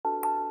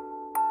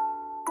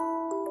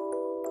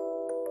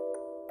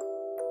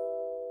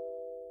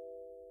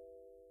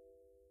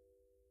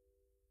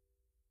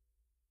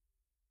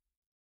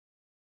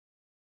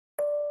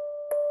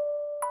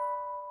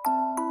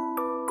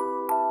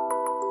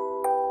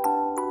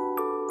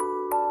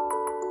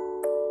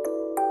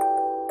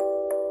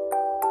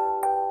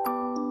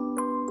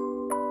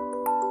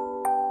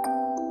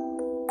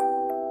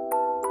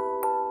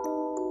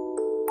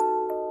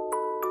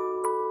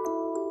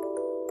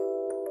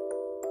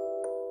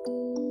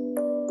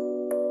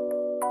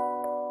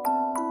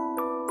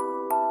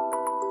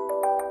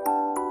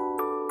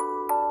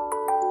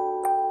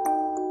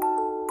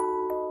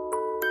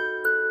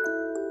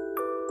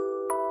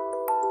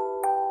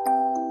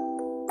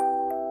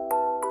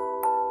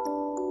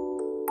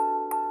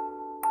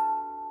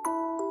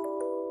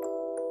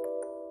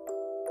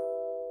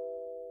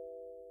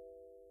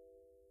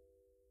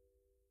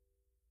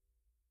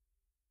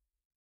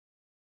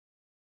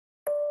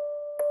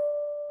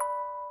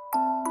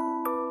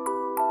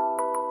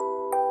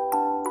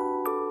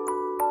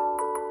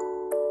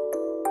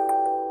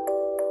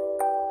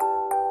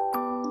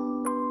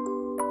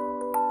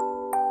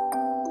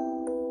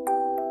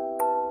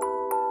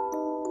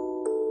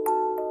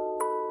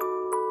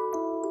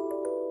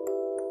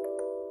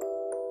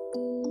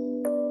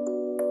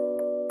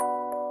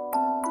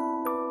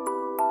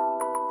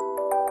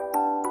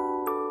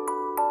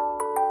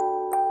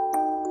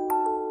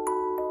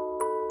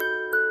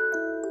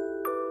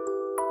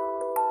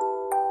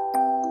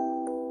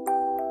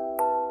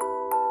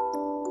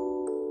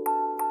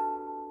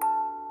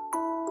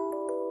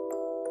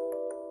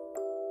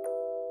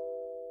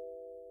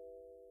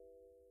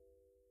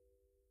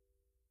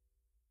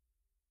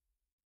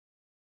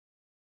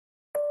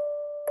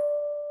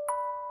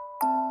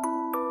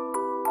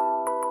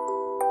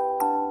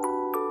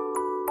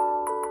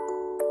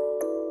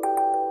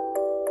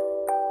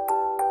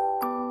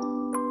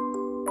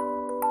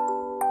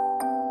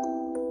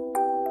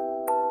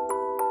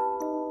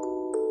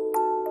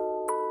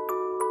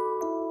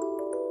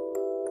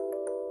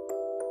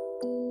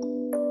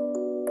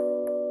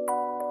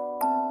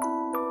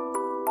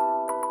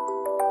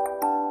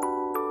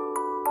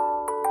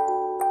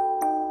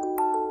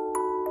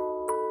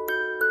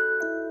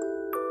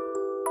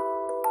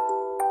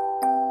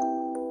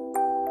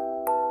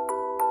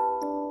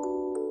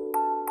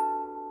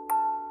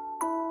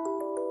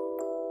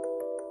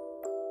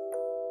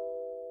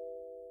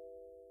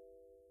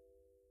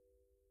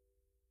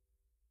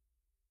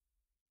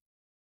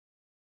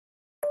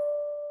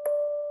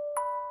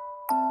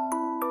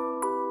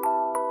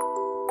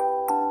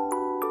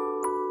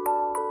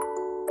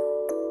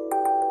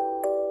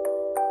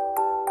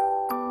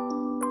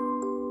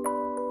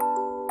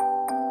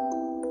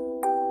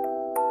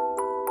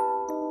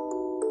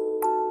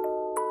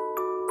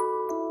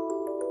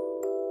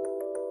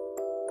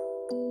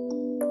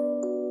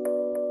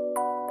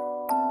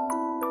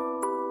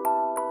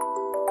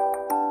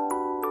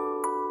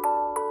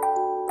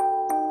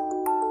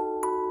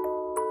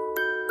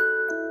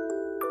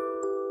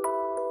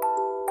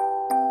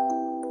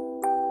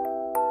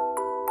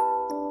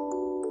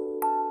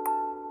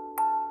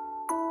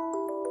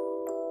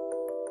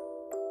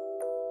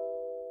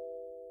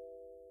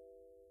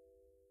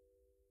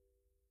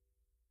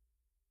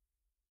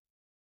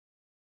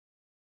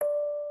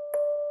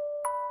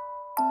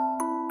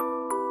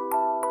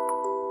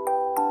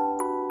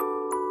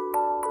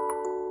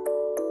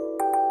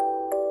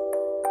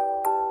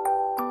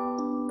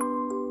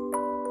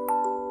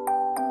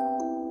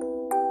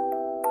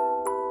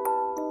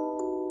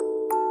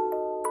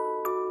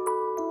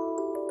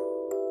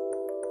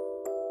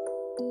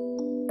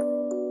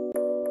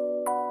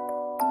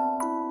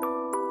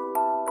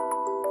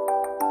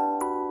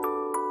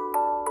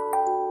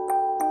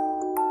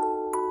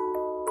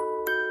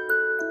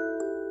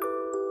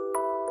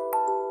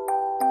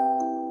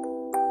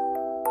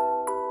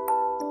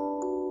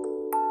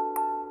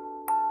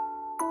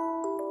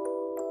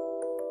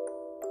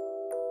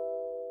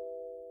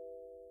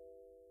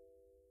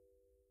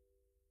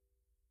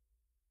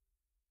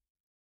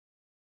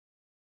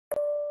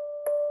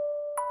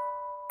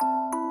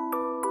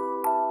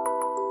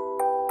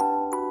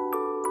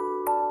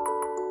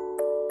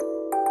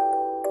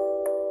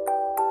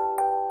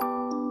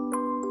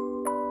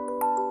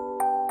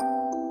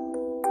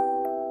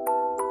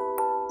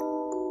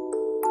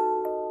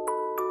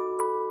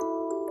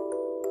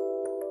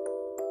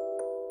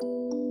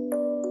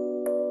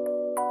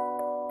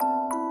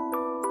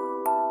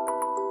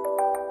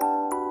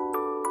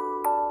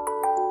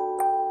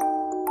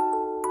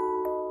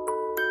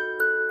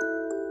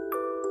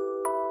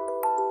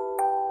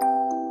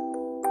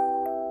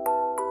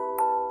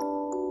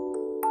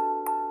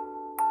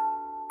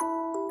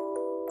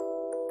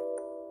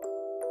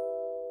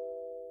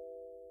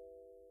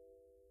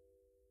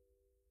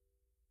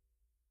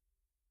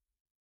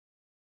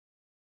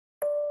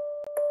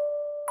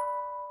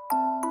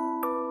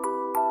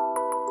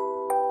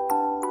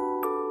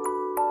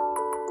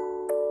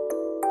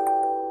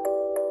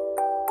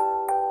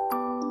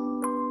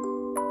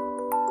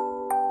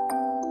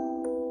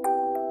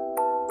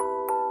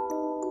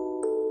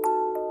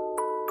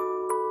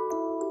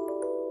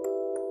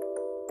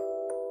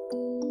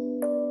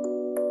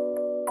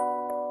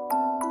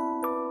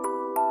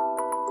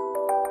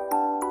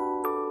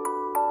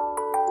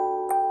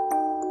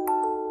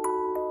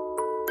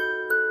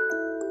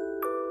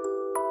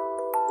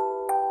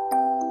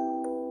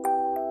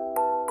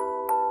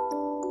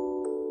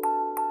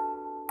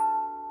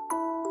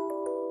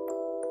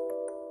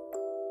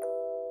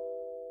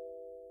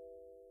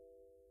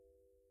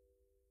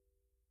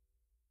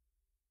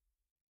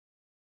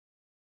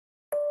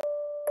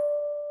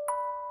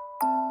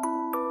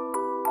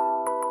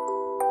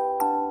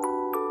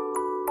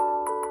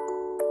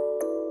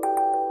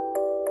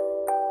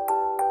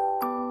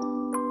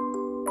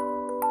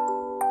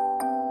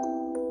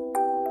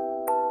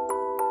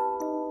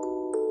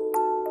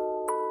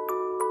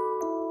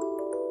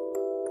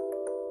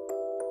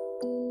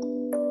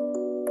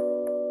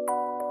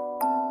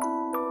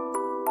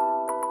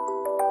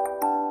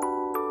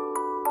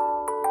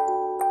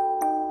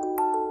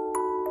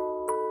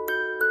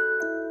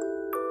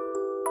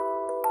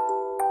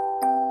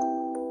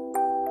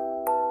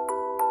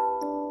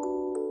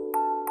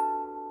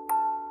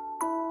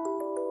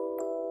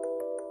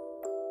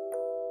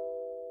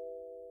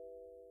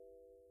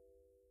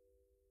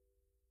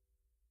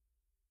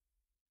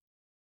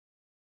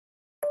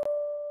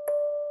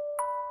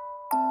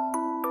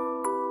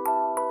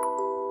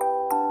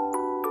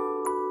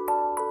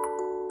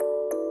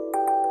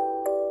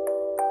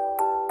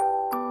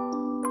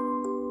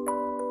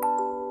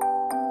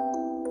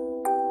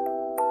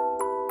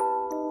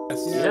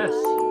Yes.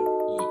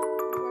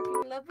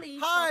 Working lovely.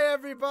 Hi,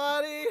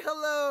 everybody.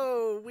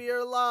 Hello. We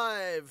are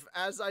live,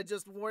 as I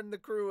just warned the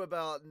crew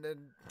about, and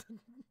then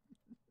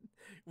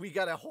we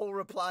got a whole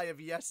reply of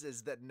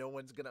yeses that no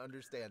one's gonna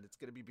understand. It's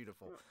gonna be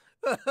beautiful.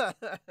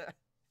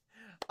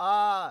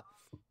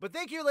 But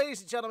thank you,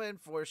 ladies and gentlemen,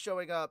 for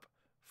showing up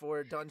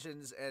for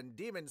Dungeons and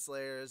Demon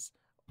Slayers.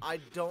 I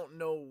don't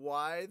know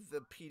why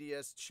the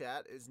PDS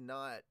chat is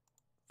not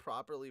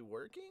properly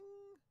working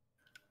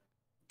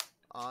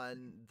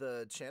on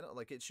the channel.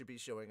 Like, it should be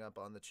showing up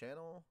on the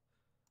channel.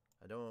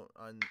 I don't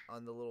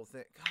on the little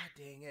thing. God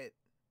dang it.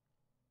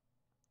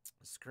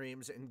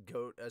 Screams and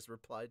goat as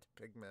replied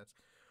to Pigmas.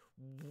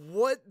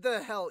 What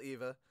the hell,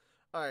 Eva?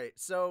 Alright,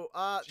 so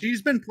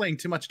she's been playing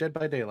too much Dead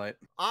by Daylight.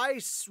 I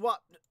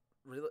swapped.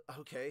 Really?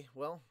 Okay,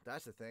 well,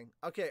 that's the thing.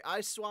 Okay,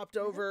 I swapped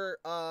over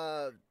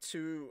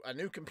to a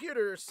new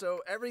computer,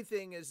 so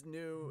everything is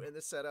new in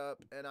the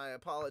setup, and I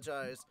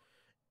apologize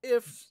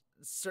if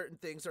certain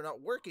things are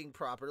not working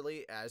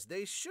properly as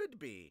they should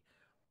be.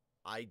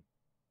 I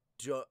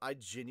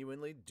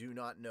genuinely do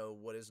not know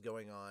what is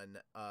going on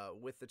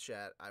with the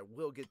chat. I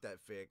will get that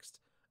fixed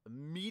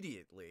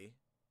immediately.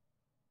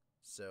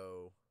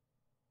 So,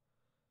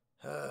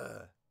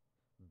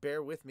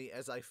 bear with me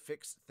as I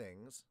fix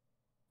things.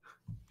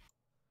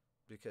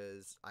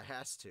 Because I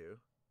has to.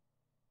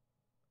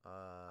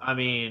 I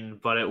mean,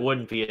 but it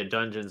wouldn't be a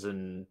Dungeons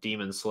and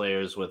Demon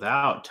Slayers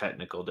without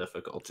technical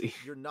difficulty.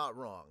 You're not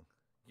wrong.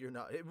 You're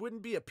not. It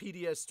wouldn't be a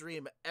PDS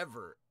stream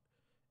ever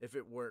if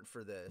it weren't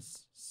for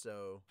this.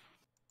 So,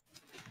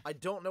 I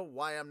don't know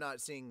why I'm not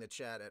seeing the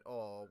chat at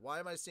all. Why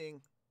am I seeing...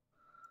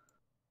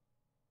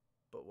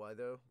 But why,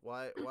 though?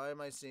 Why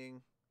am I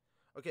seeing...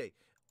 Okay.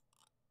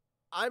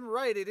 I'm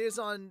right. It is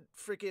on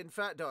freaking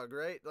Fat Dog,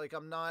 right? Like,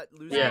 I'm not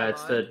losing my mind. Yeah,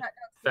 it's the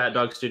Fat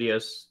Dog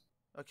Studios.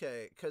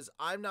 Okay, because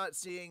I'm not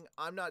seeing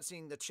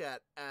the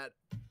chat at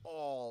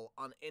all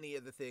on any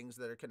of the things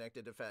that are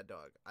connected to Fat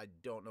Dog. I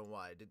don't know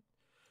why. Did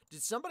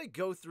somebody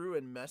go through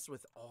and mess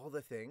with all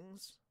the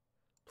things?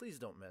 Please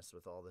don't mess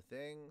with all the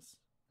things.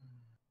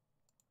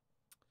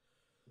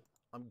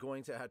 I'm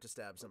going to have to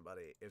stab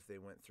somebody if they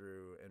went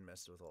through and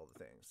messed with all the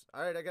things.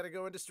 All right, I got to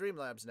go into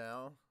Streamlabs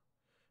now.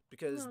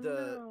 Because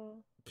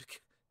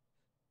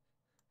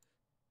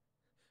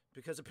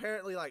because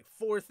apparently like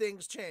 4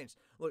 things changed.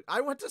 Look, I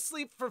went to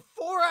sleep for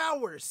 4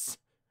 hours.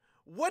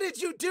 What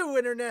did you do,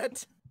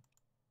 internet?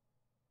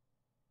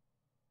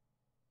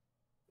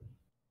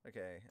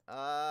 Okay.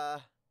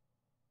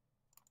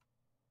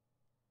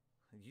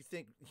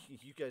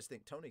 You guys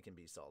think Tony can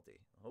be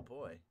salty? Oh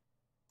boy.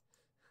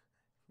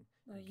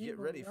 Get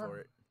ready for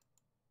it.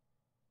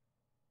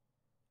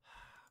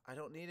 I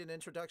don't need an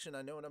introduction.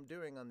 I know what I'm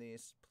doing on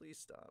these. Please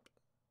stop.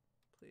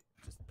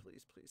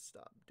 Please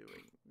stop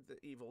doing the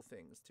evil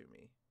things to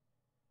me.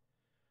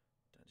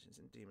 Dungeons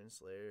and Demon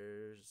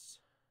Slayers.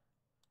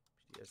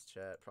 PDS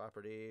chat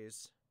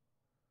properties.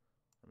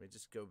 Let me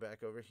just go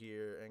back over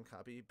here and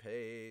copy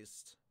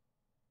paste.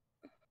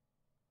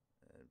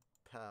 And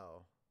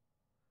pow.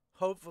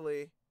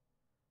 Hopefully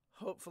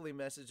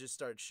messages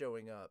start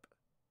showing up.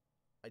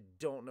 I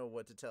don't know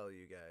what to tell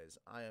you guys.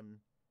 I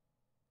am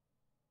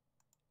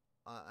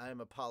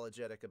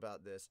apologetic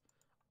about this.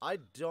 I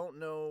don't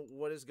know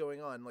what is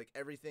going on. Like,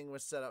 everything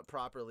was set up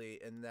properly,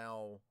 and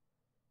now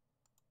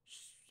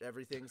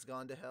everything's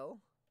gone to hell?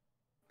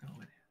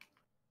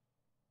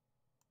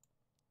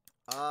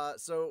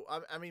 So,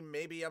 I mean,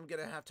 maybe I'm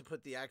gonna have to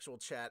put the actual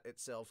chat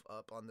itself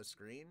up on the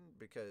screen,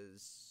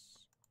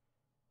 because...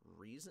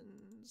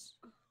 reasons?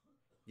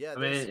 Yeah, I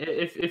mean,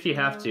 if you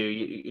have to,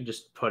 you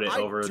just put it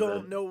over the... I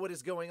don't know what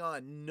is going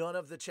on. None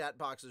of the chat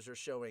boxes are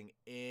showing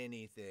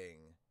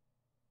anything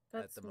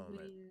at the moment.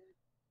 Weird.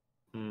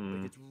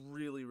 Like, it's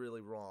really,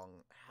 really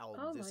wrong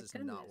how this is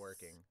not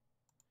working.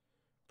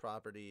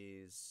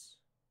 Properties.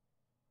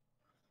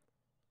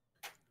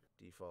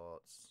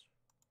 Defaults.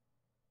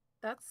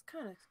 That's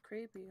kind of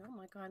creepy. Oh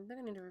my god, I'm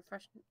gonna need to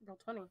refresh roll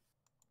 20.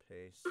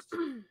 Paste.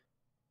 Refresh.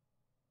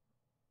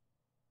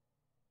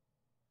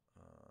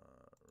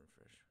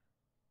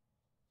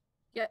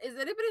 Yeah, is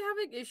anybody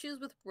having issues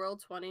with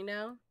World 20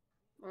 now?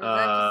 Or is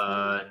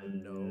that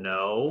just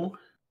no.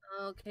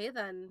 Okay,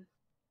 then.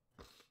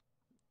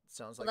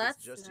 Sounds like Well,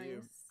 it's just nice.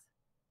 you.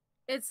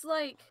 It's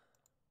like...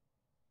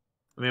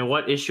 I mean,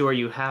 what issue are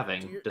you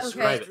having?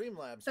 Describe it.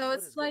 Streamlabs, so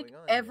it's like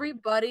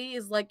everybody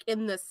is like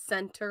in the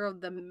center of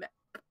the map.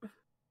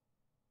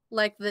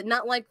 Like the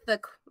not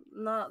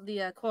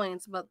the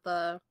coins, but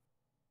the...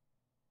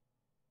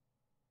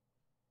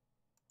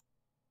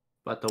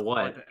 But the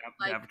what? Like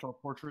the avatar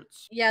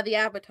portraits. Yeah, the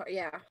avatar.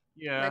 Yeah.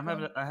 Yeah,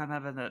 Like I'm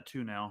having that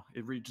too now.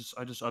 I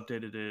just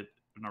updated it.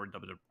 Not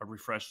updated. I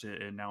refreshed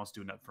it, and now it's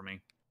doing that for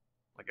me.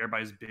 Like,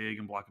 everybody's big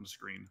and blocking the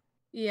screen.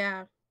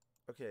 Yeah.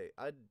 Okay,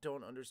 I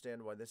don't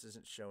understand why this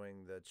isn't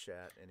showing the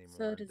chat anymore.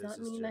 So does this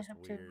that is mean just I have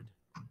weird.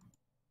 to...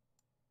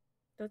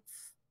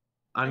 That's...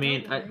 I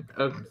mean,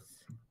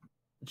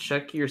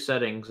 check your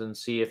settings and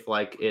see if,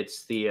 like,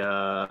 it's the,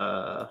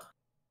 Why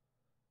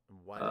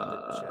did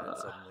the chat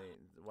suddenly...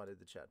 Why did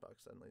the chat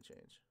box suddenly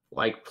change?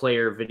 Like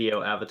player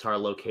video avatar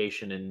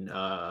location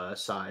and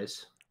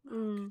size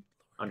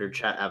under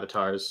chat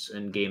avatars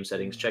and game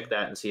settings. Check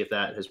that and see if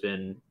that has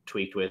been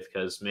tweaked with,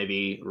 because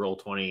maybe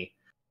Roll20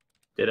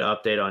 did an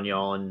update on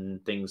y'all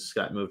and things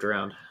got moved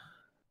around.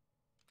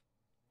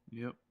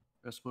 Yep,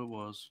 that's what it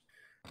was.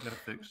 Got it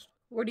fixed.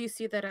 Where do you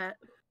see that at?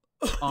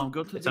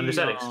 Go to It's under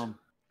settings.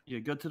 Yeah,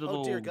 go to the Oh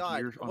little dear God!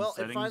 gear on Well,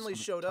 settings it finally on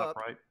the showed top up.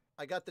 right.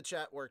 I got the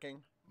chat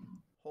working.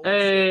 Holy shit.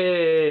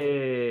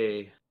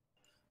 Hey!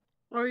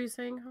 What are you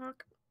saying,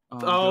 Hawk?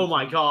 Oh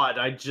my God!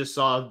 I just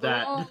saw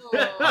that.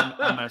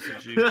 I'll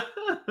message you.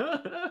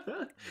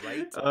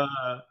 Right?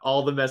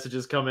 All the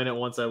messages come in at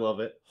once. I love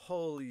it.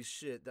 Holy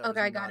shit! That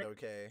Okay, was got not it.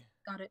 okay.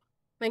 Got it.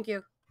 Thank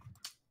you.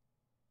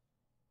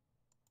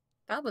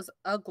 That was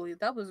ugly.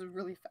 That was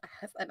really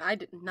fast, and I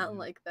did not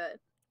like that.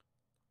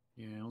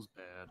 Yeah, it was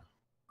bad.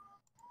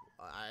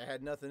 I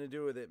had nothing to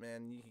do with it,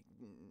 man.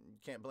 You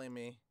can't blame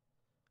me.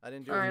 I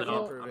didn't do All right, anything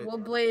to improve it. we'll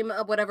blame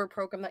whatever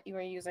program that you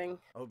were using.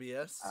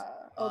 OBS?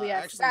 OBS.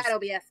 Actually, Bad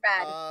OBS.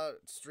 Bad.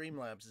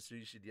 Streamlabs is who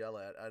you should yell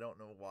at. I don't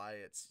know why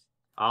it's...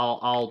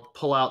 I'll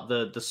pull out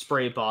the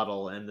spray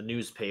bottle and the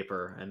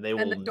newspaper, and they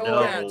will the door.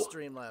 know. Bad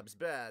Streamlabs,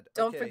 bad.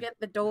 Don't Okay. forget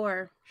the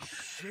door.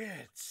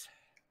 Shit.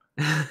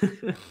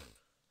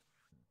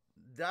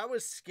 That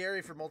was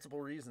scary for multiple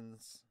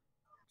reasons.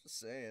 Just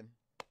saying.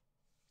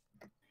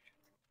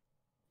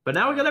 But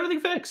now we got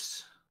everything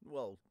fixed.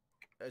 Well,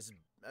 as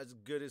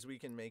good as we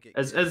can make it.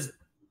 As good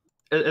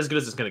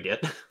as it's gonna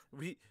get.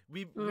 We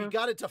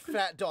got it to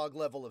fat dog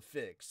level of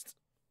fixed.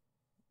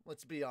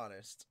 Let's be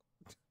honest.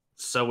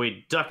 So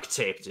we duct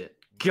taped it.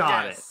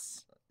 Got it.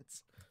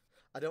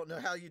 I don't know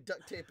how you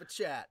duct tape a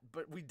chat,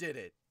 but we did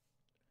it.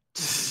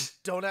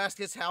 Don't ask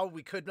us how.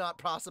 We could not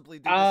possibly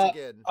do this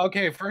again.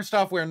 Okay, first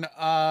off,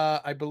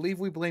 I believe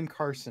we blame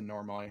Carson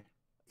normally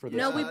for this.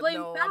 No, we blame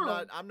no,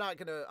 Val. I'm not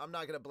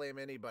gonna blame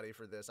anybody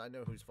for this. I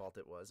know whose fault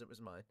it was. It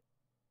was mine.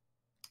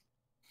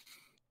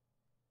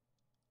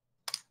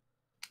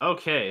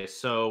 Okay,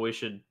 so we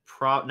should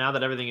now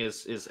that everything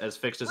is as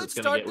fixed as Let's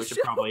it's gonna start get, we the should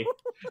show. probably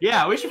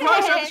we should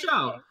probably start the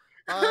show.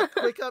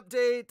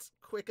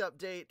 Quick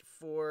update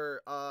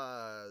for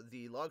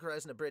the Log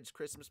Horizon Abridged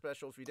Christmas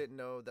special. If you didn't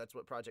know, that's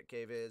what Project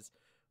Cave is.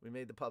 We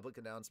made the public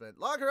announcement.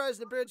 Log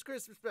Horizon Abridged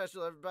Christmas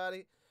special,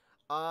 everybody.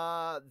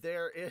 We're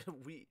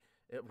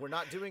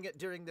not doing it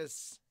during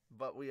this,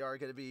 but we are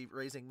going to be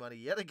raising money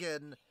yet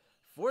again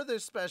for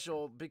this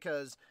special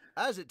because,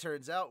 as it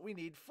turns out, we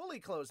need fully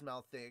closed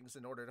mouth things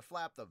in order to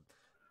flap them.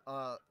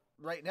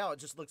 Right now, it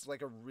just looks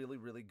like a really,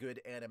 really good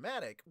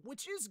animatic,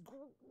 which is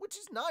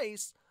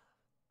nice.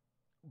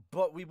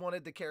 But we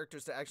wanted the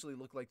characters to actually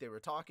look like they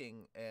were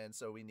talking, and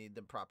so we need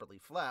them properly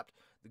flapped.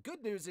 The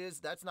good news is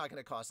that's not going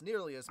to cost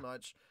nearly as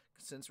much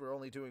since we're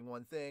only doing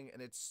one thing,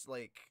 and it's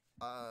like,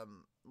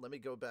 let me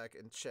go back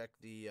and check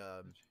the,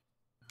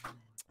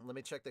 let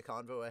me check the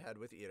convo I had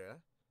with Ira.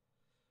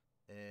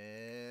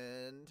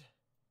 And,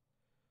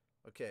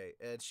 okay,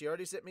 and she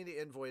already sent me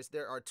the invoice.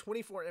 There are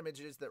 24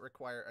 images that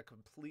require a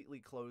completely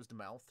closed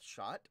mouth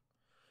shot.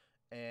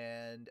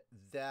 And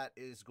that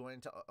is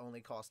going to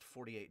only cost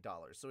 $48.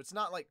 So it's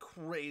not like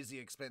crazy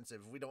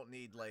expensive. We don't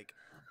need like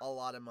a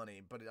lot of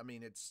money, but I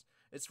mean it's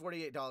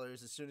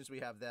 $48 as soon as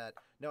we have that.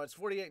 Now it's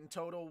 48 in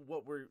total.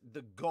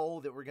 The goal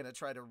that we're going to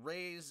try to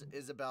raise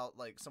is about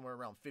like somewhere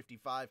around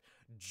 55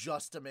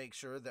 just to make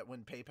sure that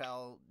when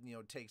PayPal,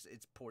 takes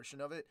its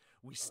portion of it,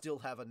 we still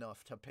have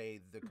enough to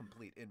pay the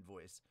complete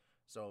invoice.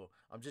 So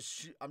I'm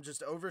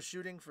just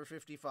overshooting for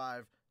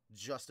 55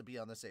 just to be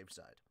on the safe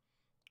side.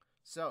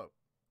 So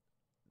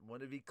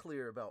want to be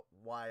clear about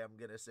why I'm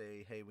going to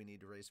say, hey, we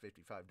need to raise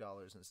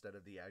 $55 instead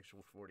of the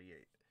actual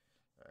 48.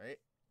 All right?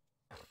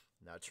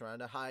 Not trying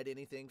to hide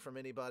anything from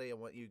anybody. I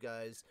want you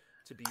guys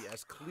to be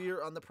as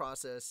clear on the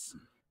process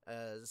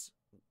as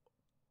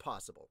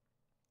possible.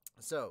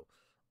 So,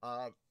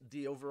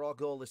 the overall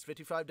goal is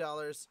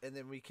 $55, and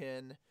then we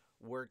can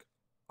work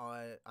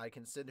on, I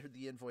can send her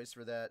the invoice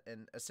for that,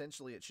 and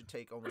essentially it should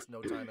take almost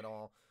no time at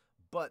all.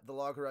 But the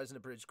Log Horizon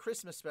Abridged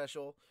Christmas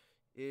special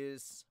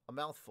is a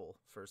mouthful,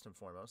 first and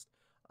foremost,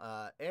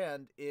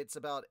 and it's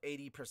about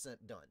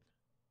 80% done.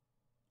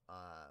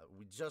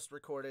 We just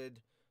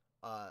recorded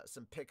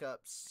some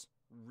pickups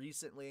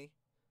recently,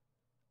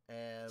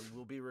 and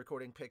we'll be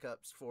recording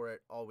pickups for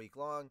it all week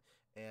long,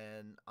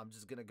 and I'm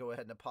just going to go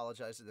ahead and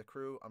apologize to the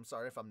crew. I'm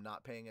sorry if I'm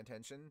not paying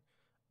attention.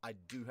 I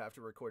do have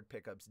to record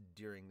pickups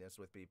during this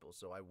with people,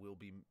 so I will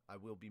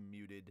be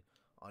muted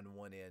on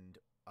one end,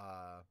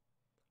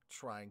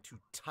 trying to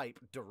type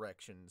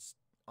directions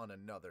on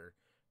another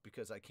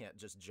because I can't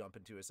just jump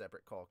into a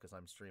separate call because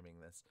I'm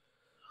streaming this.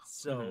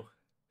 So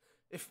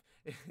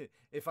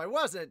if I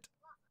wasn't,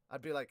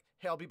 I'd be like,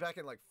 hey, I'll be back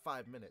in like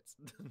 5 minutes.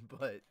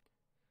 But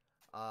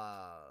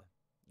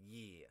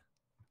yeah.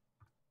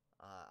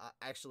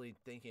 Actually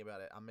thinking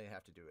about it, I may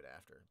have to do it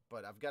after.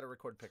 But I've got to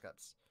record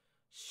pickups.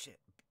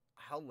 Shit.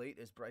 How late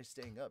is Bryce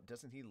staying up?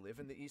 Doesn't he live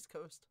in the East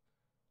Coast?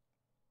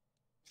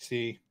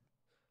 See.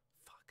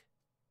 Fuck.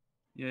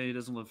 Yeah, he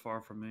doesn't live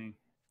far from me.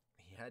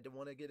 He had to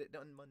want to get it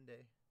done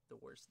Monday. The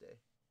worst day.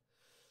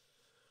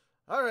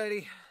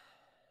 Alrighty.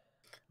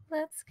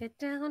 Let's get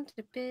down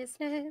to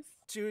business.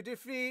 To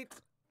defeat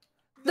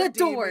The demons.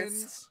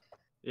 doors.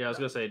 Yeah, I was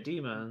gonna say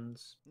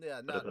demons. Yeah,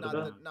 not the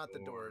doors.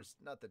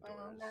 Not the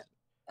doors.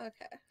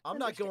 Okay. I'm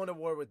not going to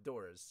war with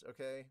doors,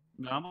 okay?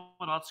 No, I'm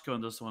on Atsuko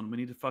in this one. We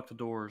need to fuck the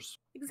doors.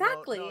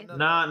 Exactly.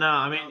 No.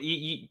 I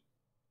mean,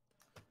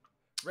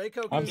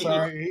 Reikoku, I'm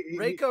sorry.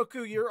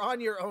 Reikoku, you're on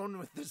your own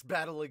with this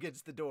battle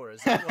against the doors.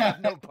 I will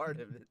have no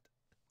part of it.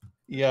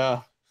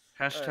 Yeah.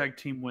 Hashtag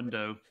team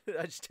window.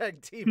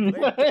 Hashtag team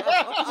window.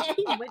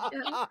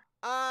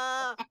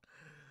 Oh,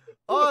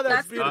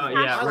 that's beautiful.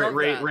 yeah, I love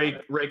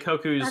that.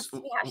 Reikoku's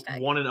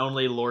one and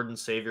only Lord and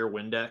Savior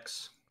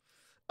Windex.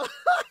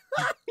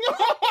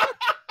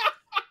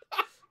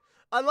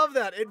 I love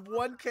that. In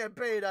one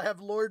campaign, I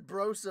have Lord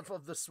Broseph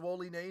of the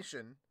Swoley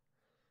Nation,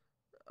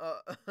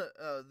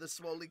 the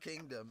Swoley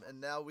Kingdom, and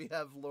now we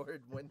have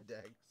Lord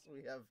Windex.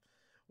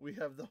 We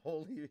have the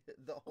Holy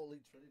Trinity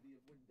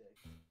of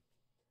Windex.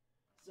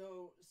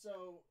 So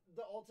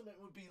the ultimate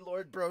would be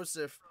Lord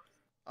Broseph,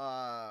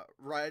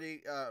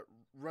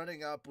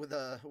 running up with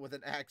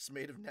an axe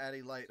made of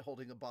natty light,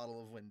 holding a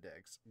bottle of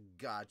Windex.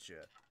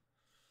 Gotcha.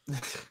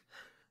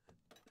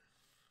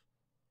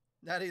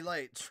 Natty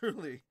light,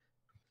 truly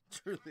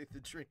the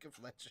drink of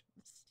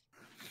legends.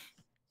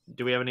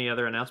 Do we have any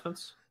other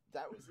announcements?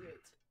 That was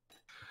it.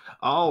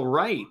 All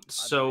right.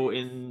 So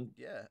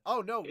yeah.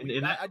 Oh no,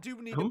 I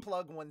do need to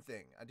plug one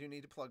thing. If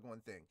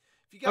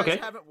you guys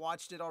haven't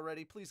watched it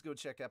already, please go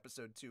check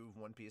episode 2 of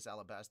One Piece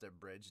Alabasta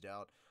Abridged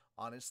out.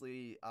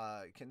 Honestly,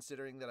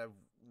 considering that I've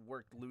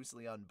worked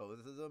loosely on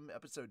both of them,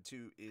 episode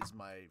 2 is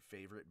my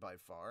favorite by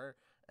far,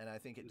 and I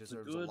think it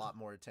deserves a lot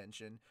more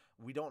attention.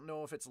 We don't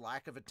know if it's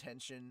lack of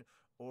attention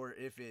or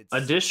if it's...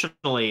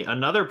 Additionally,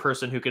 another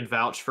person who can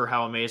vouch for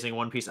how amazing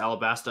One Piece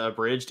Alabasta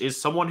Abridged is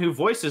someone who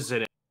voices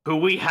in it, who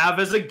we have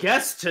as a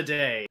guest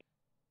today.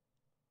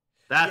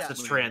 That's the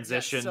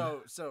transition. Yeah,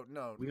 so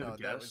no,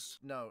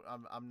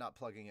 I'm not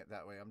plugging it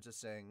that way. I'm just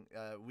saying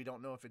we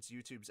don't know if it's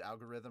YouTube's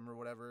algorithm or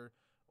whatever,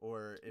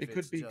 or if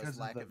it's just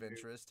lack of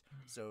interest.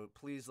 So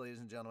please, ladies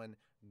and gentlemen,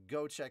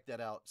 go check that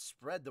out.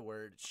 Spread the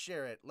word,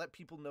 share it, let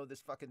people know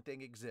this fucking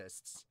thing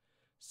exists,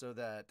 so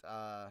that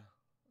I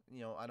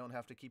don't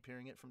have to keep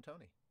hearing it from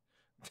Tony.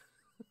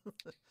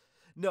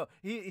 No,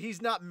 he's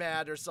not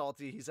mad or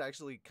salty. He's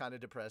actually kind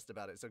of depressed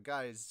about it. So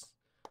guys,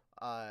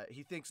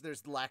 he thinks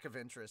there's lack of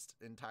interest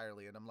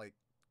entirely, and I'm like,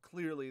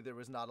 clearly there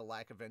was not a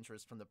lack of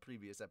interest from the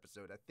previous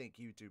episode. I think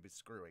YouTube is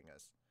screwing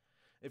us.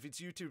 If it's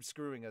YouTube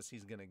screwing us,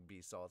 he's gonna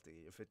be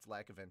salty. If it's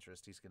lack of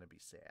interest, he's gonna be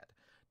sad.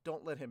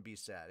 Don't let him be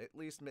sad. At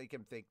least make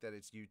him think that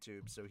it's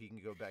YouTube, so he can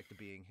go back to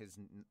being his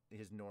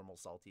normal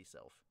salty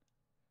self.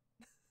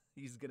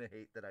 He's gonna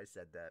hate that I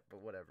said that,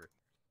 but whatever.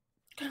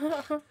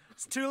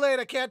 It's too late.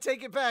 I can't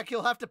take it back.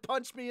 He'll have to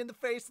punch me in the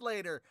face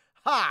later.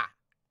 Ha!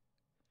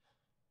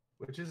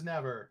 Which is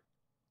never.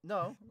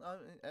 No,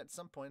 at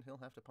some point he'll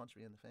have to punch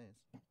me in the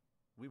face.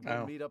 We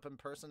will meet up in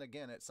person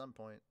again at some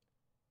point.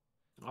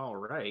 All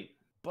right.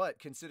 But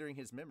considering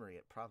his memory,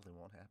 it probably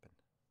won't happen.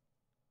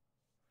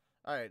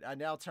 All right, I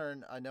now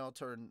turn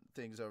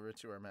things over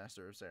to our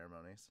master of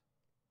ceremonies.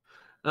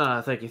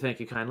 Thank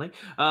you kindly.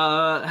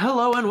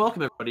 Hello and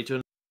welcome everybody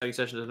to another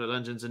session of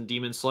Dungeons and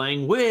Demon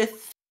Slaying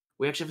with.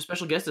 We actually have a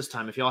special guest this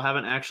time. If y'all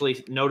haven't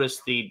actually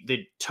noticed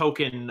the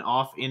token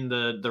off in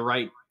the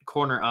right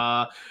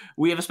corner,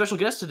 we have a special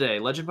guest today,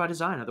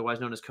 LegendByDesign, otherwise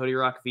known as Cody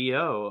Rock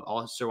VO,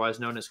 otherwise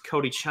known as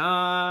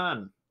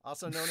Cody-chan.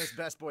 Also known as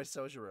Best Boy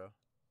Sojiro.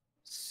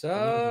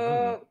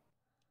 So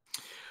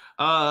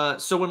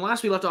when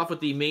last we left off with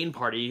the main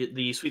party,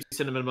 the Sweet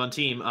Cinnamon Bun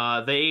team,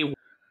 they were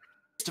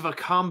of a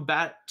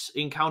combat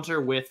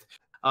encounter with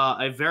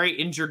a very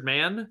injured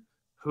man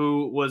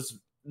who was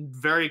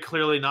very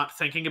clearly not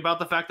thinking about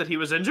the fact that he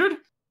was injured.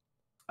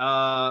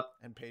 And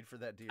paid for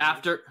that deal.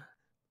 After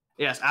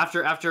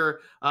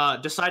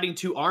deciding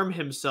to arm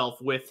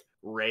himself with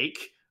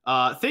rake,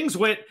 things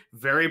went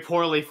very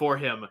poorly for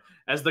him,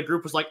 as the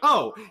group was like,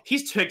 oh,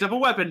 he's picked up a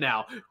weapon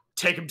now.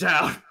 Take him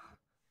down.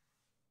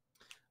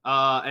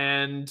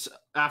 And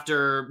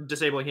after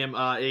disabling him,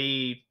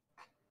 he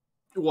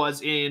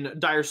was in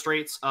dire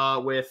straits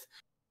with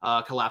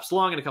collapsed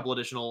lung and a couple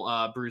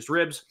additional bruised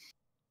ribs,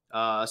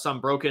 some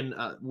broken,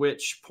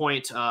 which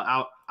point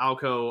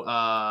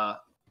Aoko,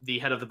 the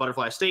head of the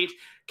Butterfly Estate,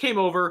 came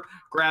over,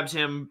 grabbed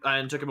him,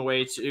 and took him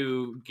away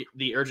to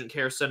the urgent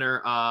care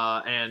center,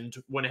 and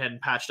went ahead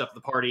and patched up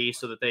the party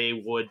so that they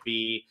would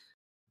be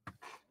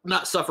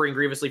not suffering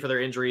grievously for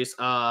their injuries,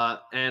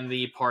 and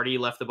the party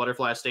left the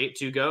Butterfly Estate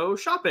to go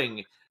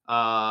shopping.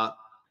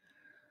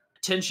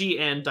 Tenchi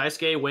and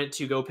Daisuke went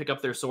to go pick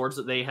up their swords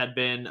that they had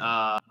been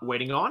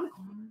waiting on,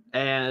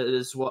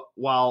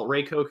 while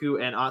Reikoku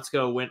and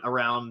Atsuko went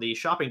around the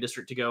shopping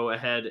district to go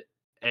ahead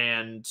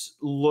and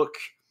look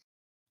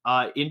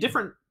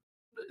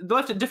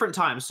left at different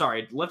times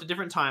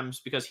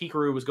because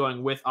Hikaru was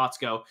going with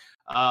Atsuko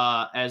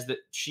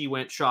she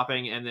went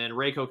shopping, and then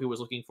Reikoku was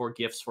looking for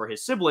gifts for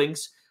his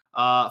siblings,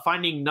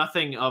 finding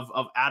nothing of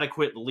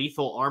adequate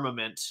lethal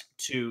armament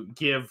to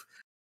give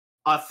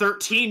a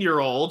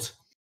 13-year-old.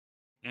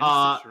 And a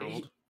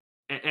 6-year-old.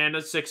 And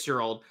a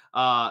 6-year-old.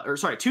 Or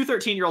sorry, 2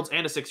 13-year-olds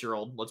and a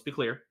 6-year-old. Let's be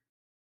clear.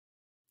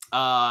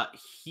 The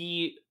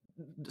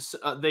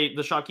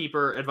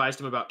shopkeeper advised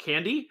him about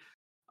candy.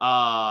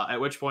 At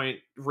which point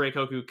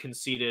Reikoku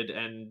conceded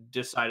and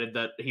decided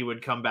that he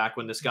would come back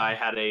when this guy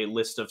had a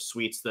list of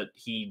sweets that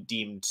he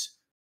deemed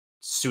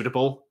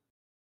suitable.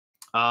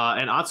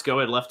 And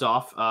Atsuko had left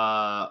off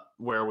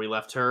where we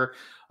left her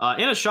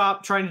in a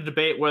shop trying to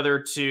debate whether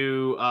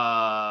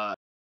to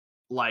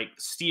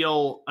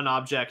steal an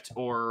object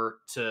or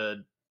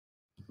to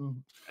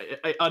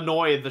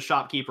annoy the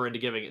shopkeeper into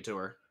giving it to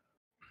her.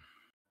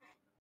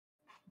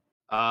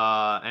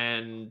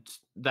 And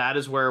that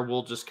is where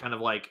we'll just kind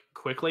of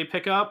quickly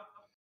pick up,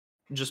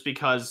 just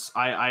because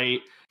I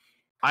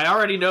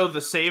already know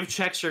the save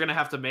checks you're gonna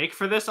have to make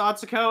for this,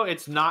 Atsuko.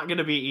 It's not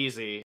gonna be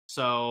easy,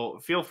 so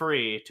feel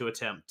free to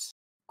attempt.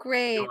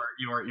 Great.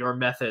 Your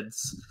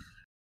methods.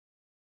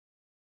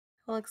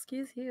 Well,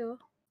 excuse you,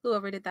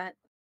 whoever did that.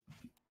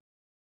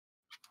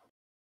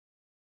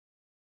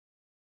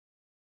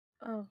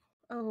 Oh.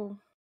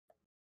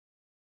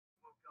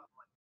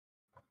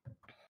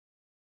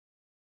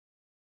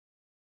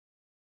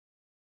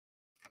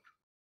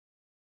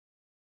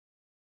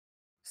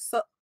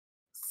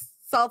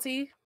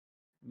 Salty.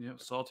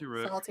 Yep, Salty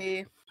Rick.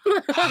 Salty.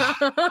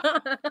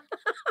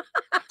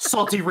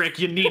 Salty Rick,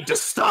 you need to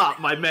stop,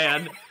 my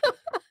man.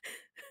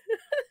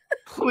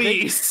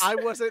 Please. I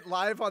wasn't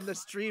live on the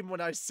stream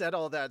when I said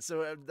all that,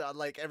 so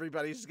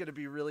everybody's gonna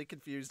be really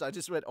confused. I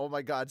just went, oh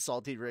my god,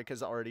 Salty Rick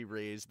has already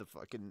raised the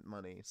fucking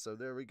money. So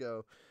there we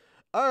go.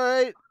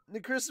 Alright, the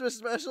Christmas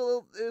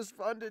special is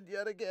funded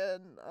yet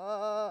again.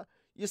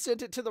 You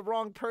sent it to the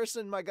wrong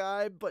person, my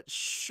guy, but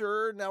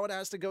sure, now it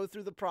has to go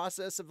through the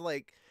process of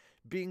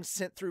being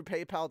sent through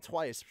PayPal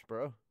twice,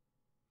 bro.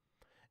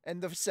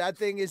 And the sad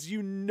thing is,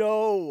 you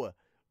know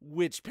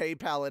which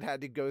PayPal it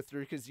had to go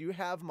through because you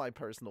have my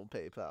personal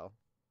PayPal.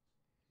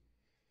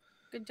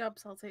 Good job,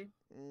 Salty.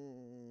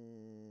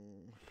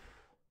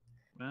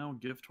 Well,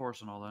 gift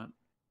horse and all that.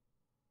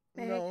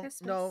 No,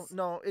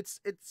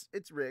 it's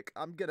Rick.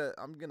 I'm gonna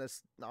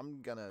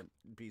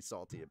be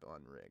salty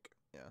on Rick.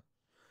 Yeah.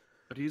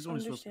 But he's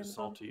only supposed to be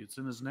salty. It's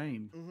in his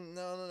name.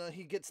 No.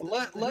 He gets.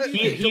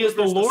 He is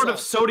the Lord of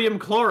Sodium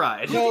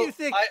Chloride. Who do you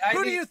think?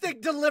 Who do you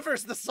think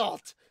delivers the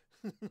salt?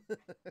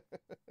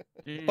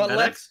 But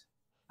let's.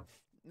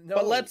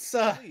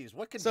 Please.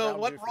 What can so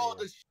Brown what do for role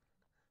you?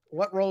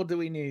 what role do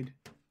we need?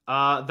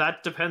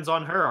 That depends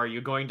on her. Are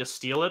you going to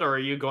steal it, or are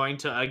you going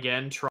to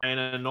again try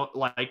and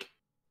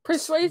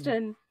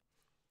Persuasion.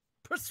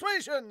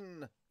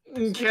 Persuasion.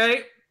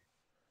 Okay.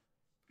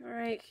 All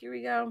right, here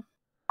we go.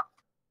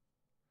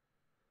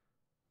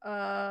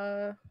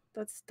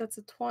 That's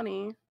a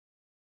 20.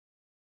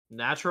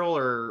 Natural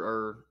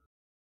or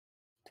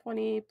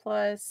 20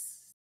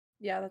 plus.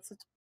 Yeah, that's a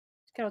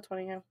get a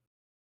 20. Yeah.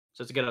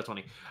 So it's a get out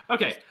 20.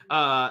 Okay.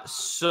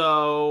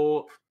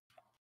 So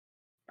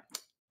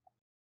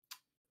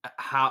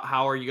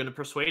how are you going to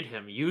persuade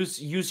him?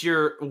 Use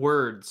your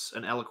words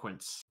and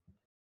eloquence.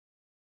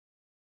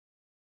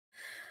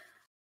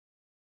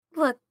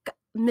 Look,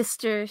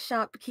 Mr.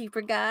 Shopkeeper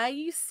guy,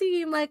 you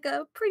seem like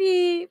a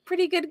pretty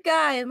good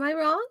guy. Am I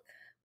wrong?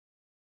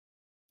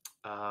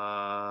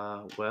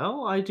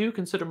 Well, I do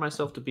consider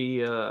myself to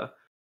be a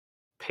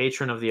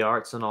patron of the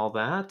arts and all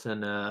that,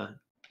 and a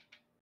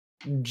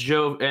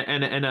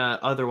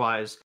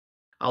otherwise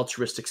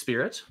altruistic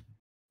spirit.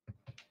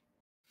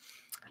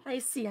 I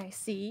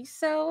see.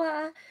 So,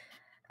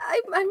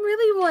 I'm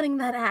really wanting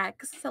that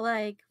axe,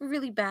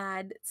 really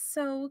bad.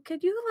 So,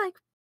 could you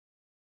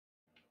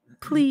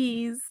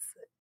please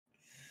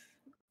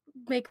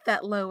make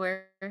that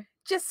lower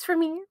just for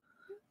me?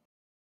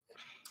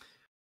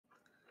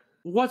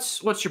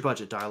 What's your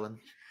budget, darling?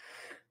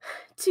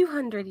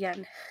 200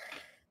 yen.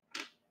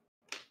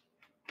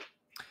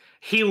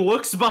 He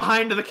looks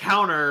behind the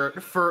counter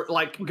for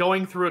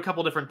going through a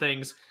couple different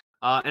things,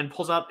 and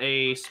pulls out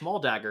a small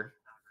dagger.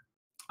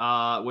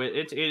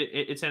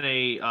 It's in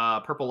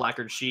a purple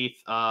lacquered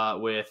sheath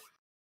with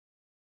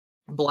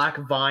black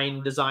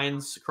vine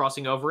designs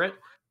crossing over it.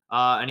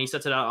 And he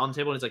sets it out on the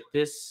table and he's like,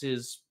 "This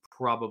is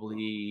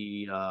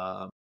probably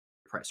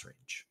price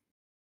range."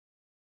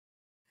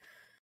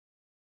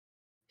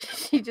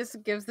 She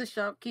just gives the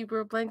shopkeeper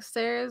a blank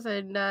stares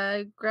and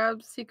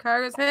grabs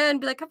Hikaru's hand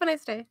and be like, "Have a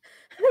nice day."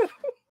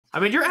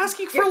 I mean, you're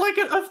asking for a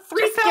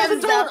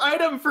 $3,000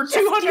 item for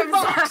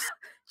 $200.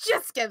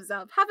 Just gives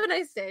up. Have a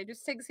nice day.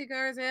 Just takes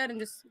Hikaru's hand and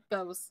just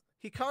goes.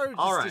 Hikaru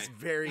just is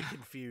very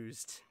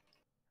confused.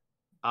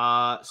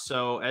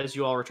 So as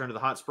you all return to the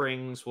hot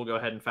springs, we'll go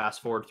ahead and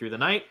fast forward through the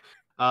night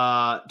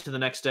to the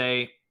next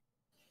day,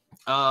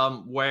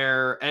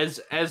 where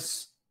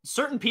as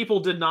certain people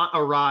did not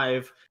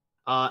arrive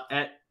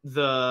at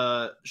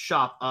the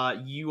shop,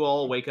 you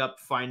all wake up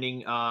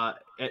finding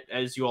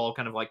as you all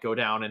kind of go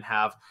down and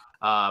have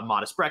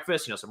modest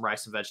breakfast, some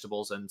rice and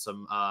vegetables and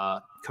some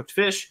cooked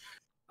fish.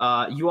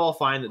 You all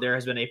find that there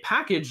has been a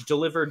package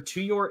delivered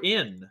to your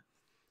inn.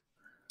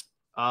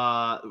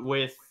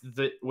 with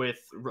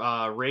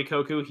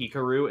Reikoku,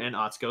 Hikaru, and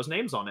Atsuko's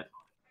names on it.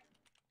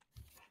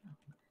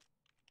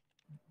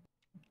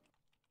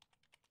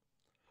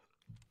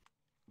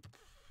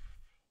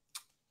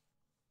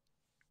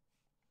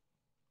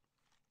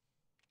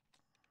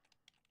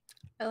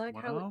 I like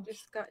how it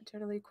just got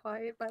totally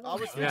quiet. By the way, I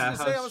was fixing to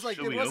say, I was like,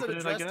 it wasn't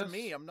addressed to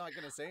me. I'm not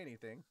gonna say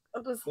anything.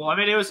 Well, I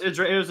mean, it was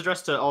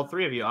addressed to all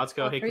three of you: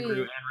 Atsuko,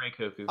 Hikaru, and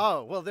Reikoku.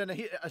 Oh well, then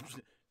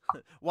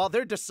while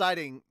they're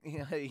deciding,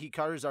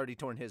 Hikaru's already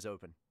torn his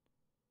open.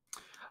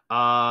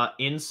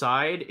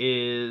 Inside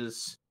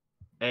is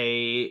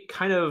a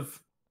kind of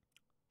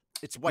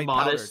it's white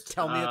modest, powder.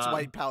 Tell me it's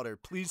white powder.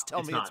 Please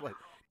tell me it's white.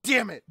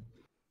 Damn it!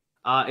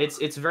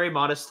 It's very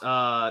modest,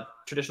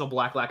 traditional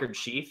black lacquered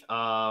sheath,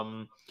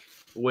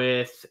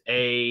 with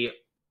a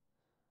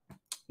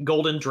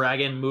golden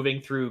dragon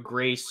moving through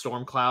gray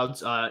storm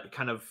clouds,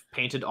 kind of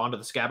painted onto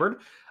the scabbard.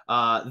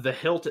 The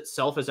hilt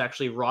itself is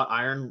actually wrought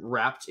iron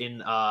wrapped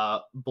in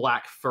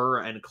black fur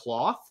and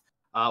cloth,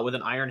 with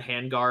an iron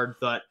handguard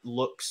that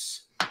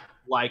looks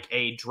like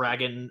a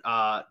dragon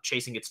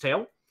chasing its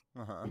tail.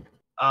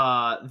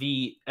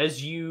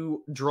 As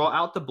you draw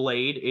out the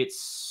blade,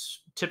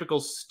 its typical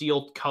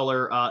steel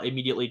color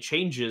immediately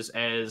changes,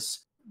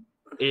 as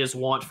is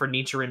wont for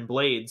Nichiren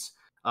blades.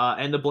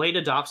 And the blade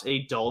adopts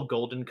a dull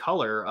golden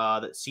color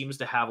that seems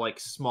to have like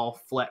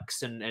small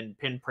flecks and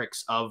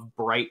pinpricks of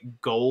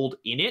bright gold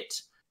in it.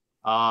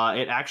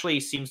 It actually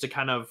seems to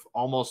kind of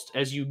almost,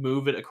 as you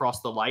move it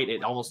across the light,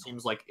 it almost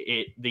seems like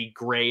the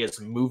gray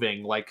is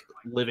moving like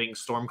living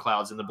storm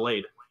clouds in the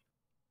blade.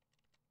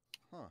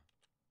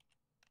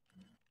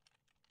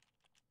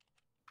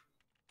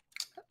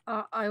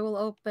 I will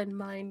open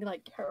mine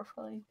like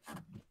carefully.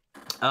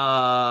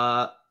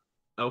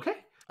 Okay.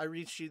 I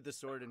resheathed the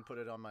sword and put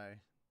it on my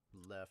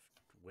left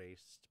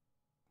waist.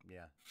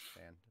 Yeah,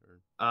 band.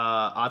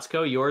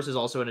 Atsuko, yours is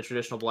also in a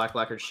traditional black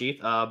lacquered sheath.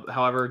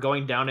 However,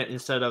 going down it,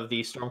 instead of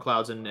the storm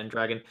clouds and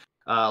dragon,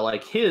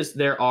 like his,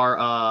 there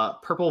are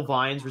purple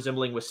vines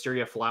resembling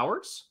wisteria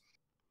flowers.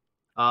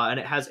 And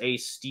it has a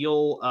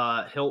steel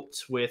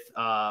hilt with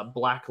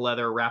black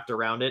leather wrapped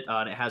around it,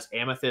 and it has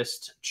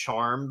amethyst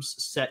charms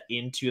set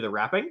into the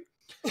wrapping,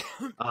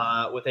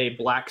 with a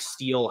black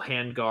steel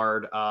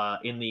handguard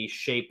in the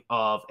shape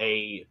of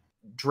a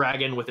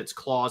dragon with its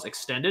claws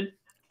extended.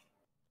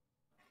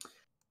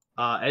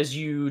 As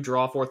you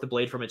draw forth the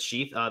blade from its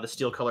sheath, the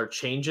steel color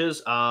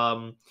changes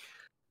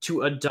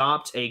to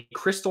adopt a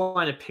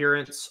crystalline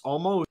appearance,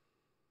 almost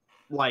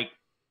like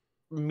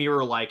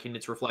mirror-like in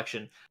its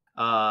reflection,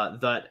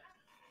 that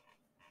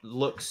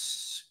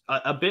looks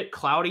a bit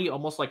cloudy,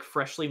 almost like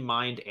freshly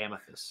mined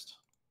amethyst.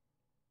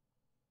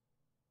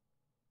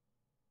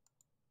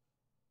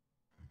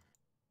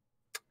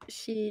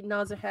 She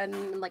nods her head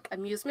in like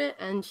amusement,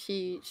 and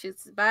she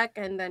shoots it back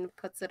and then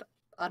puts it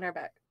on her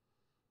back.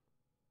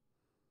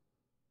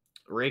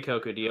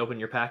 Reikoku, do you open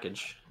your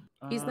package?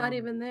 He's not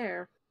even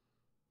there,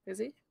 is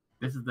he?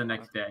 This is the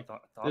next day.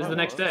 This is the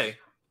next day.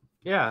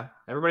 Yeah,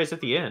 everybody's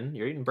at the inn.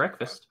 You're eating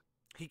breakfast.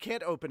 He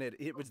can't open it.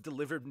 It was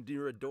delivered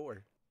near a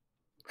door.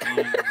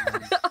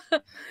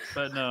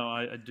 But no,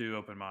 I do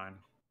open mine.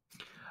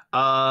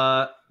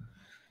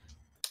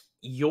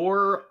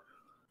 Your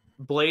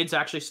blades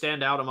actually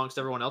stand out amongst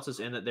everyone else's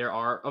in that there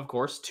are, of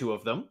course, two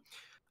of them,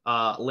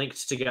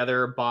 linked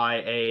together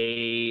by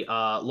a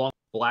long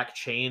black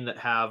chain that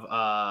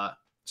have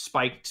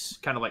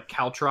spiked, kind of like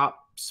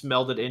caltrops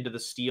melded into the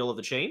steel of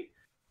the chain.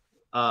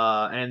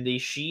 And the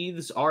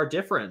sheaths are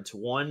different.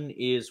 One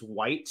is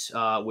white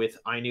with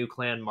Ainu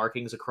clan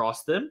markings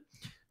across them.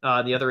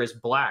 The other is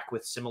black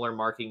with similar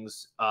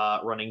markings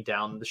running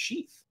down the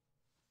sheath.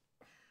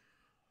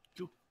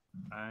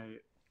 I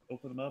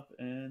open them up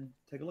and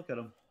take a look at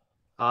them.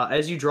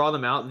 As you draw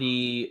them out,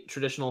 the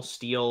traditional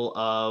steel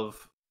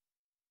of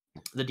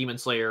the Demon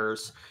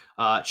Slayers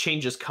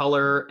changes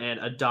color and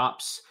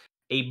adopts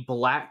a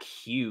black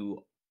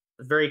hue,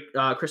 very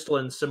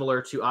crystalline, similar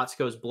to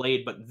Atsuko's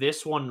blade, but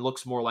this one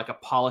looks more like a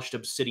polished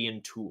obsidian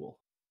tool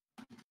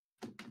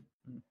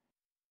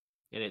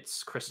in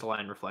its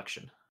crystalline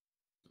reflection.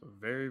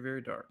 Very,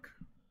 very dark.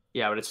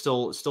 Yeah, but it's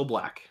still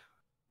black.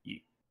 Yeah.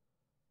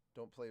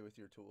 Don't play with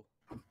your tool.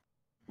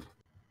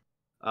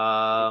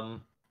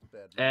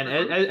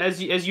 And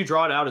as you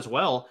draw it out as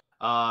well,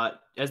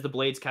 as the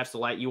blades catch the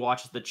light, you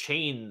watch the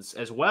chains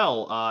as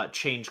well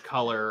change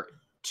color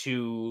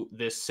to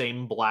this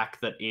same black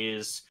that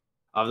is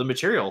of the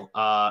material,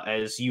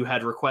 as you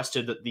had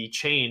requested that the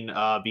chain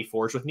be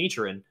forged with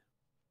Nichiren.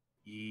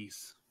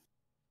 Yes.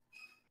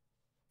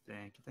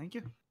 Thank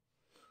you.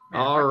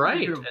 Man, All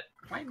right. If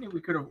I knew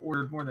we could have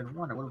ordered more than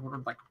one, I would have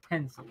ordered like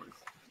 10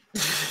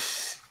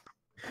 swords.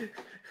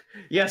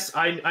 Yes,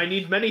 I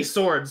need many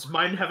swords.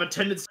 Mine have a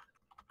tendency.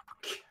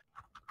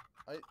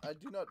 I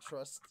do not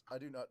trust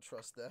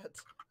that.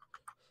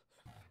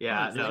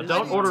 Yeah, no,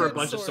 don't order a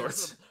bunch of swords.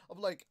 swords. I'm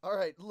like, all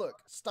right, look,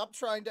 stop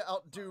trying to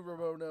outdo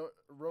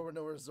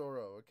Roronoa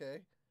Zoro,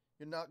 okay?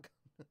 You're not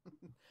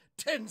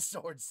 10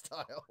 sword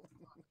style.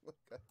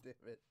 God damn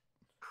it.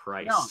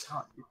 Christ.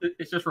 No,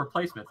 it's just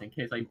replacements in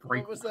case I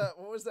break. What was that?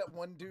 What was that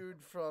one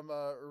dude from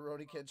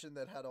Rurouni Kenshin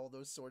that had all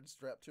those swords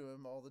strapped to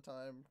him all the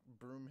time?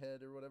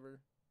 Broomhead or whatever.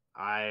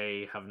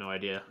 I have no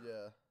idea.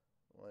 Yeah.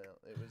 Well,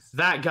 it was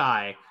That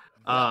guy.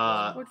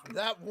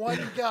 that one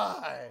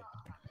guy.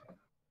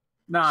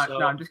 No, So-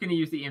 no, I'm just gonna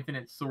use the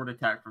infinite sword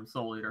attack from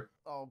Soul Eater.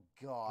 Oh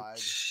God.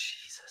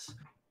 Jesus.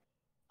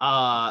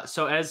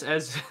 So as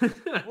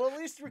Well, at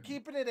least we're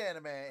keeping it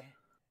anime.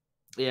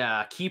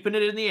 yeah, keeping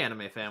it in the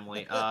anime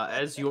family.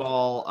 As you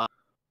all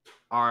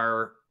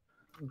are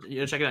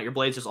checking out your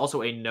blades, there's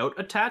also a note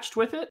attached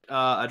with it,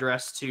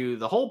 addressed to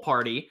the whole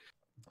party.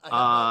 I have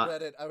not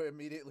read it. I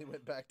immediately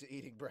went back to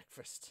eating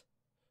breakfast.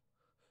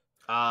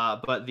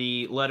 But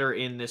the letter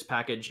in this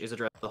package is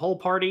addressed to the whole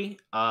party.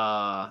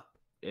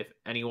 If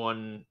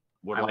anyone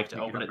would I will like to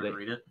pick open up it, and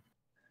read it,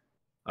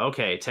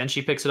 okay.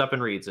 Tenchi picks it up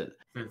and reads it.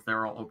 since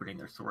they're all opening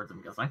their swords.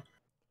 I'm guessing.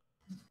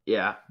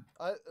 Yeah.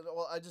 I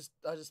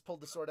just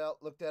pulled the sword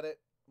out, looked at it,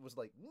 was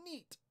like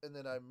neat, and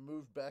then I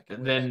moved back.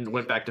 And then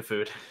went back to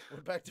food.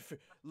 Went back to food.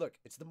 Look,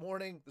 it's the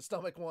morning. The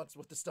stomach wants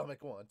what the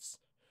stomach wants.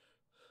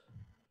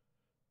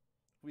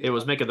 It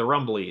was making the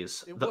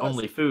rumblies It that was.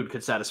 only food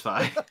could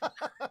satisfy.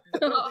 that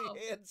only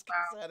hands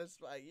can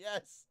satisfy.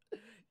 Yes,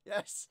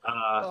 yes.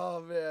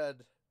 Oh man.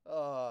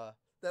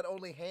 That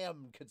only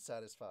ham could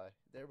satisfy.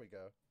 There we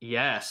go.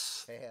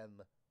 Yes. Ham.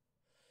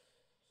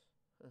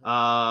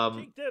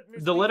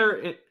 The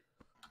letter,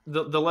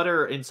 the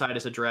letter inside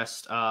is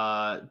addressed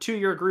to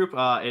your group.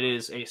 It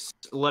is a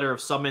letter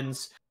of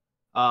summons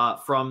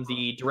from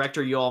the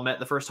director you all met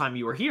the first time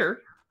you were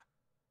here,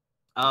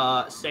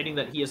 stating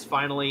that he has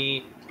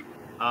finally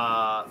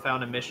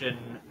found a mission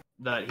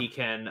that he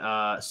can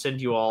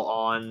send you all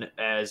on,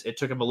 as it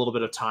took him a little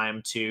bit of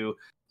time to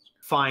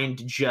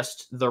find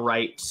just the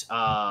right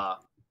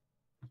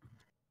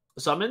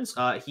summons.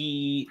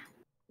 He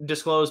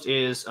disclosed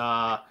is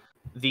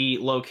the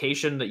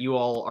location that you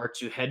all are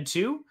to head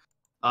to,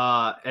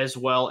 as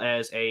well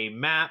as a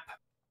map,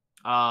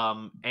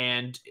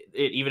 and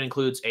it even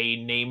includes a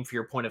name for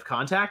your point of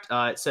contact.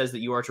 It says that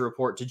you are to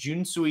report to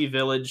Junsui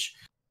village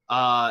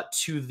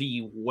to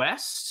the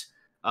west.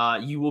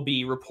 You will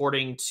be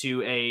reporting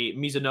to a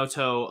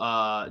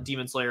Mizunoto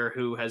Demon Slayer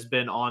who has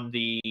been on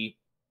the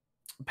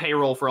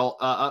payroll for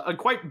a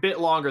quite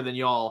bit longer than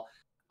y'all,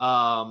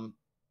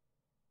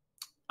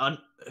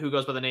 who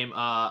goes by the name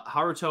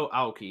Haruto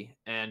Aoki,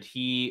 and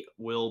he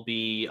will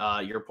be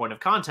your point of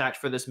contact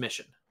for this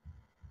mission.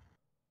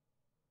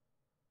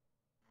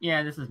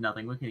 Yeah, this is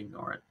nothing. We can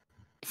ignore it.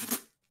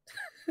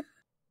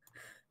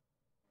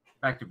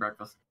 Back to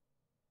breakfast.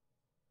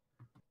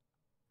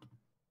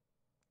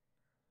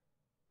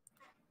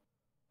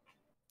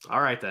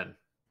 All right then.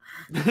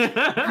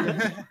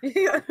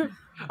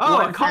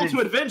 Oh, a call to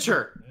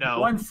adventure. No.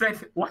 One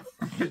sentence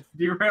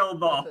derailed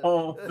the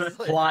whole It's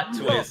like- Plot No,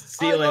 twist.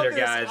 See I you love later,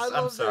 this. guys. I I'm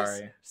love this.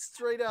 sorry.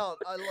 Straight out,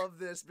 I love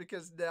this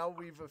because now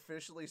we've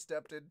officially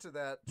stepped into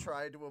that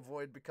try to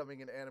avoid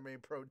becoming an anime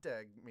pro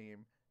tag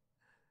meme.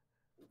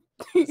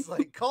 It's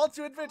like, call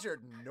to adventure.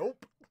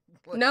 Nope.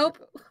 Like, Nope.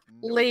 nope.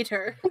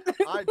 Later.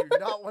 I do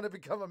not want to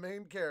become a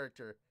main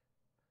character.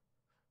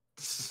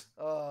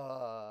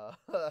 I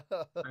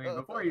mean,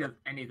 before he does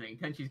anything,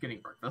 Tenchi's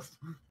getting breakfast.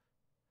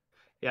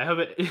 Yeah, I hope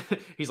it.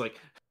 He's like,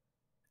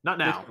 not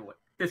now,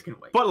 This can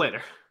wait. but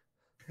later.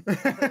 But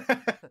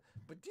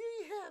do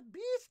you have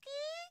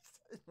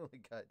biscuits? Oh my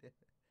god.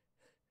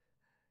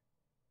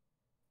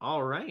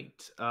 All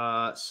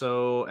right.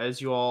 So as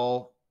you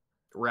all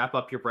wrap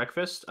up your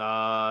breakfast,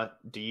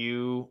 do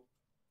you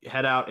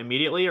head out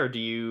immediately, or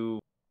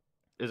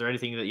is there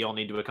anything that you all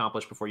need to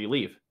accomplish before you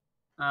leave?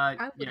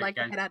 I would like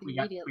to guys, head out we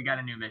immediately. got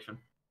a new mission.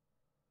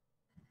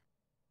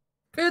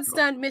 Food's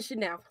done. Mission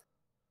now.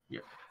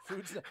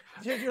 Food's done.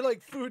 Yeah, you're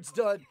like, food's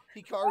done.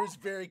 Hikaru's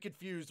very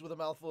confused with a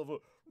mouthful of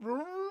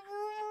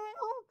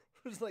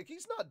It's like,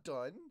 he's not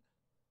done.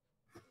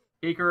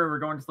 Hikaru, we're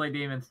going to slay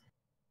demons.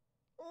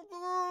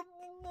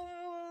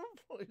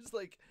 He's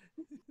like,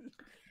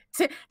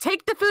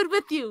 Take the food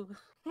with you.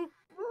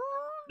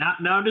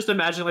 Now I'm just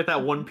imagining like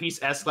that One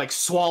Piece-esque, like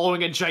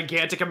swallowing a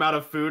gigantic amount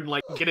of food and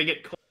like getting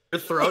it clear your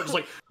throat, just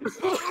like.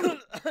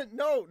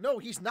 no,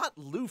 he's not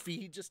Luffy.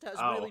 He just has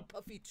Oh. really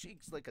puffy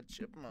cheeks like a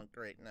chipmunk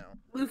right now.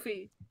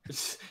 Luffy.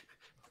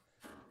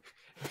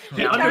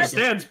 He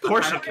understands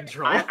portion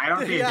control. I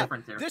don't see a Yeah,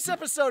 difference here. This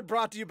episode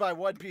brought to you by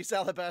One Piece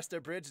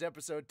Alabasta Bridged,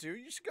 episode 2.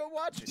 You should go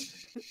watch it.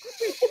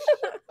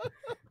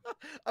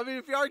 I mean,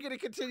 if you are going to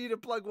continue to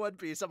plug One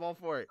Piece, I'm all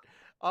for it.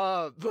 But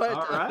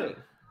All right.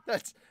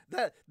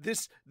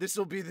 This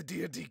will be the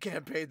D&D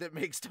campaign that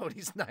makes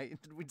Tony's night.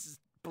 We just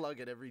plug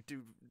it every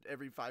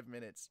 5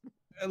 minutes.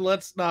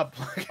 Let's not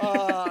plug.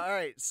 All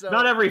right, so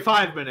Not every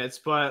 5 minutes,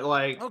 but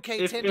like okay,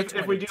 if 10 to 20,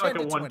 if we do like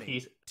 10 a to One 20,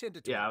 Piece, 10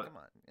 to 20. yeah. Come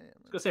on. Yeah, I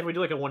was gonna say if we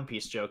do like a One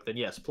Piece joke, then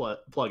yes, plug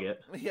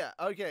it. yeah,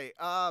 okay.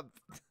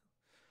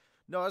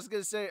 No, I was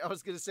gonna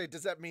say,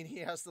 does that mean he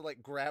has to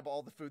like grab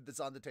all the food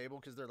that's on the table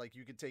because they're like,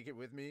 you can take it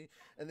with me,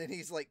 and then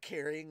he's like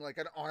carrying like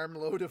an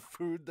armload of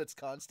food that's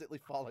constantly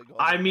falling off.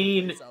 I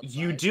mean, It's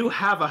you outside. do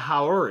have a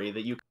Haori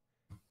that you can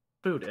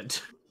food in.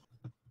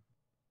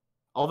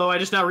 Although I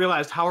just now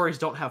realized Haoris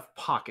don't have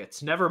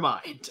pockets. Never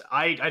mind.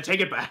 I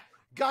take it back.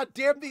 God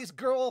damn these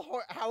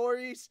girl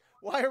Haoris.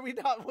 Why are we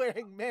not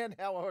wearing man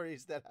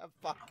Haoris that have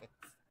pockets?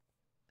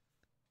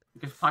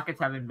 Because pockets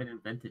haven't been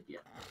invented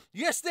yet.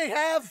 Yes, they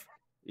have.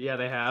 Yeah,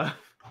 they have.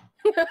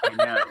 I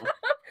know.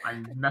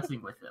 I'm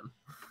messing with him.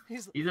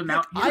 He's a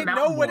mountain. I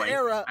know what boy.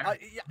 era.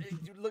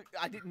 Look,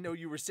 I didn't know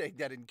you were saying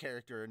that in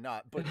character or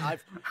not, but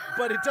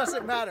but it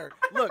doesn't matter.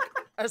 Look,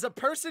 as a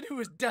person who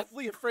is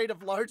deathly afraid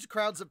of large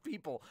crowds of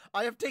people,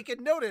 I have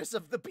taken notice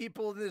of the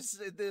people in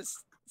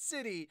this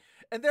city,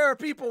 and there are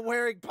people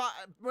wearing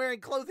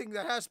clothing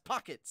that has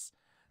pockets.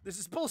 This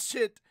is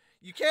bullshit.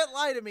 You can't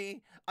lie to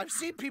me. I've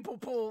seen people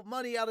pull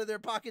money out of their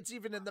pockets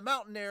even in the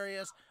mountain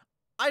areas.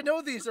 I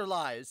know these are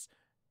lies.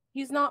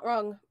 He's not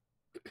wrong.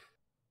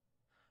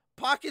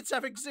 Pockets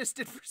have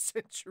existed for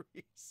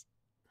centuries.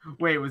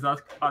 Wait, was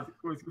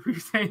we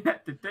saying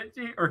that to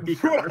Tenchi or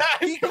Hikaru?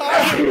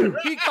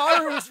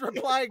 Hikaru was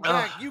replying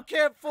back. You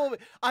can't fool me.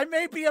 I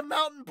may be a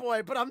mountain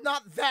boy, but I'm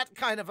not that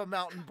kind of a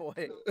mountain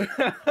boy.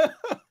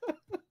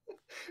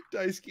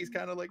 Daisuke's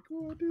kind of like,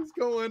 what is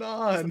going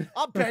on?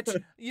 I'll bet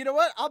you know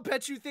what? I'll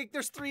bet you think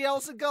there's 3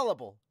 L's in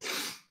gullible.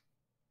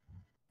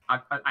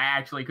 I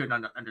actually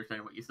couldn't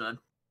understand what you said.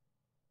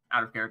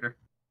 Out of character.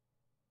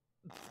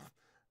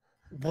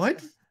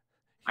 What?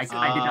 I did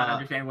not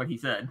understand what he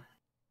said.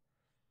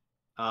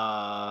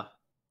 Was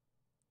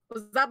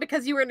that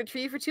because you were in a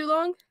tree for too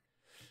long?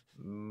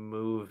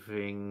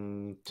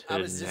 Moving to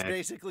I was just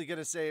basically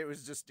gonna say it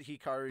was just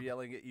Hikaru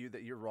yelling at you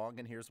that you're wrong,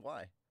 and here's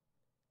why.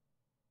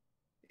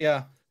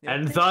 Yeah.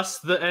 And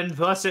thus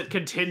it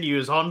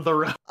continues on the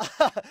road.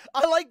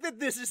 I like that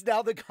this is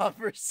now the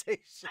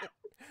conversation.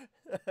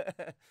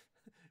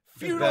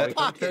 Feudal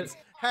pockets.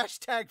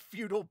 Hashtag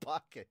feudal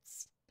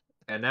pockets.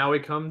 And now we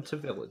come to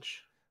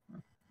village.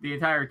 The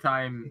entire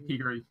time,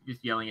 Hikaru's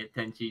just yelling at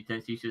Tenchi.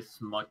 Tenchi's just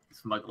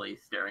smugly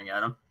staring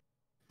at him.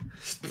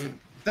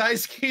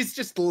 Daisuke's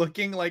just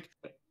looking like,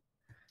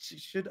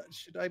 should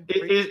I?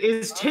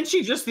 Is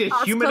Tenchi just the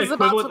human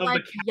equivalent of the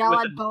cat yell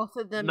with at both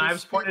of them?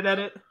 knives pointed at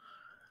it?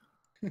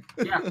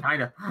 Yeah,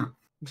 kind of.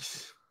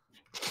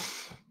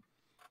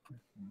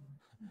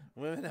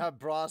 Women have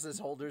bras as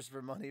holders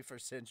for money for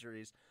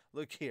centuries.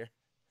 Look here.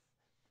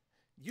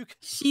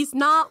 She's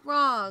not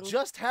wrong.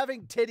 Just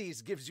having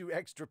titties gives you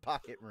extra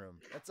pocket room.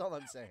 That's all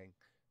I'm saying.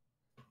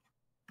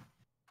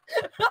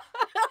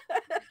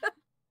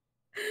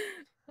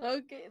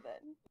 Okay,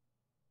 then.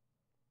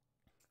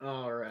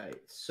 All right.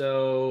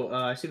 So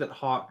I see that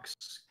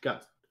Hawk's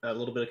got a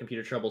little bit of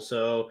computer trouble.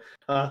 So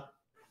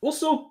we'll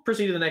still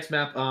proceed to the next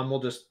map.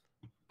 We'll just.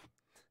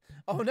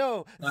 Oh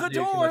no! The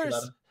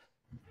doors!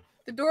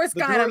 The doors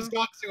got him.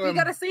 We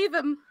gotta him. save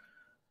him.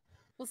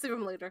 We'll save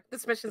him later.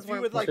 This mission's If you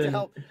would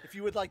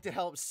like to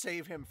help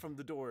save him from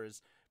the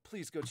doors,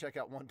 please go check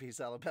out One Piece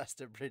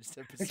LegendByDesign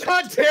episode.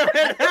 God damn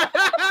it!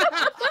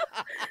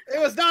 It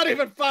was not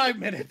even 5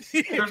 minutes.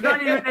 There's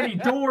not even any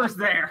doors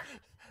there.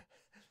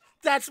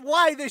 That's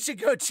why they should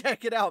go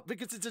check it out,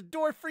 because it's a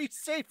door-free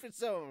safe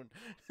zone.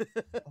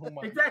 Oh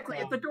my exactly.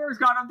 God. If the doors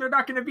got them, they're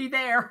not going to be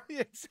there.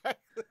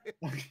 Exactly.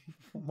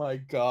 Oh my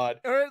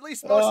God. Or at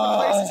least most of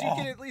the places you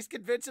can at least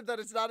convince him that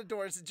it's not a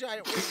door, it's a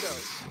giant window.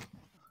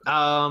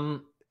 All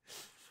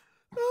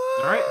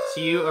right.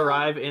 So you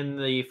arrive in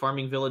the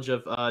farming village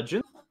of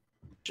Junsui,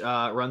 which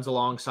runs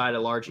alongside a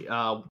large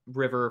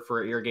river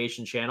for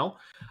irrigation channel,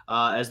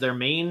 as their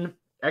main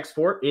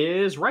export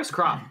is rice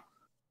crop.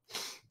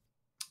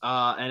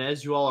 And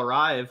as you all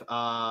arrive,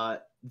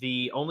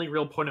 the only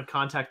real point of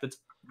contact that's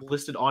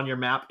listed on your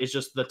map is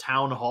just the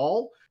town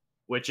hall,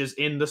 which is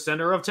in the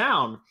center of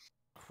town.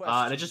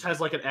 And it just has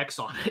like an X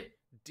on it.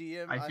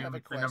 DM, I have a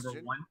it's the number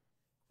question. 1.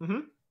 Mm-hmm.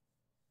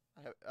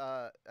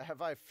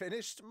 Have I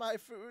finished my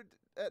food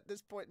at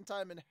this point in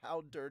time, and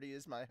how dirty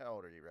is my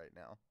Haori right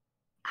now?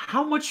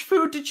 How much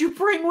food did you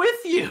bring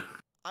with you?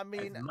 I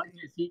mean, As much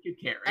as he could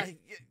carry.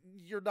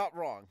 you're not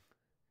wrong.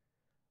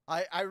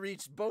 I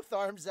reached both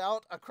arms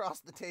out across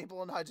the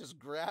table, and I just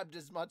grabbed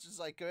as much as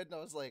I could, and I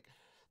was like,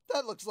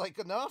 that looks like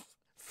enough.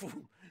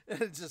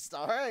 And it's just,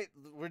 all right,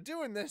 we're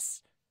doing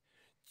this.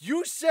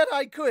 You said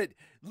I could.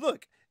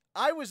 Look,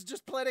 I was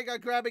just planning on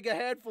grabbing a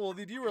handful, and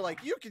then you were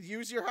like, you could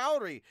use your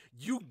Haori.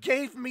 You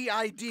gave me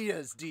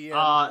ideas,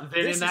 DM.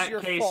 Then This in is that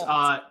your case,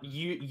 fault.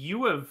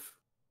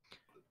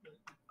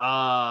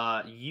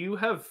 you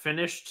have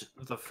finished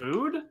the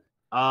food,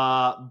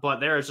 but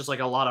there is just like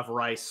a lot of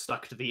rice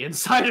stuck to the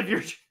inside of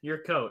your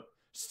coat.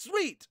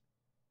 Sweet.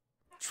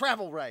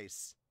 Travel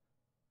rice.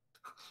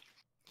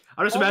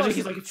 I'm just imagining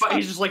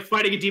he's just like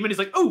fighting a demon. He's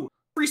like, oh,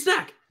 free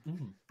snack.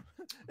 Mm.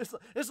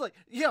 It's like,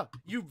 yeah,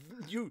 you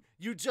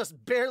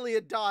just barely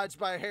a dodge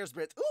by a hair's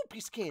breadth. Ooh,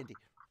 piece of candy.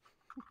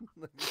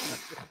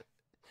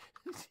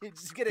 You're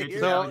just gonna hear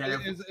So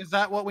that. is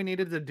that what we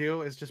needed to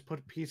do? Is just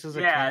put pieces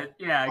of Yeah, candy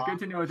yeah. on? Good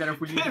to know that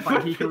if we need to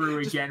find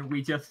Hikaru again,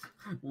 we just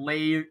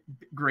lay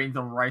grains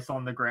of rice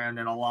on the ground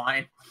in a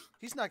line.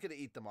 He's not gonna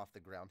eat them off the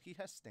ground. He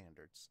has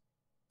standards.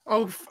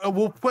 Oh,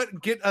 we'll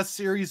get a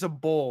series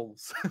of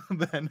bowls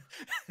then.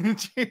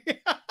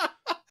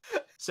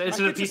 So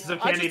instead of pieces of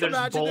candy,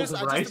 there's bowls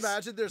of rice. I just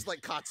imagine there's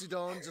like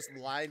katsudon just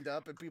lined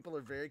up, and people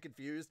are very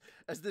confused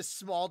as this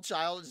small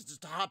child is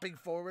just hopping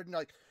forward and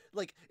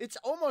like it's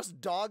almost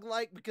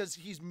dog-like because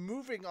he's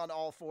moving on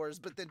all fours,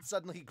 but then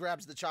suddenly he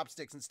grabs the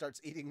chopsticks and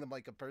starts eating them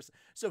like a person.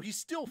 So he's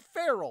still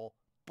feral,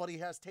 but he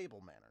has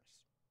table manners.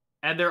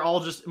 And they're all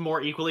just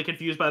more equally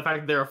confused by the fact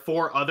that there are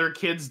 4 other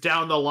kids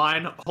down the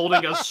line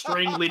holding a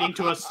string leading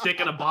to a stick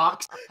in a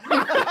box,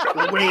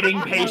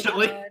 waiting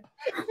patiently.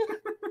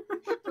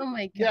 Oh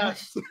my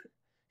gosh. Yes.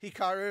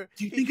 Hikaru.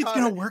 Do you think it's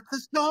gonna work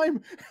this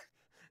time?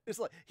 It's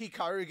like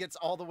Hikaru gets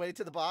all the way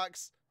to the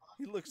box.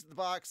 He looks at the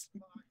box.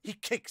 He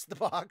kicks the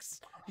box.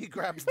 He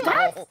grabs the ball.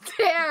 That's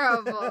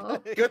terrible.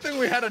 Good thing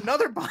we had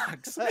another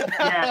box.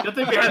 Yeah, good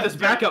thing we had this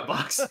backup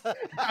box.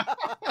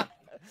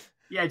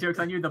 Yeah, joke's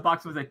on you. The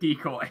box was a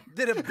decoy.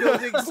 Then a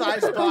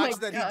building-sized box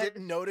that God. he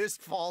didn't notice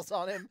falls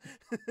on him.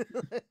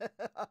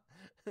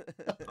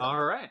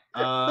 All right.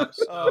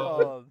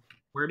 So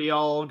where do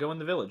y'all go in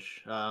the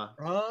village?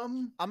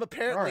 I'm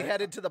apparently right.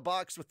 headed to the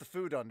box with the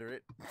food under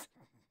it.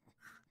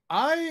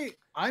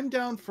 I'm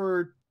down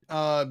for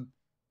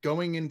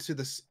going into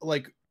this.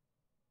 Like,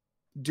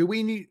 do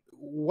we need?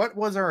 What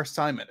was our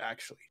assignment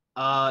actually?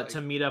 To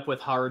meet up with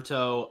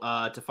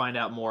Haruto to find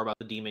out more about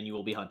the demon you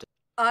will be hunting.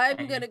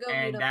 I'm gonna go.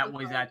 And meet that up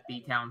with was Haruto. at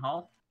the town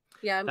hall.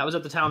 Yeah. That was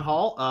at the town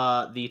hall.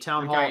 The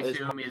town Which hall I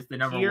assume is the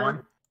number here.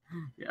 1.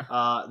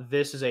 Yeah.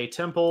 This is a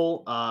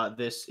temple.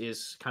 This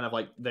is kind of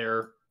like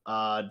their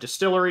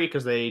distillery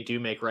because they do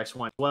make rice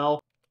wine as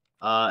well.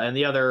 And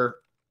the other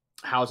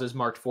houses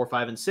marked 4,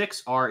 5, and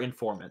 6 are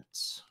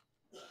informants.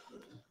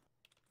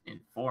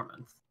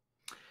 Informants.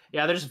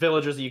 Yeah, they're just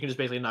villagers that you can just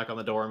basically knock on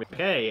the door and be like,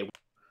 hey.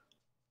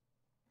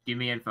 Give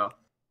me info.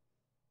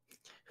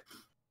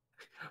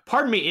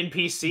 Pardon me,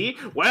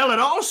 NPC. Well, it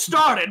all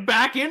started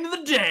back in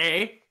the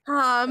day.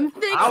 Thanks.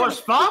 I was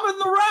farming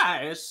the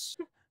rice.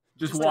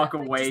 Just walk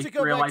away. just to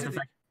go Realize back to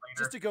a second later.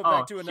 Just to go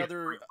back to shit.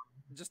 another,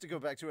 just to go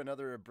back to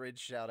another abridged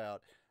shout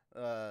out.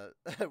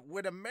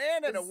 When a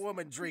man and a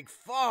woman drink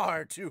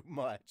far too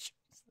much.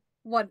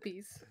 One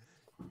Piece.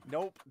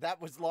 Nope, that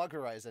was Log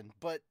Horizon.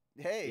 But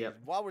hey,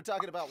 while we're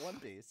talking about One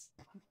Piece,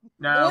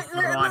 No,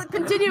 move on.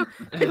 Continue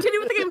with the game. Continue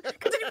with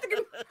the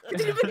game.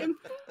 Continue with the game.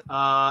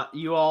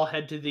 You all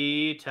head to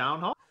the town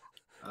hall.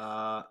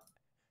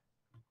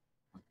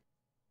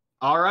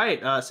 All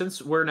right.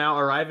 Since we're now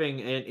arriving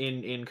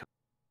in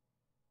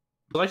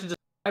I'd like to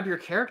describe your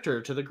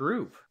character to the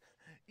group.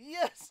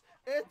 yes,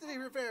 Anthony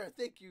Rivera,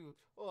 thank you.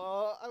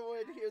 Oh, I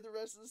wanted to hear the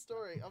rest of the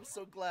story. I'm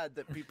so glad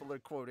that people are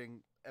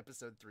quoting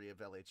episode 3 of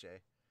LHA.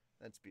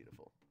 That's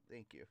beautiful.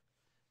 Thank you.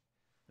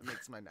 It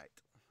makes my night.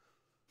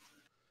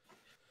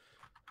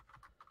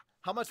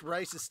 How much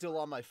rice is still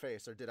on my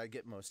face, or did I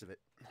get most of it?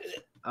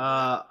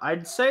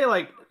 I'd say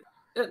like,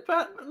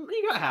 but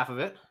you got half of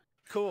it.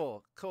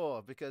 Cool,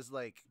 because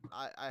like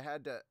I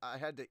had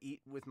to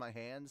eat with my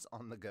hands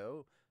on the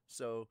go,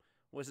 so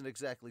wasn't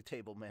exactly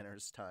table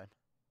manners time.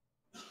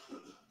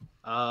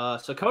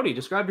 So Cody,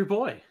 describe your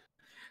boy.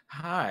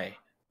 Hi.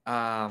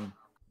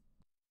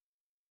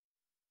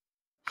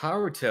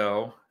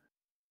 Haruto.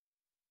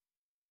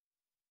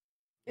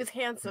 Is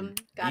handsome.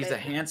 Got He's it. a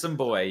handsome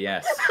boy,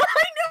 yes.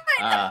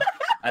 I know.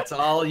 That's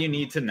all you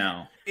need to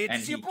know. It's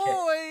And your he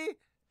boy.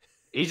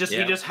 He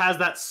just has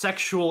that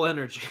sexual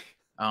energy.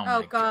 Oh, my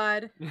Oh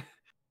God.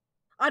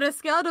 On a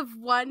scale of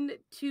 1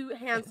 to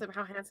handsome,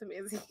 how handsome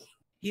is he?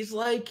 He's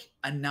like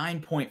a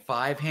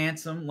 9.5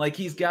 handsome. Like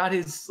he's got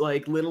his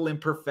like little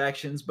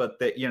imperfections, but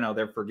that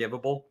they're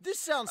forgivable. This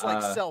sounds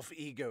like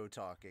self-ego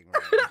talking.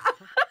 Right?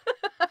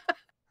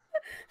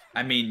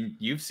 I mean,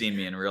 you've seen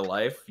me in real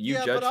life. You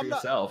Yeah, judge but for I'm not-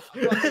 yourself.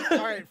 All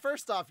right,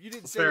 first off, you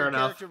didn't say Fair your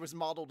enough. character was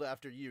modeled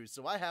after you,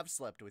 so I have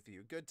slept with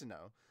you. Good to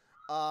know.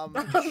 Oh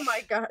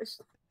my gosh.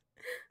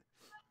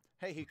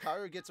 Hey,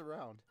 Hikaru gets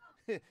around.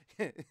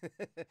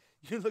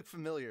 You look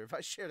familiar. Have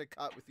I shared a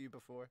cot with you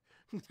before?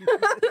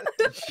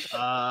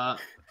 But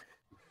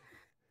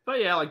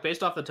yeah, like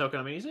based off the token,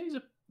 I mean,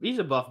 he's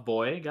a buff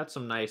boy. Got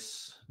some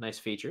nice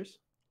features.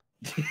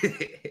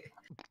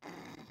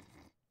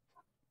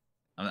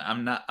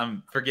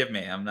 Forgive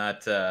me. I'm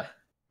not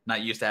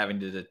used to having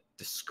to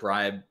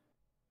describe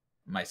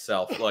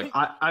myself. Look,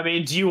 I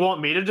mean, do you want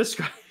me to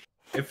describe?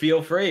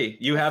 feel free.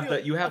 You have the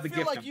I gift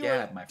feel like of you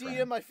gab, are, my DM,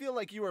 friend. I feel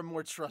like you are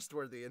more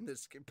trustworthy in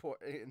this. He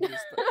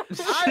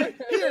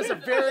is a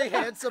very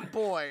handsome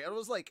boy. I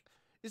was like,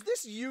 is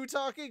this you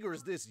talking or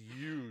is this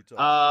you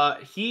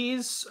talking?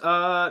 He's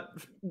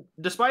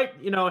despite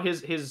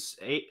his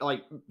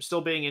like still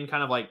being in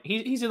kind of like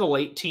he's in the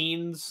late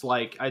teens,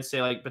 like I'd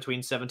say like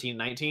between 17 and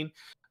 19.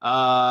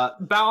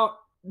 About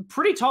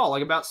pretty tall,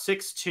 like about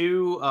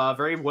 6'2",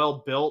 very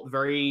well built,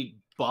 very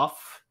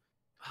buff.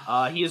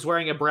 He is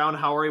wearing a brown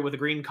haori with a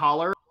green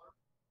collar.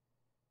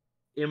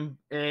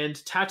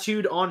 And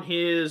tattooed on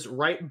his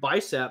right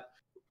bicep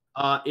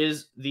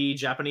is the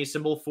Japanese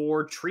symbol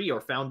for tree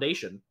or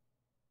foundation.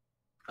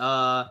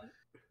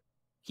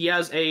 He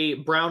has a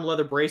brown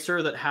leather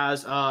bracer that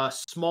has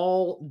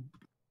small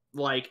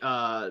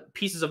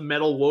pieces of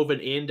metal woven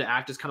in to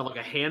act as kind of like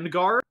a hand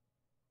guard.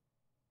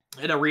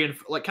 and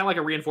kind of like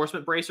a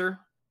reinforcement bracer.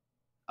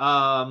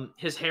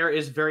 His hair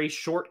is very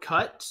short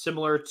cut,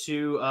 similar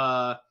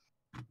to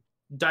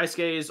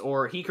Daisuke's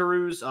or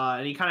Hikaru's,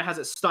 and he kind of has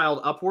it styled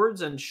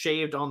upwards and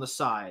shaved on the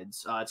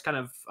sides. It's kind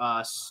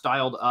of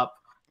styled up.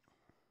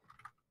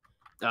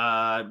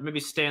 Maybe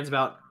stands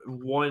about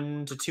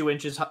 1 to 2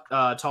 inches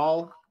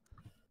tall,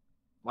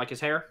 like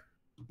his hair.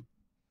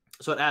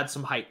 So it adds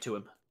some height to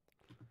him.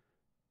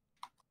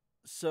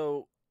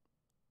 So,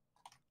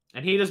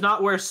 and he does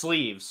not wear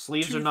sleeves.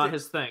 Sleeves are not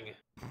his thing.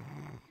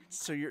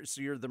 So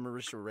you're the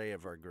Marisha Ray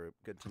of our group.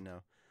 Good to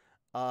know.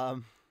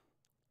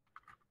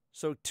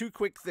 So 2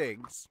 quick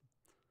things.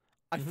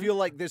 I feel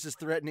like this is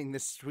threatening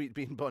this sweet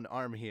bean bun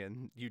army,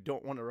 and you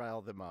don't want to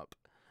rile them up.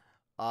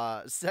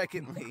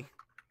 Secondly,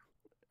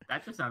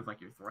 that just sounds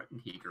like you're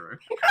threatening Hikaru.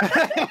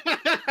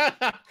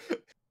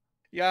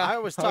 Yeah, I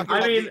was talking.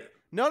 I mean,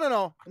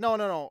 no.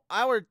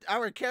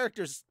 Our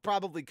characters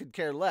probably could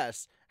care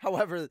less.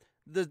 However,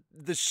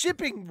 the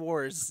shipping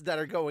wars that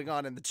are going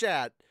on in the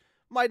chat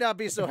might not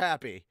be so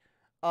happy.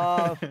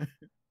 I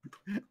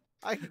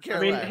could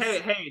care less.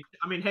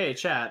 Hey,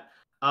 chat.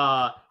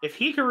 If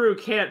Hikaru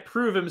can't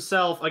prove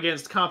himself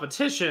against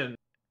competition,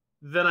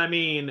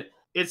 then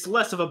it's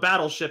less of a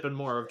battleship and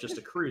more of just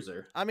a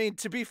cruiser. I mean,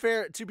 to be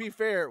fair,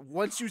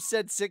 once you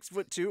said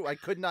 6'2", I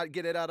could not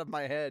get it out of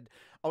my head.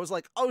 I was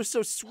like, oh,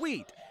 so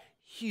sweet.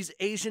 He's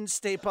Asian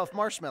Stay Puft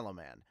Marshmallow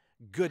Man.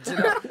 Good to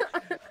know.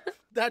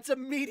 That's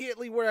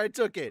immediately where I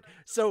took it.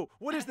 So,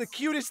 what is the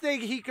cutest thing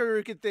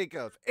Hikaru can think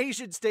of?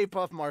 Asian Stay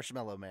Puft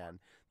Marshmallow Man.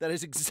 That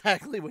is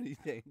exactly what he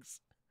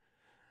thinks.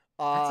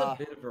 That's a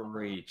bit of a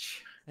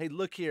reach. Hey,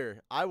 look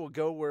here. I will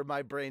go where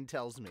my brain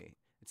tells me.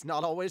 It's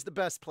not always the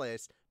best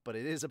place, but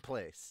it is a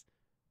place.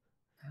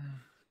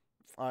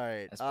 All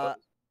right. I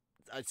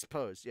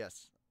suppose,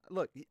 yes.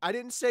 Look, I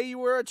didn't say you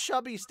were a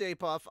chubby Stay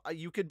Puft.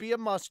 You could be a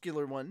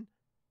muscular one.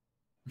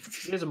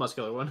 He is a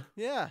muscular one.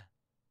 Yeah.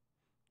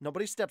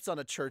 Nobody steps on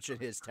a church in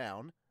his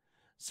town.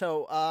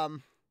 So,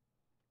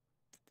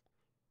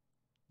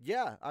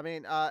 yeah. I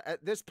mean,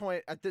 at this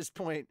point,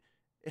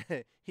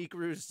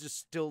 Hikaru's just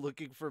still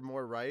looking for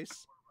more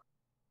rice.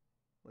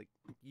 Like,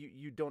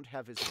 you don't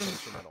have his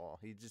attention at all.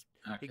 He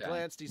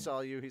glanced, he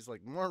saw you, he's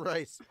like, more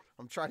rice.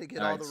 I'm trying to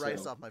get all the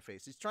rice off my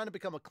face. He's trying to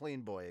become a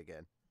clean boy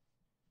again.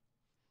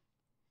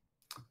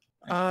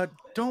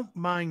 Don't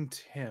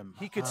mind him.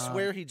 He could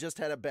swear he just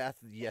had a bath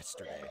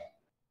yesterday.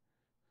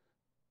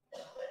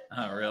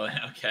 Oh, really?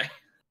 Okay.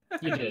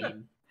 You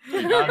did.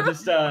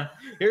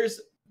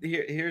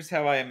 Here's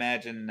how I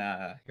imagine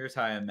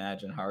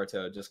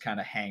Haruto just kind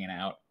of hanging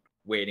out,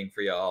 waiting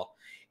for y'all.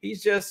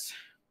 He's just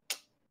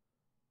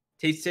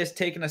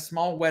taking a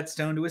small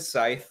whetstone to his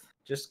scythe,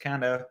 just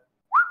kind of,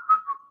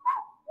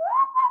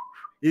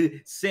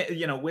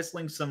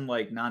 whistling some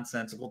like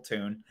nonsensical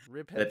tune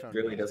that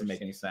really doesn't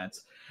make any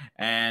sense,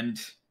 and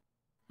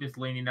just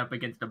leaning up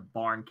against a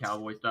barn,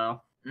 cowboy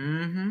style.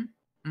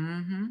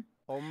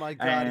 Oh my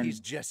God, he's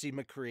Jesse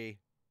McCree.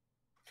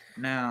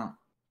 Now,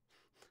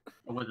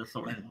 with a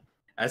sword.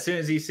 As soon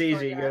as he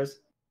sees you, he goes,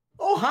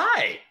 "Oh,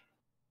 hi!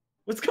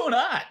 What's going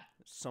on?"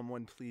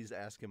 Someone please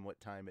ask him what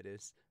time it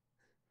is.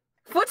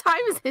 What time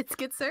is it,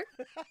 good sir?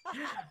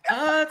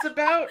 It's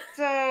about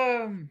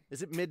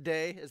Is it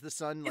midday? Is the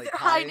sun like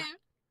high high? noon?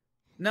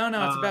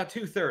 No, it's about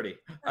 2:30.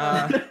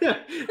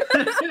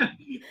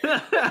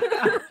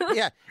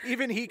 Yeah,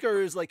 even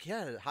Hikaru's like,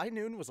 yeah, high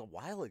noon was a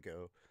while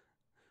ago.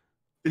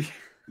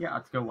 Yeah,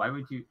 Atsuko, why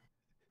would you?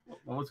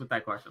 What was with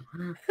that question?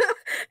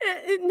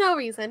 No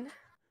reason.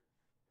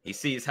 He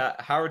sees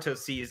Haruto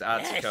sees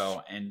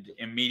Atsuko and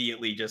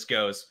immediately just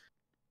goes,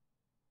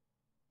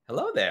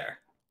 "Hello there."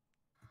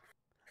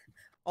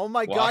 Oh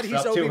my God,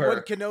 he's Obi-Wan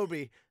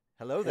Kenobi.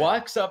 Hello there.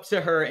 Walks up to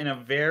her in a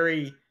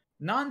very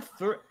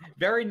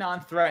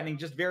non-threatening,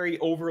 just very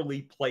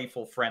overly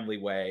playful, friendly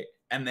way,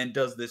 and then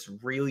does this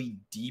really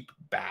deep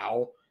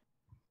bow,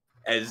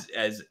 as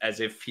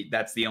if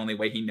that's the only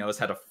way he knows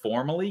how to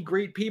formally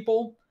greet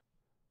people.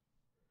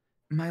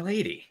 My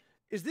lady.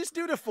 Is this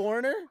dude a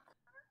foreigner?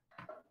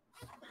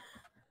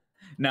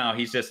 No,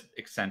 he's just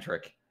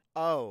eccentric.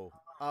 Oh,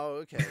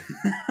 okay.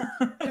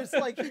 It's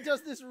like he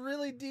does this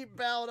really deep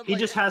bow. And he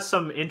just has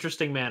some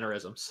interesting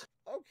mannerisms.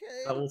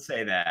 Okay. I will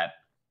say that.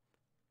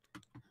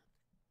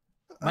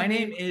 My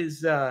name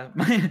is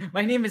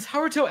my name is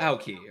Haruto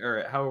Aoki.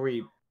 Or how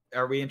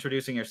are we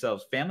introducing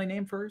ourselves? Family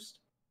name first?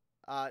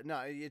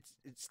 No, it's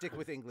stick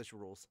with English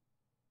rules.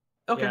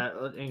 Okay.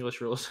 Yeah,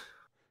 English rules.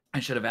 I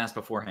should have asked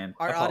befourhand.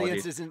 Our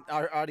audience isn't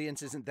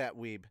that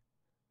weeb.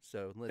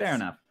 So let's, fair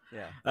enough.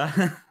 Yeah.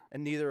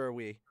 And neither are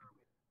we.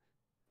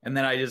 And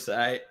then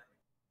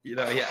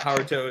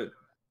Haruto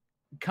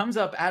comes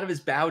up out of his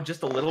bow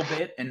just a little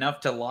bit, enough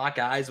to lock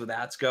eyes with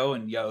Atsuko,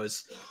 and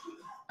goes,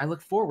 "I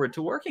look forward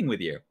to working with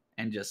you,"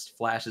 and just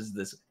flashes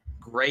this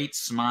great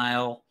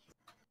smile.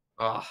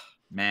 Oh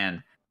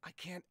man. I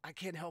can't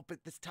help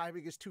it. This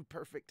timing is too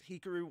perfect.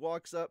 Hikaru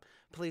walks up,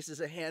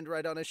 places a hand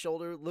right on his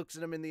shoulder, looks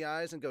at him in the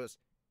eyes, and goes,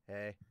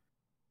 "Hey."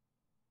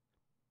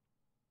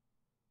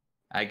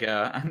 I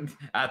go,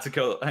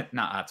 Atsuko,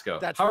 not Atsuko.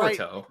 That's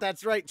Haruto. right.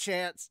 That's right,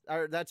 Chance.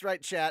 Or that's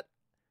right, chat.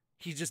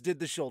 He just did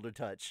the shoulder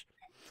touch.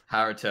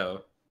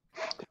 Haruto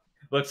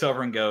looks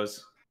over and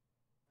goes,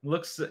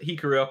 looks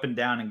Hikaru up and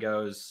down and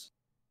goes,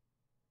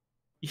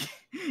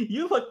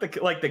 "You look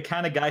like the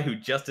kind of guy who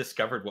just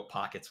discovered what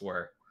pockets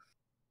were."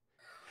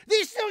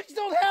 These suits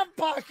don't have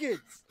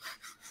pockets.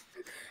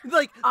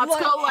 Like, all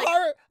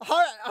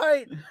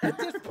right, at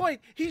this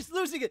point, he's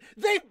losing it.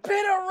 They've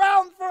been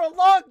around for a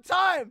long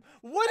time.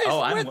 What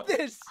is with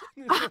this?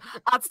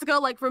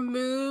 Atsuko like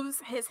removes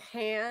his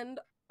hand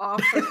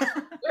off of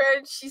her,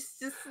 and she's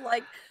just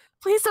like,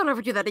 please don't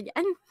ever do that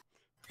again.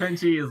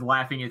 Tenchi is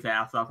laughing his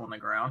ass off on the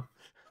ground.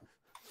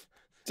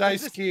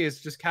 Daisuke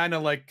is just kind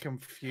of like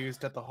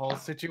confused at the whole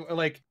situation.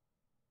 Like,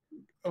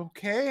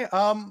 okay,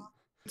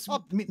 it's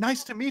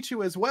nice to meet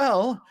you as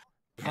well.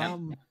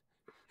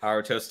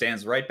 Haruto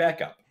stands right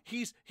back up.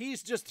 He's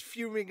just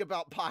fuming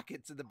about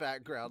pockets in the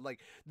background.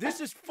 Like,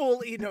 this is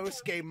full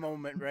Inosuke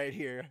moment right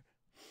here.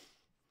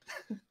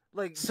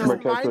 Like,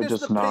 just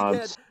minus the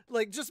pig head.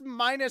 Like, just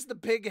minus the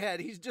pig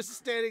head. He's just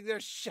standing there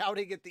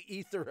shouting at the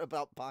ether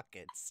about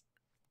pockets.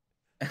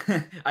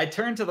 I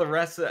turn to the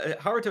rest.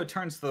 Haruto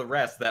turns to the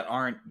rest that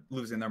aren't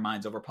losing their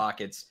minds over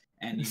pockets,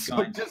 and he's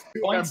going,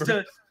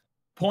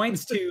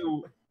 points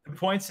to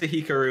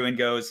Hikaru and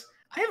goes,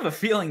 "I have a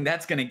feeling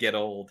that's going to get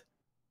old."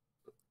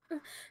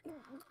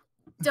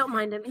 Don't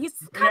mind him. He's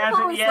kind of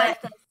always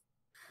like this.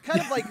 Kind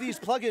of like these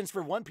plugins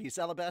for One Piece,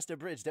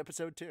 RichieRobertsVO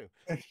episode 2.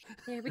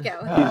 Here we go.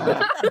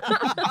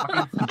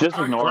 Just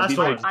ignore it.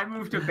 I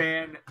moved to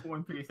ban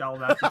One Piece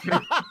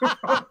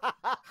RichieRobertsVO.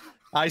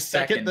 I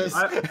second this.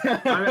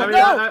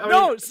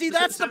 No. See,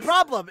 that's the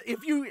problem.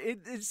 If you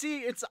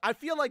I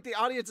feel like the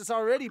audience has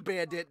already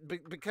banned it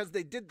because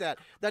they did that.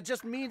 That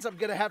just means I'm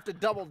gonna have to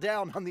double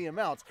down on the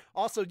amounts.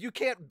 Also, you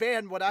can't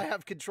ban what I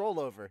have control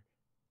over.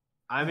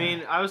 I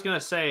mean, I was gonna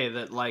say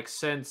that, like,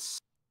 since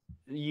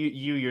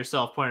you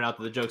yourself pointed out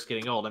that the joke's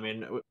getting old, I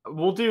mean,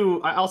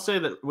 I'll say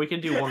that we can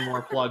do one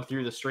more plug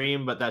through the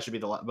stream, but that should be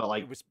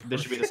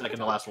this should be the second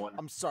to last one.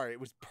 I'm sorry, it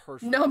was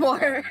perfect. No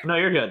more. No,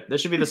 you're good.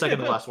 This should be the second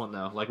to last one,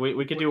 though. Like,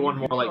 we could do one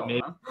more, like,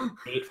 maybe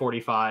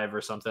 8:45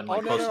 or something.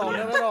 Like, close to the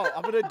end. No.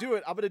 I'm gonna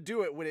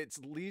do it when it's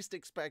least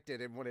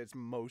expected and when it's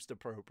most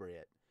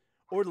appropriate,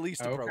 or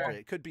least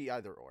appropriate. Could be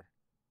either or.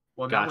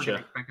 Well, now we're gonna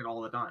expect it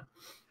all the time.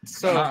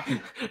 So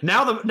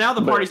now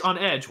the party's on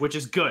edge, which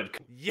is good.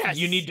 Yes,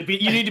 you need to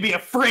be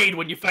afraid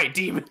when you fight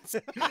demons.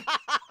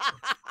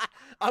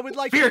 I would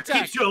like Fear to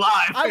attack. keeps you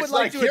alive. I would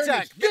like to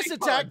attack. This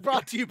attack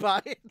brought to you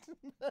by.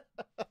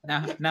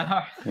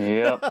 Now.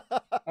 Yep.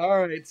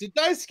 All right. So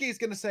Daisuke's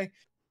gonna say.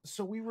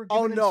 So we were.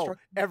 Given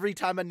Every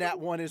time a nat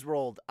 1 is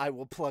rolled, I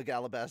will plug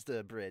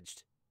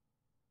RichieRobertsVO.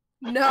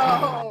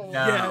 No.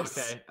 Yes.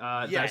 Okay.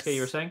 Daisuke,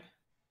 you were saying?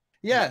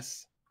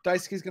 Yes.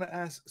 Daisuke's gonna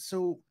ask.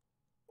 So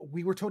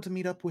we were told to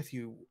meet up with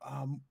you.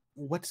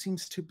 What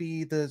seems to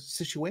be the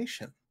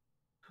situation?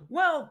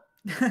 Well,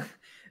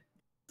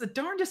 the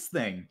darndest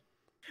thing.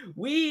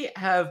 We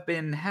have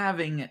been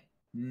having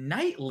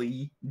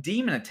nightly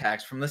demon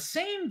attacks from the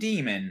same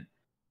demon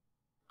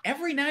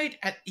every night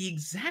at the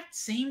exact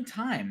same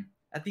time.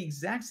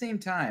 Is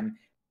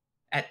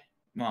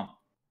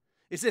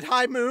it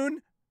high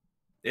moon?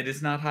 It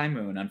is not high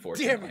moon,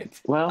 unfortunately. Damn it.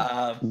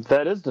 Well,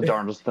 that is the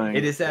darndest thing.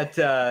 It is at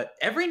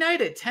every night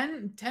at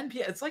 10 p.m.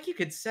 It's like you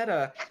could set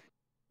a.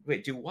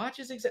 Wait, do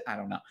watches exist? I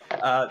don't know.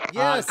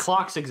 Yes,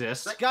 clocks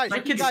exist. Guys,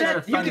 Like you you can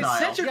set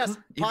set your yes,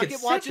 pocket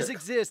watches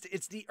exist.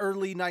 It's the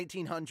early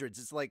 1900s.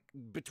 It's like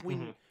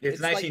between. It's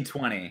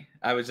 1920. Like,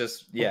 I was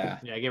just Yeah,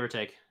 give or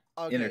take.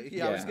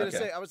 Okay,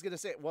 I was gonna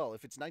say. Well,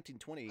 if it's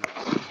 1920,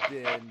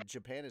 then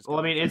Japan is. Well,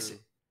 I mean, it's.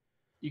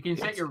 You can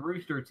set your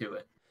rooster to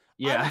it.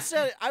 Yeah.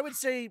 I would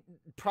say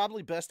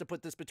probably best to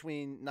put this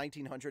between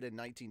 1900 and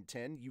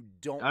 1910. You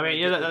don't. I mean,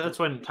 yeah, that's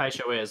when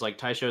Taisho is. Like,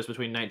 Taisho is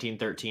between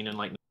 1913 and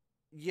like.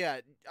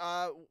 Yeah.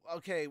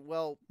 Okay.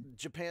 Well,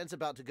 Japan's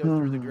about to go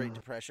through the Great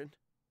Depression.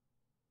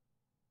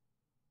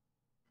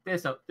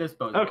 This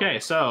bodes Okay, well.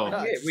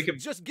 so we could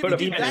just put a give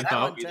demon that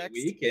info. context.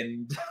 Week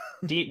and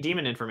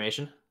demon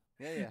information.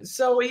 Yeah.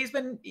 So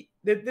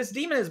this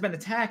demon has been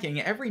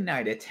attacking every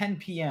night at 10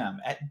 p.m.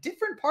 at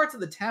different parts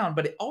of the town,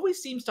 but it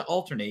always seems to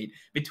alternate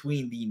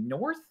between the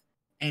north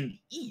and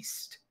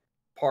east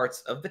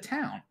parts of the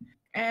town.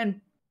 And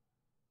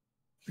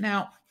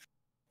now,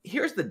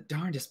 here's the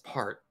darndest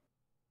part.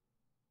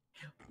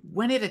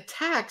 When it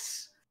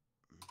attacks,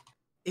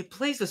 it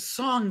plays a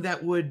song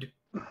that would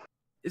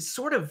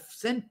sort of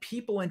send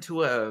people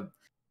into a,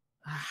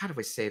 how do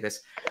I say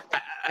this,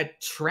 a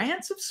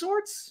trance of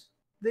sorts?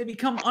 They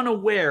become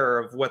unaware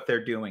of what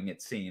they're doing,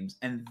 it seems,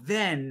 and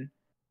then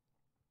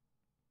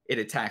it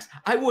attacks.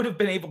 I would have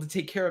been able to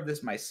take care of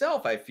this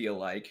myself, I feel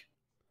like,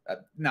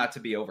 not to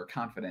be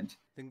overconfident.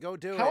 Then go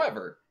do it.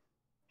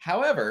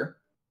 However,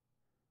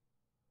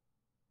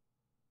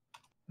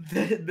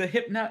 the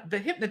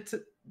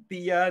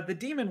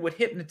demon would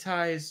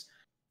hypnotize,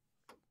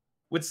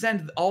 would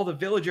send all the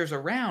villagers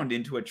around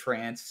into a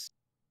trance,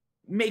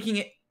 making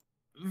it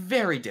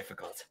very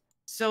difficult.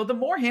 So the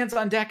more hands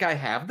on deck I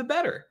have, the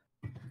better.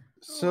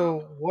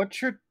 So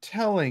what you're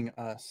telling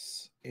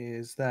us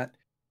is that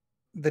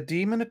the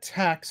demon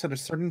attacks at a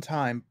certain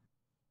time,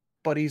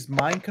 but he's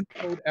mind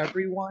controlled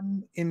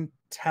everyone in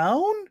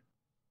town?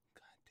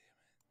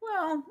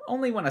 Well,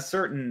 only when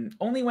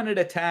it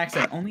attacks,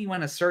 and only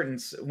when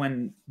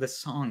when the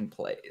song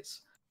plays.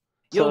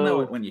 You'll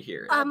know it when you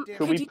hear it.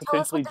 Could you tell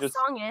us what the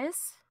song is?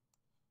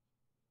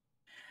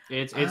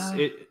 It's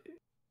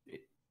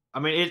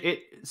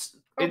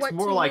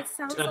more like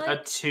a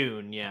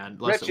tune, yeah.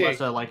 Less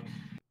like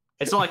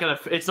it's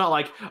not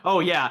like oh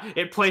yeah,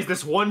 it plays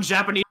this one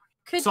Japanese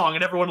song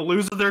and everyone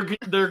loses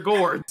their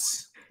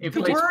gourds. Could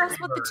you tell us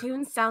what the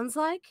tune sounds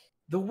like?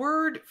 The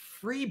word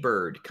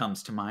Freebird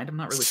comes to mind. I'm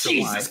not really sure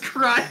why. Jesus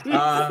Christ!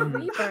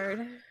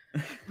 Freebird.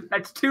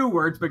 That's 2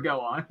 words, but go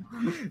on.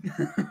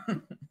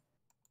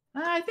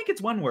 I think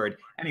it's 1 word.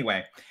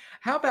 Anyway,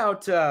 how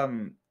about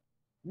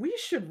we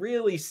should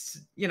really,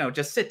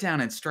 just sit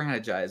down and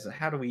strategize.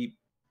 How do we?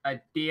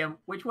 DM,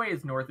 which way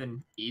is north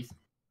and east?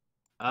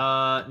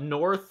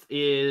 North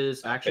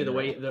is actually the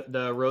way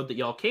the road that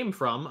y'all came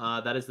from.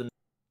 That is the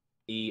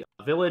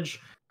village.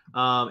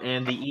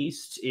 And the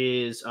east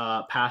is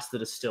past the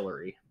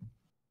distillery.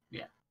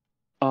 Yeah.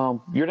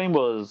 Your name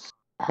was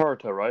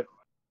Haruto, right?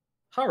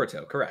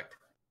 Haruto, correct.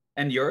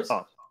 And yours?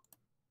 Oh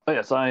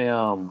yes, I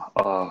am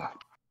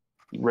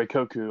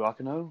Reikoku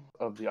Akuno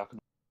of the Akuno.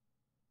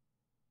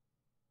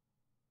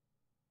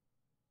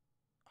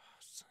 Oh,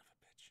 son of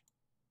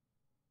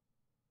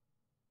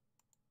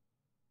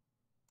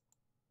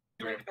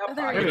a bitch.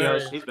 There he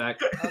goes. He's back.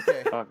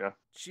 Okay. Okay.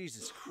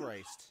 Jesus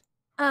Christ.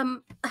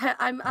 I'm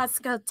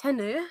Atsuko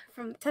Tenryuu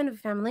from Tenryuu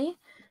family.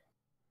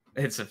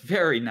 It's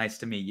very nice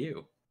to meet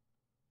you.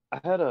 I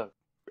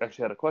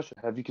actually had a question.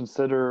 Have you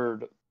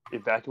considered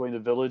evacuating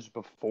the village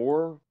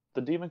before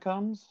the demon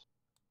comes?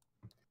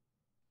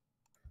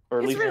 Or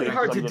at It's least really getting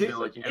hard some to of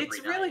the- do.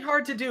 It's really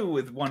hard to do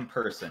with one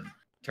person,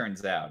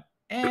 turns out.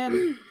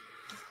 And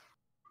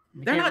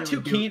they're not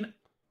too keen.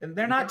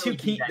 They're not too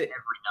keen. Every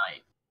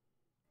night.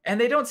 And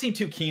they don't seem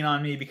too keen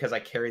on me because I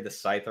carry the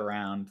scythe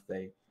around.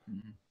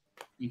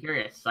 You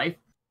carry a scythe?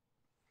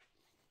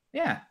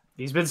 Yeah.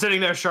 He's been sitting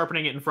there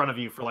sharpening it in front of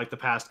you for like the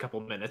past couple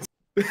minutes.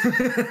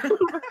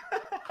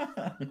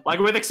 Like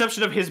with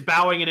exception of his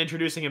bowing and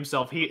introducing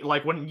himself, he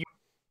when you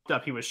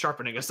up, he was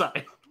sharpening a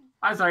scythe.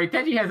 I'm sorry,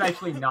 Tenchi has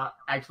actually not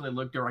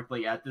looked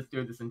directly at this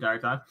dude this entire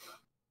time.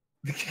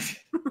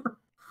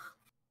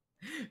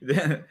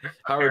 Then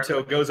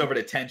Haruto goes over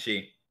to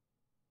Tenchi.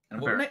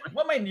 And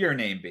what might your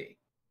name be?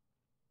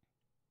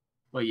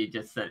 Well, you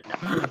just said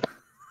it.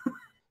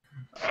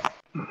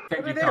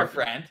 Over there,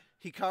 friend.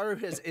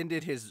 Hikaru has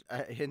ended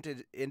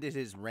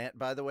his rant,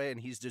 by the way, and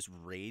he's just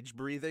rage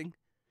breathing.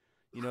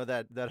 You know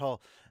that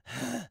whole.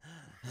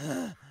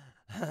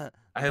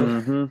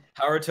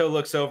 Haruto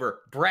looks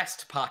over.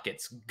 Breast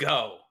pockets,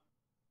 go.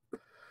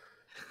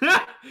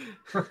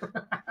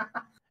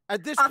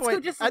 At this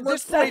point,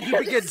 he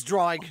begins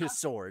drawing his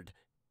sword.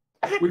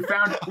 We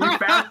found.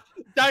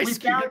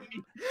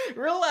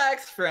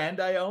 Relax, friend.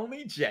 I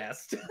only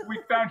jest. We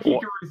found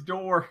Hikaru's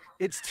door.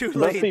 It's too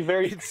late.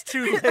 It's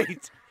too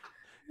late.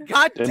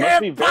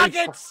 Goddamn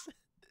pockets!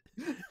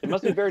 It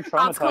must be very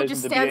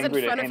traumatizing to be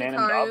angry at an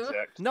inanimate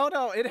object. No,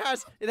 it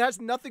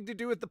has nothing to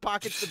do with the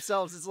pockets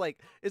themselves. It's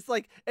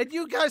like, and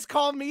you guys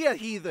call me a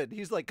heathen.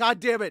 He's like, God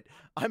damn it,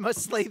 I must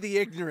slay the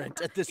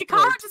ignorant at this point.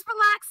 Hikaru, just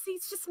relax.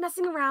 He's just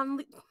messing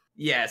around.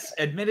 Yes,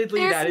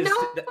 admittedly, There's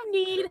no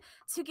need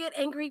to get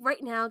angry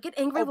right now. Get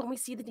angry when we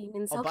see the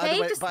demons,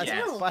 okay?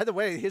 By the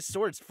way, his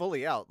sword's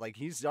fully out. Like,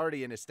 he's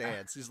already in his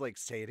stance. He's like,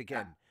 say it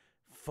again.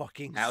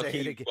 Fucking say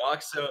it again.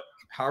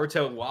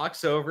 Haruto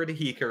walks over to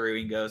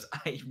Hikaru and goes,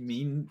 I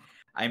mean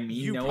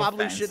you no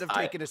probably offense. should have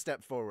taken a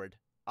step forward.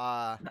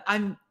 No,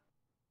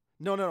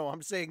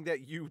 I'm saying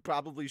that you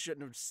probably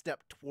shouldn't have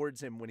stepped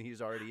towards him when he's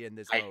already in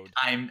this mode.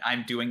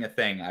 I'm doing a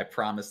thing. I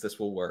promise this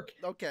will work.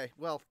 Okay,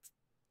 well,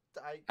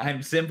 I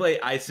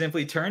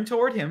simply turn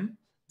toward him.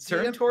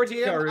 Turn toward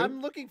Hikaru.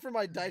 I'm looking for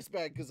my dice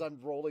bag because I'm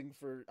rolling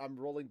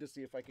to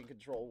see if I can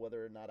control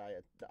whether or not I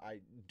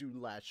do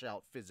lash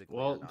out physically.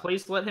 Well,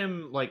 please let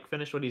him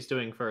finish what he's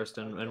doing first,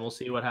 and we'll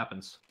see what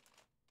happens.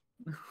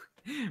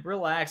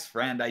 Relax,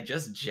 friend. I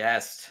just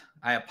jest.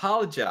 I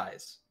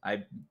apologize.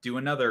 I do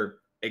another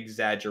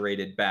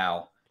exaggerated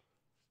bow.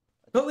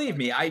 Believe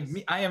me, I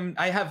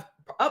have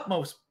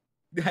utmost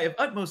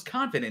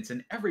confidence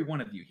in every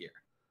one of you here.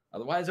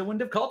 Otherwise, I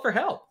wouldn't have called for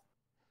help.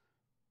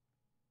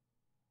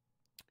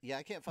 Yeah,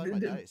 I can't find my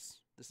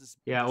dice.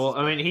 Well,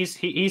 I mean, he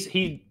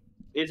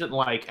isn't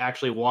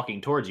actually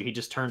walking towards you. He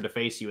just turned to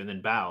face you and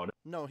then bowed.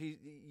 No, he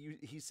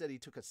said he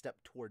took a step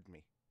toward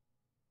me.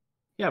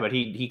 Yeah, but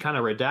he kind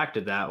of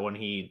redacted that when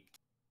he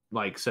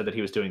said that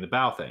he was doing the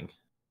bow thing.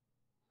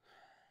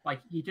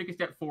 Like he took a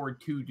step forward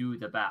to do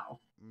the bow.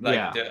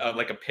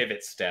 Like a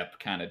pivot step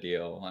kind of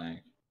deal.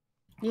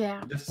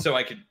 Yeah. Just so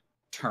I could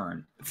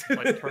turn.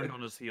 Turned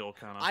on his heel,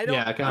 kind of. I don't.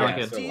 Yeah, kind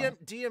of like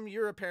DM,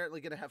 you're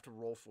apparently gonna have to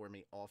roll for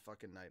me all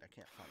fucking night. I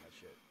can't find my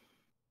shit.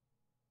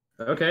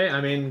 Okay,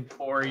 I mean,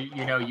 Or you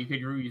could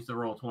use the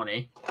roll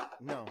 20.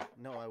 No,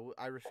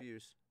 I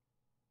refuse.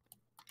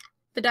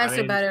 The dice are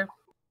mean, better.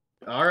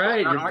 all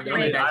right. I'm not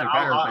arguing the dice are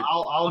better, but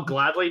I'll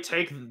gladly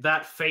take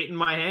that fate in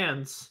my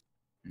hands.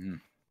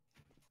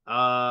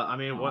 I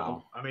mean, what?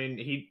 Oh. I mean,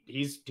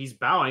 he's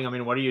bowing. I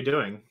mean, what are you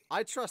doing?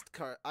 I trust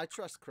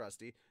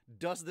Krusty.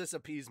 Does this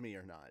appease me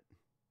or not?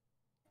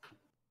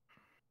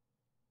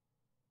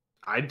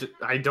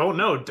 I don't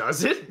know.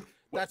 Does it?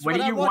 That's What what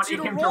do I you want want you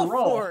to him to roll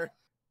roll? for.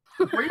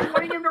 what are you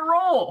wanting him to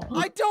roll?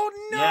 I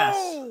don't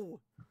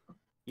know.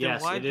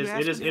 Yes, why'd it you is. ask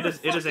It is. me It is.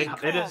 It is a.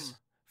 Fucking It is. calm.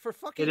 For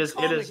fucking It is.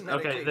 It is. calming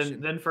Okay.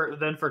 medication.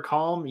 Then for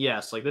calm.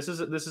 Yes. Like this is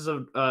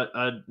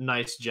a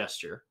nice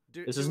gesture.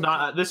 Do- This do is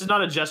it-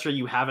 not a gesture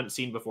you haven't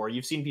seen before.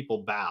 You've seen people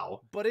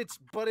bow. But it's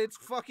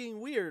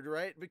fucking weird,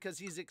 right? Because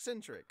he's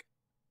eccentric.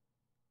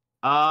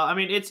 I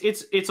mean,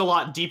 it's a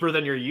lot deeper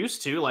than you're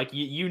used to. Like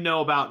you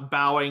know about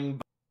bowing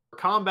for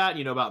combat.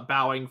 You know about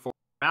bowing for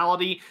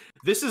formality.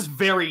 This is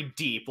very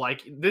deep.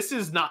 Like this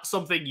is not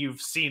something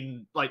you've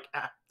seen. Like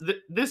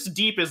this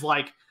deep is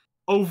like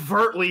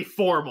overtly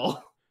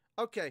formal.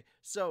 Okay,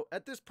 so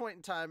at this point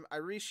in time, I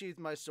resheath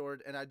my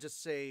sword and I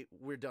just say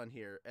we're done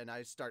here, and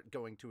I start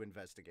going to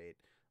investigate.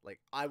 Like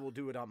I will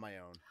do it on my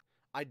own.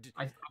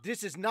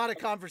 This is not a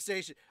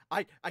conversation.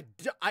 I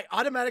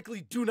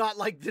automatically do not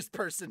like this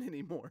person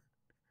anymore.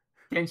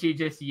 Tenchi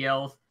just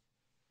yells,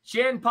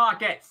 "Shin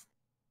pockets!"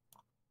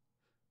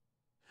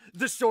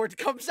 The sword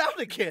comes out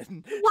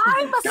again.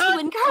 Why must you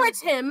encourage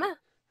him?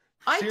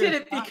 I did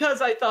it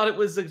because I thought it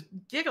was a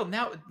giggle.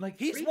 Now, like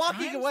He's 3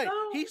 walking times, away.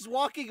 though? He's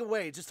walking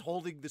away, just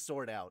holding the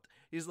sword out.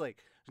 He's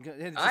like,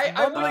 and just I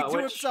mumbling to which-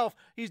 himself.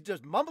 He's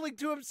just mumbling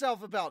to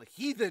himself about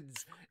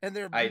heathens and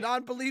their I-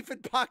 non-belief in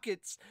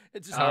pockets.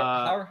 It's just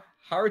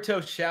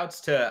Haruto shouts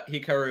to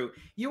Hikaru,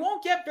 "You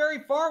won't get very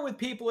far with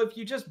people if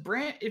you just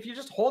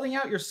holding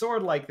out your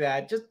sword like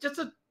that. Just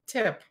a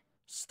tip."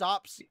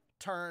 stops,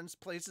 turns,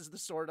 places the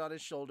sword on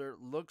his shoulder,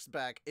 looks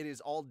back. It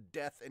is all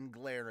death and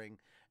glaring,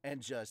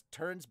 and just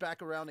turns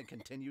back around and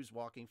continues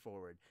walking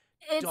forward.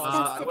 It's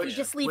Dog. best if you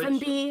just leave which- him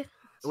be.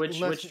 Which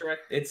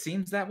It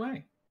seems that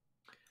way.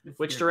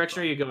 which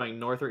direction are you going?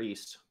 North or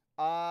east?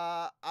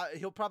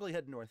 He'll probably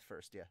head north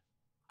first. Yeah.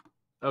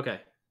 Okay.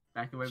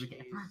 Back the way we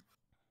came.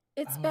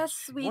 It's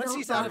best we Once don't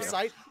he's out of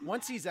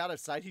bother.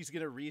 sight, he's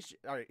gonna reach.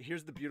 All right,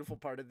 here's the beautiful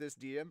part of this,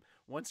 DM.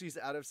 Once he's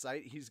out of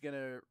sight, he's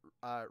gonna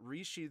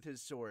resheath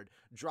his sword,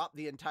 drop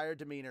the entire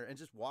demeanor, and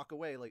just walk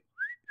away. Like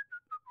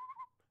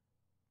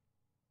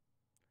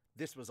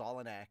this was all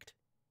an act.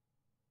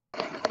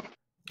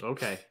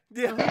 Okay.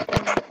 Yeah.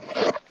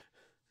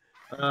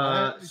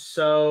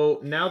 So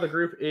now the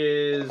group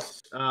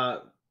is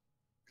well,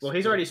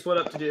 he's already split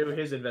up to do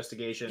his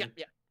investigation.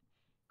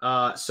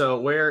 Yeah. So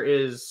where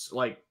is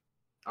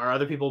are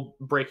other people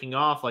breaking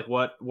off? Like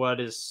what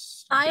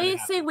is gonna I happen?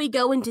 say we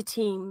go into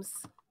teams.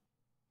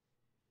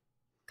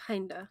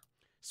 Kinda.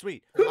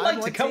 Sweet. Who'd I'm like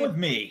to one come team- with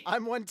me?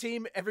 I'm one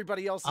team.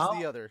 Everybody else is the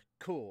I'll- other.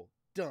 Cool.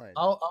 Done.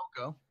 I'll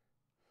go.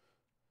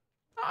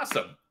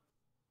 Awesome.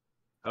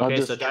 I'll Okay,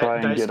 just so try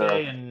and get Daisuke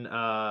a- and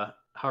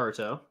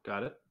Haruto,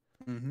 got it.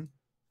 Mm-hmm.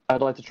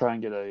 I'd like to try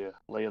and get a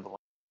lay of the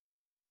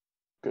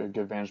land.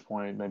 Good vantage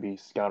point. Maybe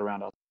scout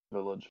around out the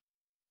village.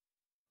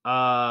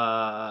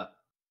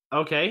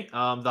 Okay.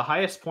 The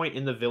highest point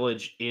in the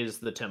village is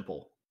the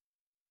temple,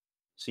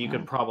 so you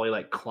could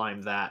probably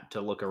climb that to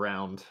look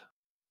around.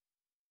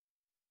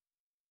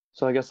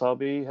 So I guess I'll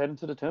be heading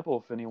to the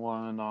temple if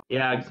anyone.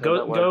 Yeah, wants to head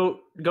that way.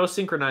 go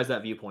synchronize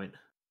that viewpoint.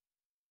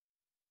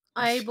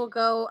 I will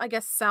go, I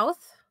guess,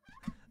 south.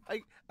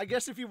 I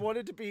guess if you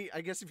wanted to be,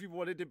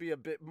 a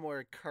bit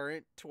more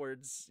current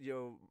towards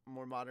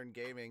more modern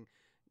gaming,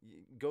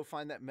 go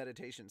find that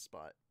meditation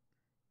spot.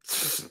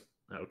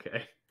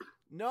 Okay.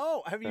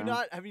 No, have you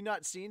Yeah.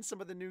 not seen some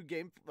of the new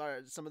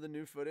some of the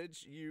new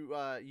footage? You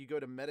go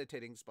to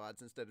meditating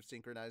spots instead of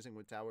synchronizing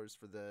with towers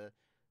for the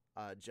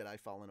Jedi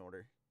Fallen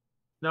Order.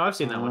 No, I've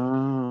seen that one.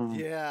 Oh.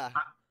 Yeah.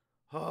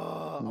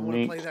 Oh, I want to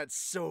Neat. play that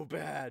so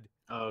bad.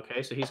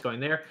 Okay, so he's going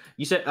there.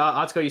 You said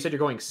Atsuko, you said you're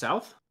going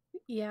south?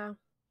 Yeah.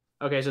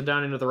 Okay, so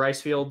down into the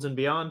rice fields and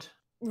beyond?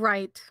 Into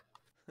Right.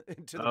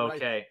 the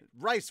Okay.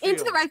 rice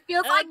Into the fields right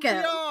field I and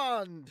go.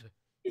 beyond.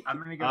 I'm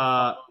gonna go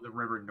follow the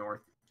river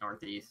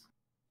northeast.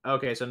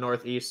 Okay, so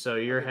northeast, so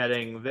you're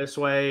heading this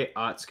way,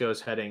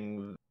 Atsuko's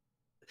heading...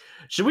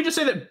 Should we just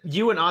say that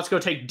you and Atsuko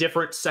take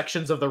different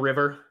sections of the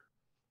river?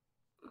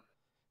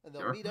 And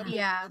they'll Sure. meet up.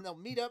 Yeah. And they'll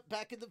meet up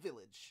back in the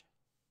village.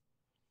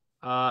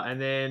 And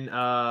then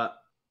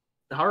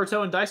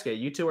Haruto and Daisuke,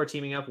 you two are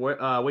teaming up.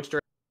 Which direction?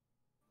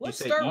 Let's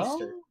say start.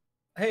 east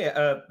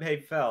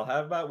Hey, Fel.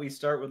 How about we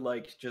start with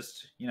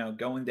just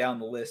going down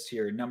the list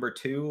here. Number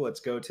 2, let's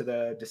go to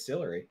the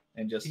distillery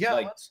and just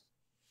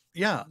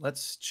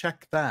Let's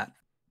check that.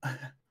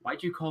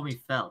 Why'd you call me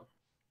Fel?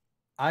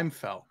 I'm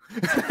Fel.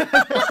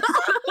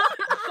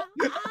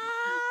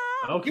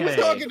 Okay. He was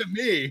talking to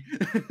me.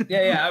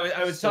 Yeah.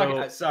 I was So-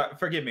 talking. Sorry,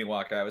 forgive me,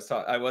 Walker. I was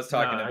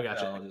talking No, I to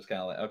gotcha. Fel. I'm just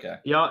kind of okay.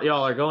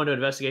 Y'all are going to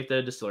investigate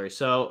the distillery.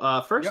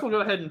 So first Yep. we'll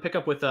go ahead and pick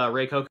up with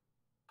Reikoku.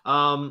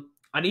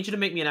 I need you to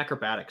make me an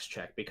acrobatics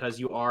check because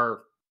you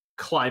are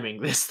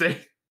climbing this thing.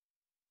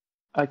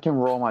 I can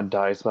roll my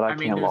dice, but I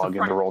mean, can't there's a log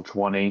into roll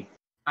 20.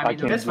 I mean,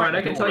 can't That's fine.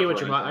 I can tell you what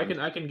your.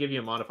 I can give you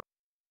a modifier.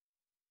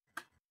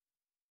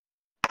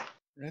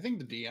 I think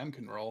the DM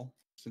can roll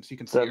since he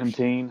can see your shit.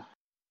 17.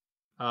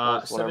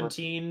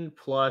 17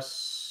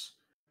 plus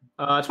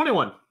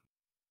 21.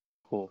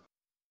 Cool.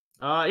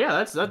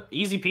 Yeah, that's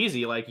easy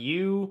peasy. Like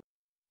you,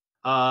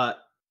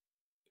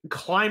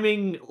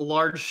 climbing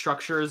large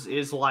structures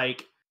is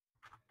like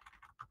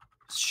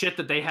shit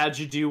that they had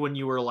you do when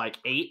you were like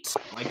 8.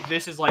 Like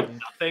this is like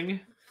nothing.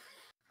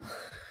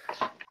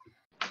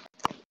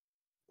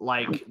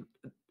 Like,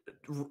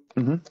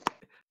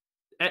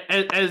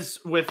 as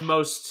with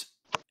most,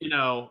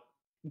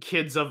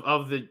 kids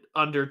of the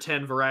under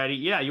 10 variety,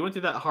 yeah, you went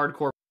through that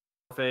hardcore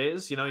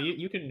phase.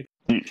 You can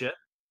do shit.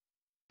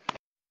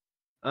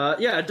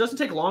 Yeah, it doesn't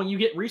take long.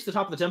 You reach the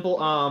top of the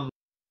temple,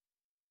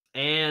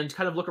 and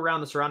kind of look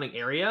around the surrounding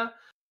area.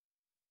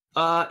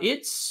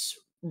 It's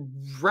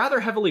rather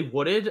heavily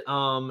wooded,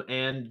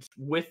 and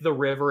with the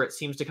river, it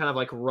seems to kind of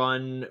like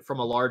run from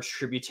a large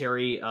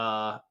tributary,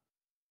 up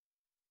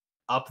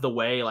the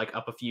way, like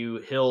up a few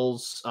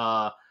hills.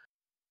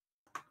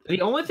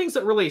 The only things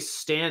that really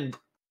stand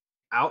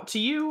out to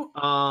you,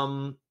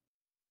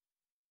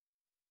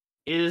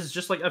 is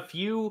just like a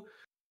few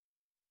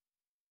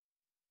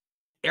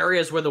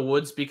areas where the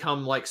woods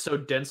become like so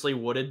densely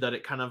wooded that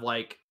it kind of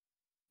like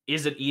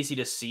isn't easy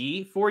to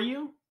see for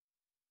you.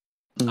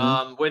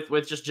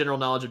 With just general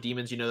knowledge of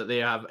demons, you know that they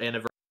have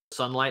anaverse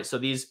sunlight, so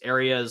these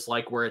areas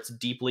like where it's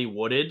deeply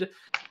wooded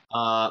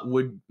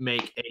would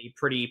make a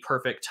pretty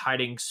perfect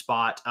hiding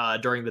spot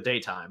during the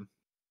daytime.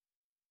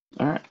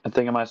 All right, I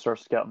think I might start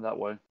scouting that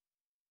way.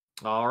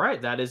 All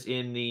right, that is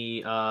in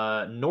the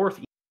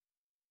northeast,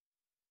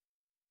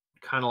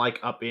 kind of like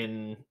up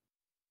in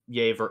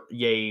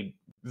Yay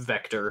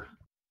vector.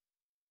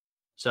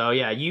 So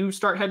yeah, you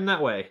start heading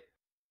that way.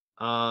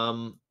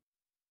 While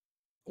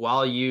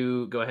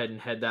you go ahead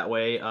and head that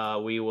way,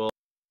 we will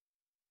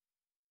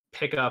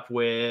pick up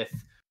with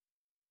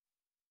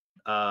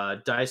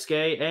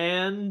Daisuke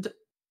and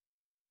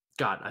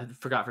I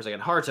forgot for a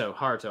second. Haruto,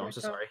 I'm so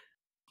sorry.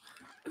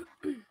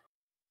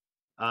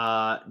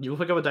 You'll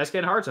pick up with Daisuke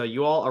and Haruto.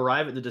 You all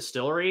arrive at the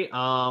distillery.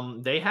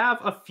 They have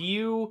a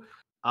few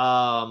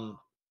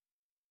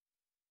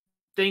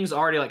things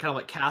already like kind of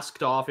like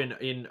casked off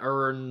in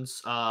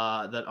urns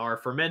that are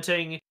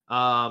fermenting.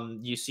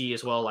 You see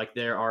as well like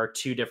there are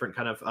 2 different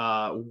kind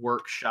of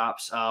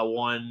workshops.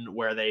 One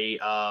where they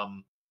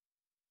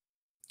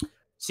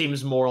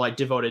seems more like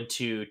devoted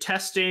to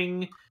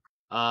testing.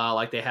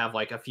 Like they have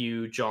like a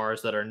few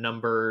jars that are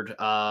numbered.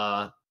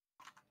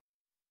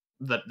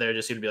 That they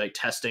just seem to be like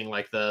testing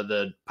like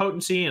the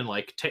potency and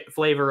like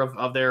flavor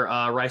of their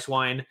rice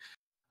wine.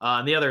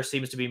 And the other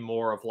seems to be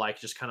more of like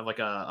just kind of like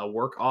a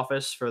work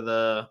office for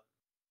the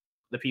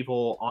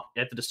people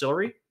at the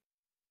distillery,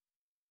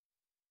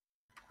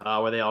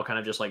 where they all kind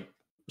of just like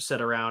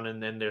sit around,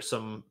 and then there's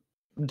some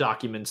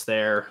documents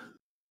there.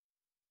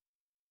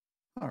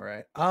 All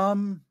right.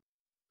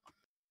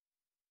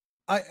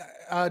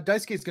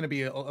 Daisuke is going to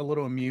be a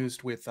little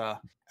amused with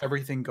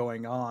everything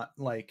going on.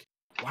 Like,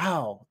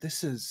 wow,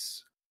 this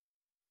is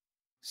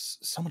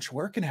so much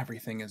work and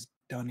everything is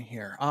done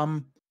here.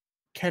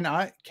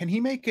 Can he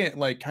make it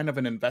like kind of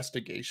an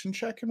investigation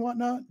check and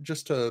whatnot,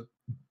 just to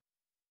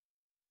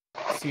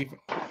see,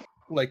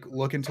 like,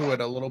 look into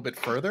it a little bit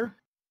further?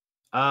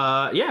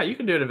 Yeah, you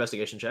can do an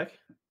investigation check.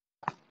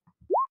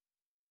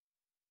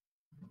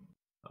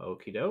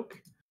 Okie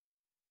doke.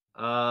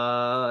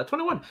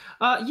 21.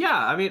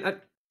 Yeah, I mean,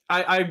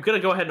 I'm gonna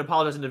go ahead and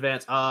apologize in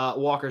advance.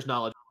 Walker's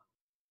knowledge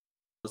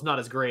is not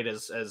as great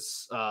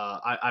as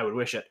I would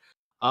wish it.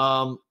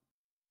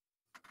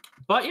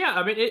 But yeah,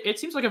 I mean, it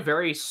seems like a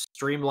very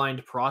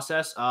streamlined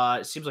process.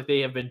 It seems like they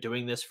have been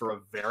doing this for a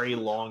very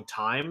long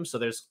time, so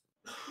there's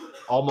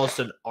almost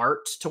an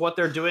art to what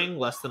they're doing,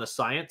 less than a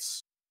science.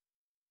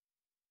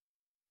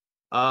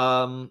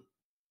 And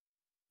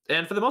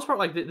for the most part,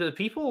 like the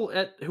people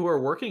who are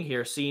working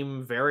here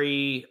seem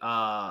very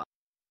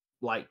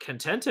like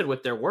contented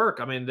with their work.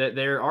 I mean,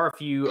 there are a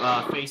few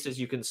faces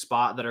you can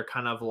spot that are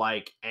kind of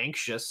like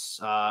anxious,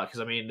 because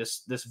I mean,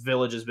 this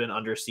village has been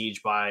under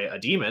siege by a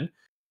demon.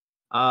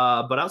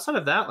 But outside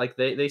of that, like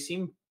they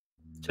seem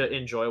to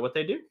enjoy what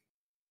they do.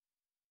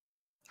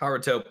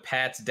 Haruto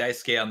pats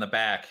Daisuke on the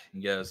back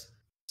and goes,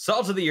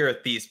 "Salt of the earth,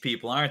 these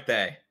people, aren't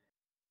they?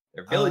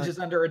 Their village is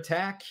under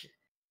attack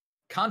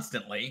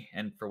constantly,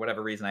 and for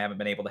whatever reason, I haven't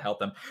been able to help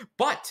them.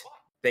 But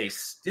they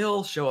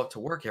still show up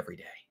to work every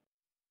day.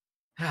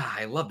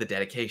 I love the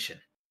dedication."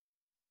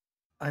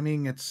 I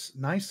mean, it's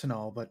nice and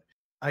all, but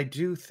I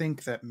do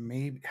think that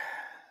maybe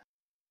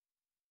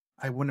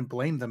I wouldn't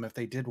blame them if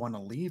they did want to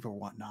leave or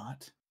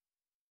whatnot.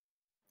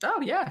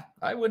 Oh, yeah.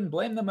 I wouldn't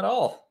blame them at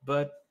all.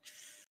 But,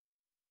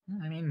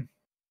 I mean,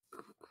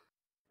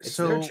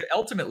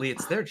 ultimately,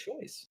 it's their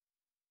choice.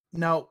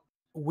 Now,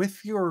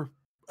 with your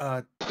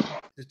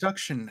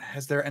deduction,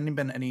 has there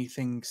been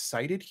anything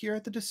cited here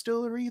at the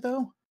distillery,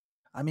 though?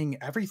 I mean,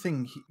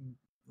 everything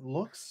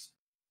looks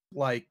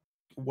like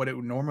what it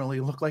would normally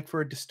look like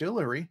for a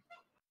distillery.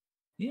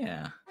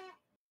 Yeah.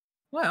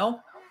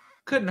 Well,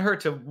 couldn't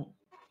hurt to.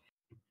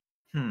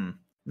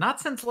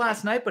 Not since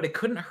last night, but it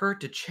couldn't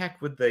hurt to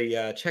check with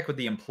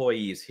the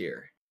employees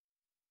here.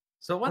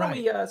 So why don't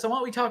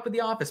we talk with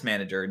the office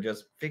manager and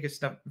just figure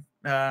stuff,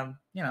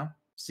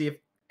 see if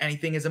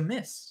anything is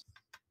amiss.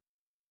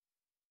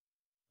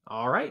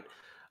 All right.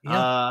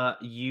 Yeah.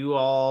 You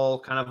all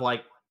kind of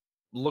like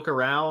look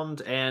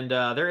around, and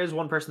there is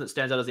one person that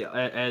stands out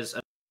as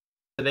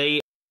they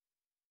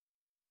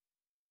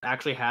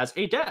actually has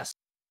a desk.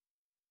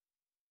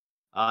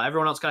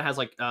 Everyone else kind of has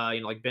like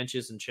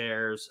benches and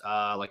chairs,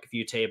 like a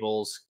few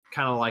tables,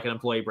 kind of like an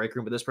employee break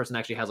room. But this person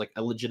actually has like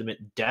a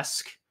legitimate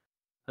desk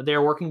that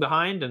they're working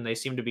behind, and they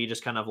seem to be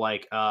just kind of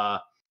like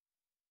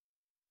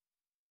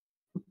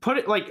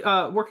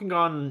working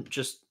on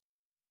just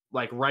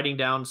like writing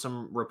down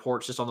some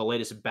reports just on the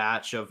latest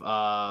batch of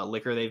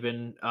liquor they've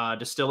been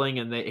distilling.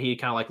 And he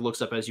kind of like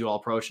looks up as you all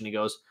approach, and he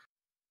goes,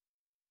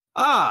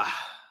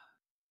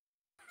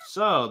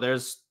 so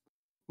there's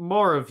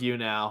more of you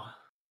now.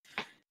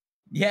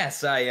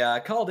 Yes, I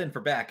called in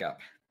for backup.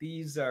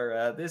 These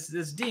are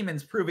this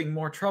demon's proving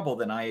more trouble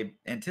than I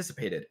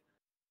anticipated.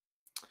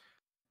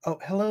 Oh,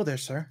 hello there,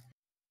 sir.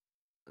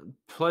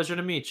 Pleasure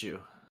to meet you.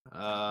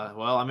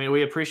 Well, I mean,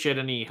 we appreciate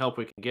any help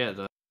we can get.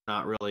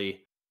 Not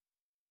really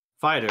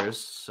fighters,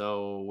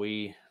 so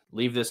we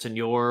leave this in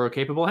your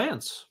capable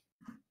hands.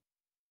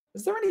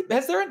 Has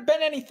there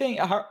been anything?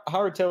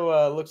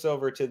 Haruto looks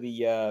over to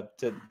the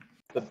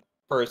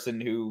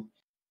person who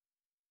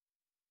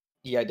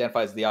he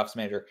identifies as the office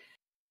manager.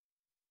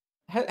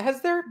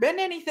 Has there been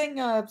anything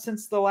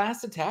since the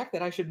last attack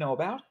that I should know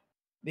about?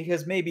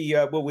 Because maybe,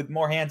 with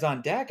more hands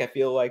on deck, I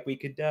feel like we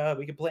could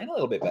plan a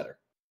little bit better.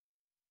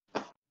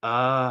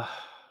 Well,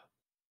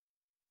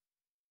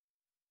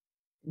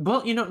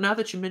 now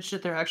that you mention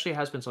it, there actually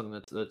has been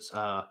something that's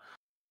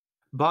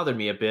bothered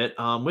me a bit.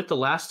 With the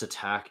last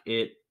attack,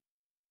 it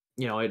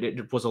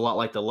was a lot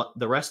like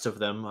the rest of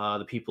them,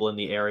 the people in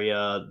the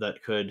area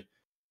that could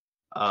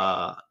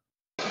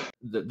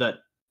that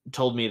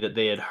told me that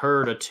they had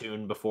heard a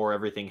tune before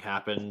everything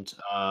happened.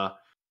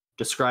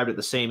 Described it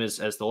the same as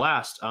the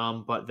last,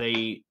 but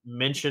they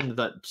mentioned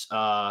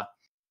that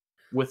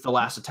with the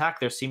last attack,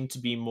 there seemed to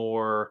be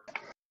more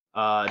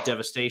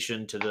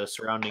devastation to the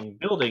surrounding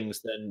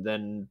buildings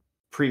than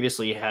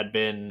previously had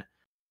been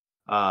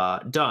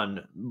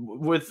done.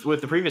 With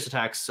the previous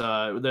attacks,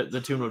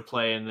 the tune would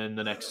play, and then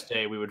the next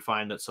day we would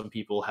find that some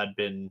people had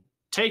been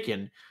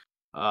taken.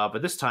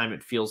 But this time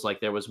it feels like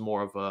there was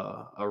more of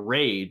a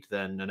raid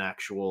than an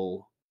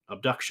actual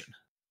abduction.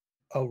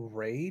 A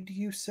raid,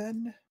 you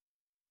said?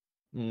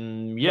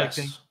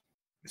 Yes.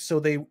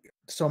 So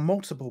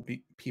multiple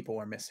people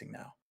are missing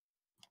now.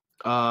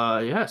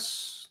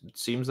 Yes, it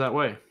seems that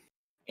way.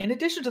 In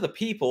addition to the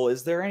people,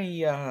 is there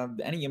any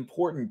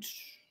important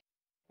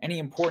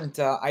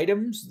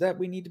items that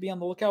we need to be on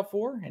the lookout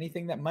for?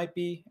 Anything like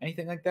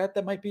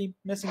that might be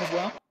missing as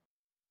well?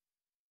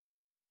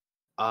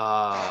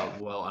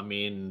 Well, I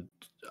mean,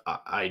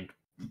 I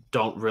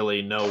don't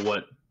really know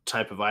what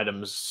type of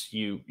items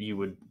you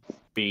would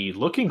be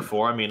looking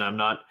for. I mean, I'm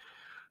not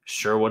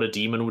sure what a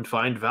demon would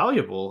find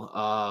valuable.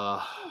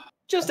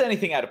 Just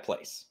anything out of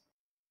place.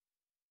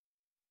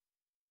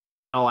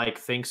 Like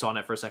thinks on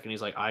it for a second.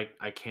 He's like, I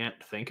can't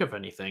think of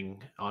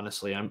anything.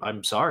 Honestly,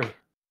 I'm sorry.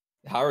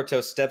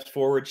 Haruto steps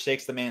forward,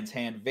 shakes the man's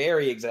hand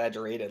very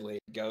exaggeratedly,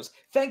 and goes,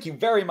 "Thank you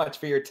very much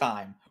for your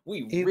time.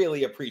 We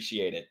really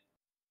appreciate it."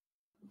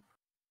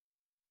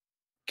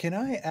 Can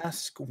I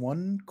ask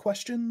one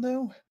question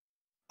though?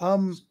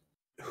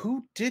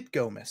 Who did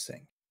go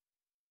missing?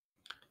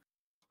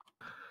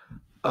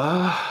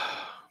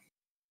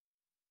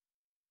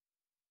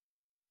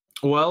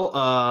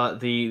 Well,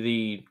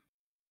 the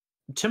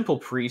temple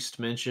priest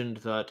mentioned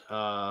that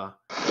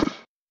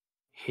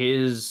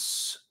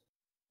his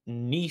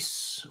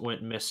niece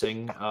went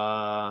missing,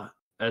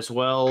 as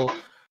well.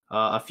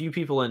 A few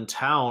people in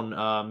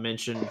town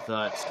mentioned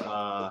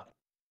that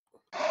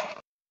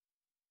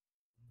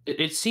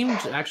it seemed,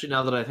 actually,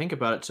 now that I think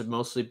about it, to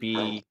mostly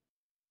be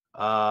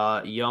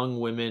young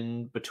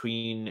women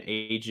between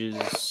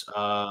ages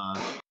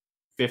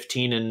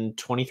 15 and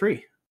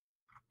 23.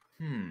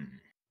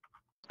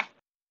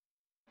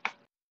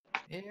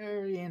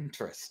 Very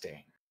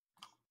interesting.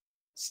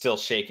 Still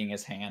shaking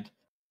his hand.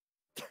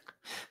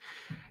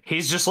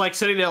 He's just like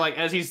sitting there, like,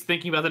 as he's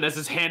thinking about it, as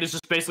his hand is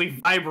just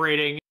basically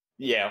vibrating.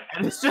 Yeah.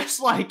 And it's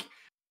just like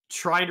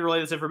trying to relay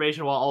this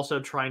information while also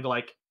trying to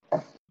like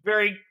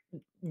very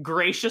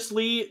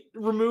graciously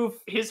remove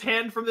his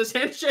hand from this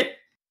handshake.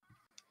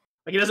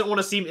 Like, he doesn't want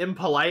to seem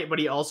impolite, but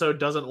he also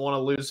doesn't want to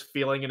lose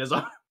feeling in his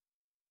arm.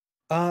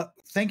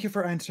 Thank you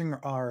for answering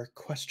our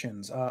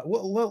questions.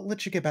 We'll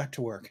let you get back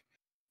to work.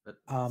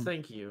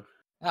 Thank you.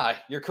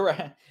 You're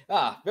correct.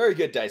 Very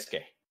good,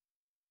 Daisuke.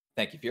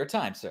 Thank you for your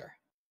time, sir.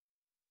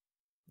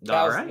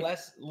 All right.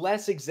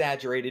 Less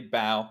exaggerated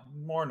bow,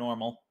 more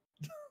normal.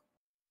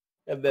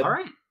 And then, all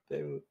right.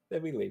 Then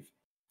we leave.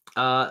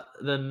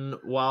 Then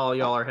while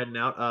y'all are heading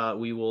out,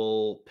 we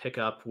will pick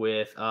up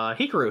with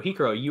Hikaru.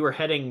 Hikaru, you are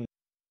heading.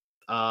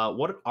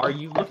 What are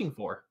you looking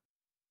for?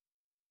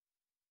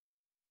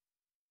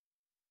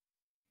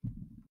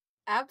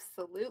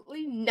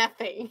 Absolutely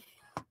nothing.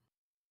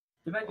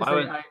 Did I just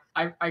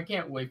say I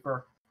can't wait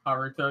for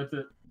Haruto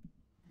to...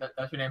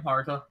 That's your name,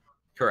 Haruto?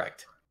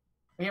 Correct.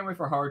 I can't wait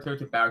for Haruto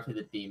to bow to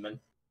the demon.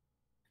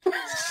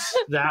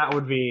 That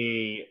would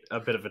be a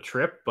bit of a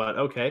trip, but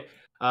okay.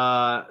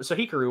 So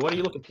Hikaru, what are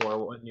you looking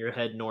for when you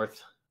head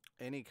north?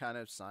 Any kind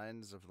of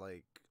signs of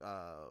like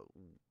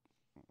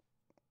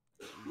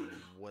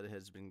what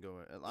has been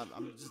going?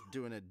 I'm just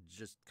doing a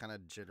kind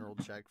of general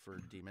check for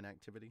demon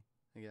activity,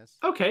 I guess.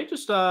 Okay,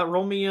 just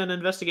roll me an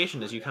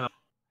investigation as you kind of.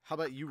 How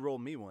about you roll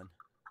me one?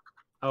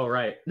 Oh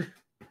right.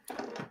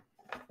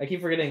 I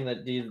keep forgetting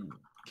that you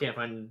can't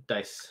find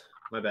dice.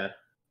 My bad.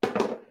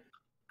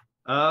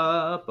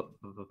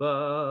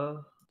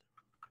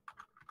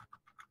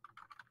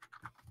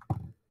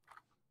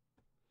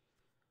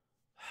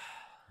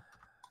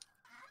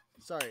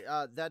 Sorry,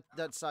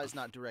 that size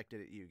not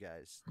directed at you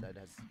guys. That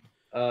has.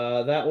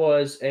 That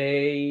was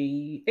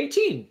a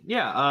 18.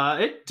 Yeah.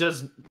 It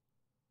does.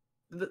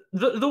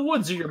 The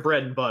woods are your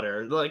bread and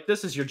butter. Like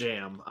this is your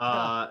jam.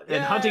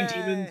 And hunting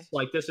demons,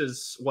 like this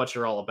is what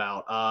you're all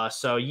about.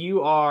 So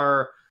you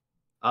are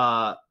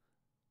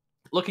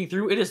looking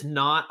through. It is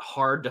not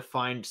hard to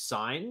find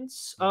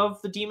signs of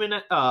the demon.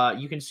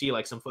 You can see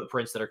like some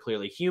footprints that are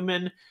clearly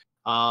human.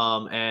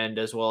 And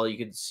as well you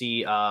can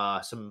see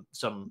some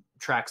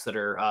tracks that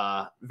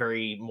are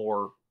very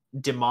more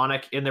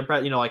demonic in their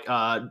like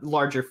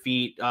larger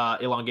feet,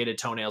 elongated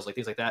toenails, like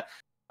things like that,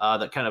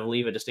 that kind of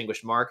leave a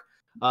distinguished mark.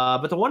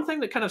 But the one thing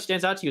that kind of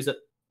stands out to you is that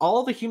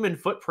all the human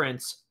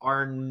footprints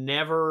are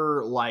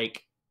never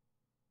like,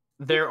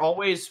 they're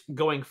always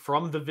going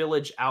from the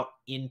village out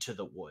into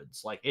the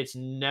woods. Like it's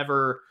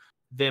never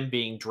them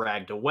being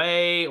dragged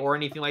away or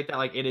anything like that.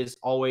 Like it is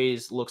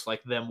always looks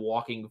like them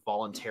walking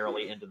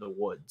voluntarily into the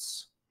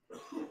woods.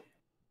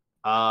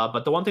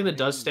 But the one thing that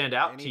does stand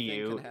out to you,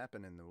 anything can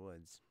happen in the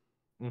woods.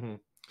 Mm-hmm.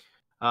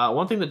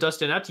 One thing that does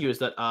stand out to you is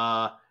that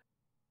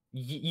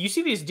you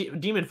see these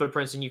demon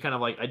footprints and you kind of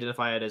like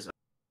identify it as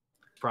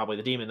probably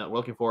the demon that we're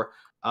looking for.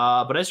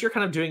 But as you're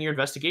kind of doing your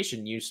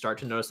investigation, you start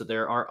to notice that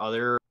there are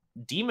other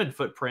demon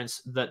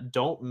footprints that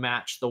don't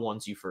match the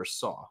ones you first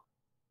saw.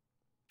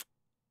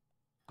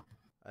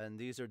 And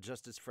these are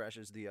just as fresh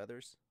as the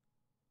others?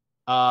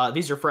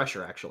 These are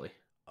fresher, actually.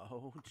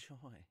 Oh, joy.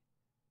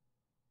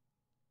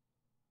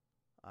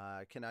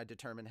 Can I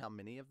determine how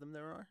many of them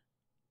there are?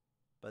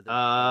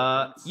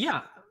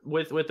 Yeah,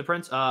 with the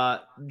prints,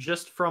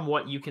 just from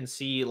what you can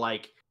see,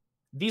 like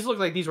these look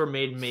like these were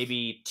made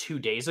maybe 2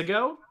 days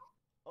ago.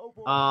 Oh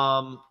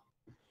boy.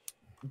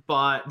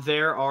 But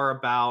there are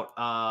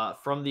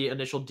about from the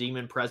initial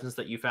demon presence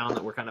that you found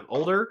that were kind of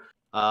older.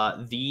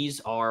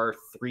 These are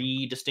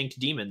 3 distinct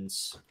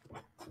demons.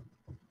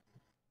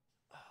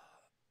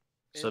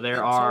 So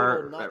there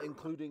are total, not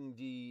including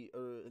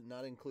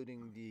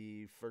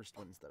the first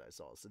ones that I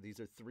saw. So these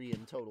are 3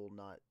 in total,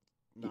 not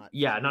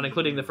not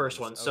including the first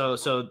one. Okay.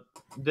 So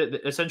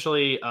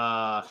essentially,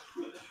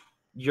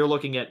 you're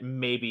looking at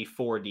maybe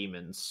 4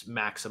 demons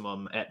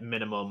maximum, at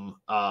minimum,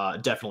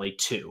 definitely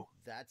 2.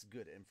 That's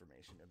good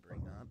information to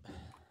bring up.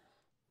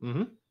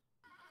 Mm-hmm.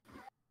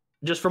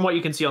 Just from what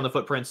you can see on the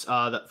footprints,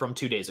 that from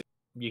 2 days ago,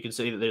 you can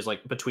see that there's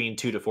like between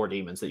 2 to 4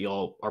 demons that you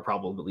all are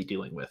probably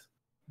dealing with.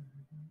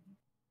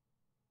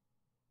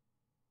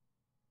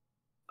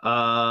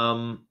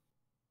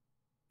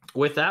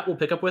 With that, we'll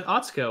pick up with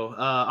Atsuko.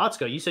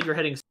 Atsuko, you said you're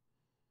heading.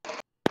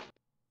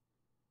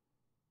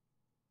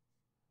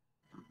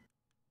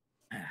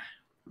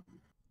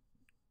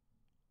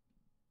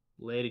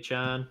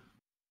 Lady-chan.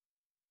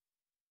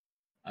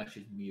 Oh,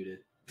 she's muted.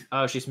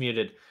 Oh, she's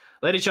muted.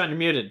 Lady-chan, you're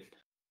muted.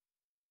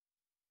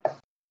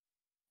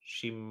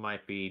 She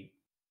might be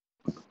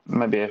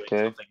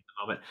AFK. at the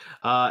moment.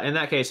 In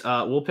that case,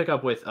 we'll pick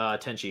up with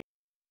Tenchi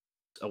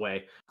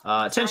away.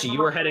 Tenchi, you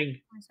were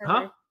heading.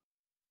 Huh?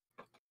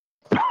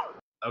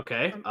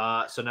 Okay.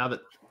 So now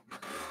that.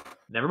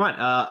 Never mind.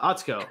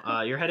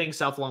 Atsuko, you're heading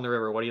south along the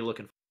river. What are you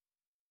looking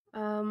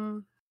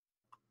for?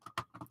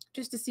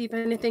 Just to see if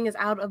anything is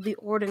out of the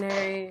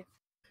ordinary.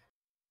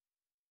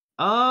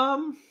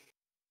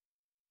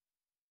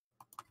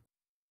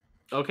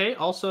 Okay.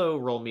 Also,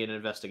 roll me an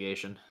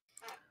investigation.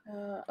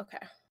 Okay.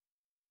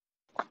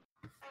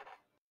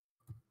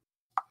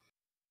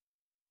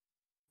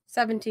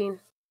 17.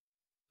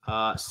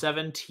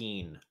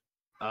 17.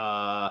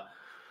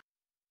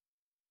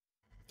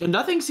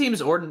 Nothing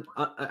seems out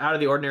of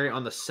the ordinary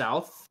on the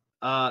south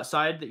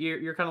side that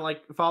you're kind of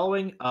like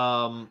following.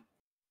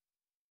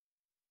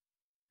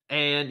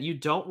 And you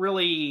don't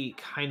really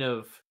kind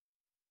of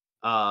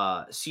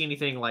see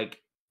anything like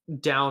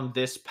down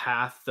this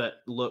path that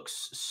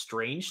looks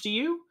strange to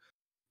you.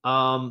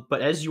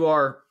 But as you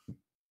are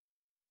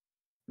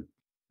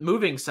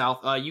moving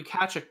south, you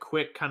catch a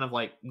quick kind of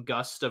like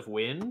gust of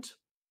wind.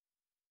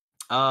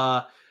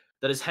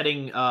 that is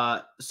heading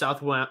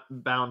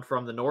southbound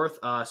from the north.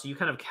 So you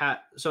kind of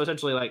so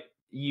essentially like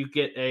you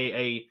get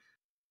a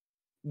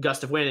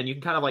gust of wind, and you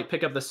can kind of like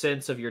pick up the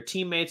sense of your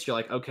teammates. You're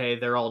like, okay,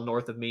 they're all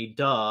north of me,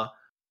 duh.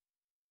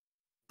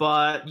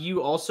 But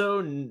you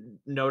also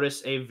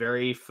notice a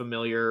very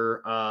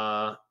familiar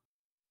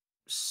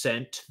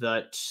scent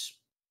that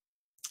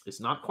is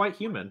not quite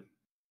human.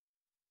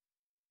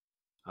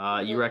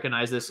 You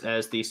recognize this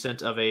as the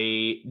scent of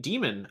a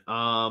demon.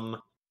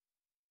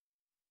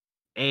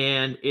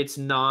 And it's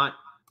not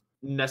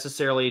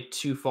necessarily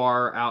too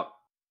far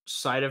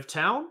outside of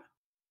town.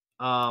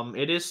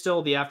 It is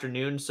still the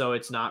afternoon, so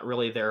it's not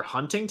really their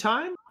hunting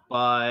time,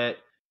 but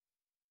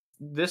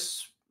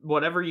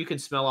whatever you can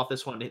smell off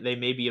this one, they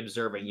may be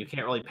observing. You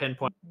can't really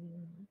pinpoint,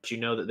 but you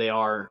know that they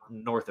are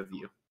north of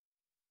you.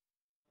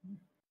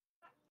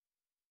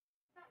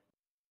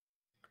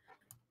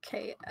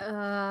 Okay,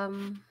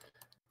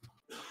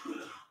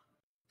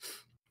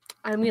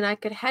 I mean, I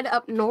could head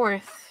up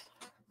north.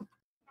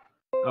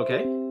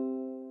 Okay.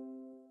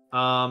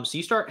 So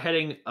you start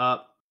heading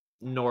up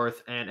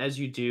north, and as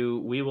you do,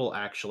 we will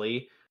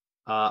actually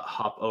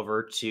hop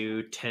over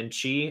to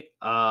Tenchi.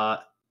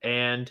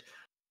 And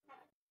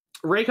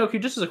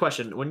Reikoku, just as a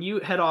question, when you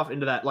head off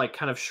into that like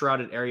kind of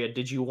shrouded area,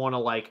 did you want to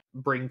like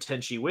bring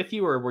Tenchi with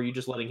you, or were you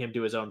just letting him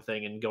do his own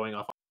thing and going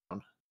off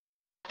on?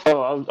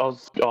 Oh, I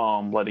was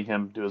letting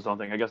him do his own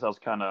thing. I guess I was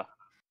kind of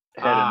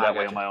headed that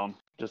way on my own,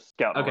 just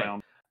scouting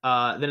around.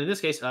 Then in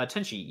this case,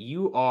 Tenchi,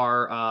 you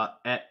are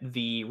at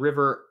the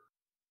river,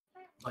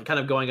 like kind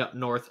of going up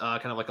north,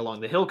 kind of like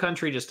along the hill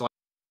country, just to like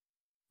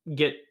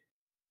get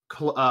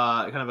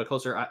kind of a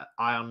closer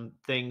eye on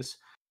things.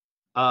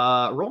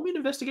 Roll me an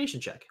investigation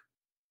check.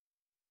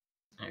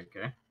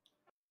 Okay.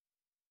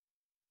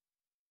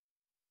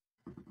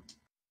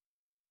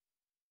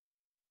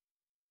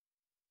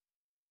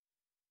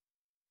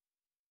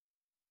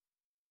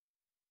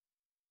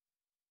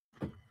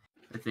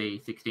 Let's say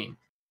 16.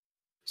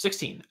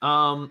 16.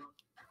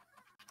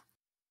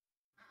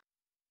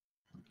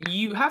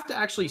 You have to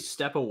actually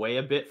step away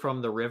a bit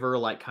from the river,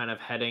 like kind of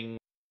heading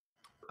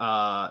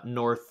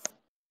northeast,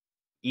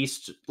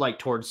 like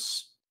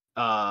towards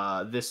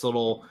this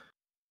little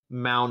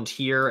mound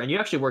here, and you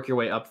actually work your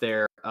way up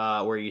there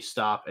where you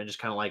stop and just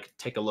kind of like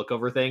take a look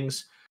over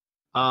things.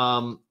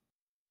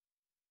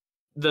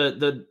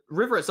 The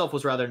river itself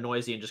was rather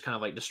noisy and just kind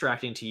of like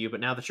distracting to you, but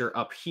now that you're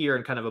up here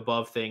and kind of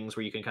above things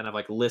where you can kind of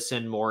like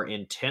listen more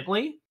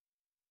intently,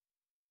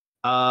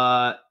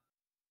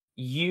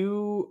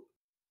 you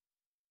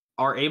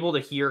are able to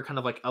hear kind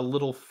of like a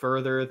little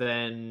further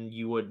than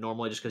you would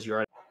normally, just because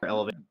you're at an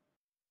elevator.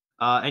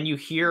 And you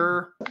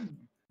hear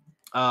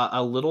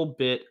a little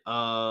bit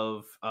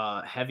of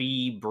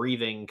heavy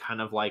breathing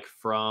kind of like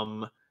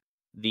from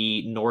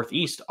the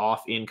northeast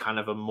off in kind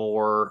of a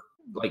more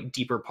like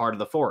deeper part of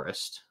the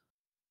forest.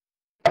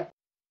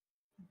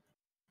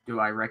 Do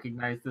I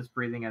recognize this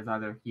breathing as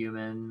either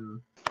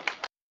human,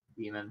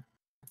 demon?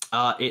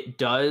 It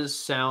does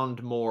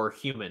sound more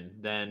human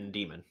than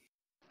demon.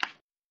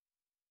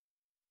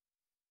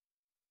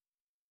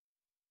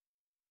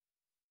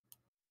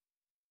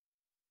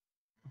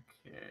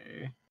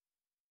 Okay.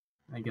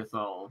 I guess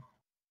I'll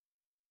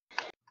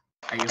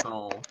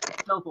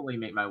stealthily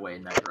make my way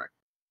in that direction.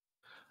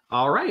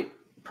 All right,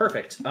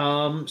 perfect.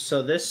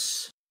 So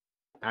this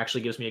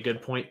actually gives me a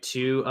good point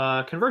to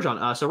converge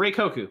on. So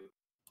Reikoku.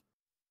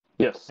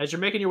 Yes. As you're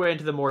making your way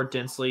into the more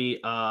densely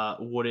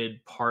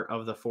wooded part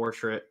of the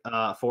fortress,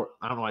 I don't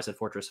know why I said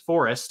fortress,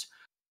 forest,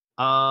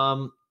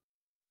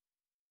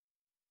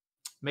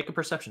 make a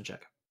perception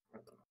check.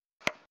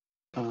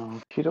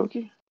 Okie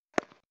dokie.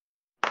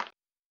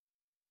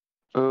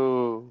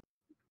 Oh.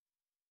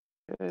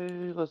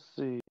 Okay, let's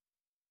see.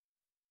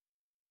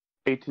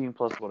 18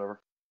 plus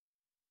whatever.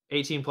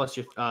 18 plus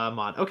your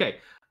mod. Okay.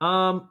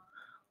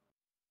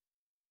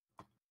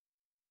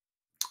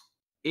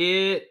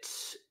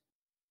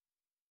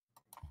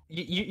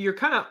 You're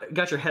kind of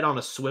got your head on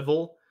a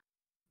swivel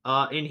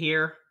in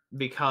here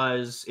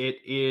because it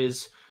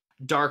is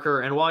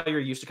darker, and while you're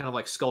used to kind of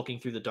like skulking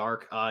through the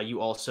dark,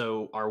 you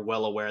also are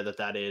well aware that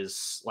that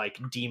is like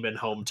demon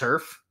home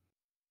turf.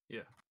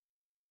 Yeah.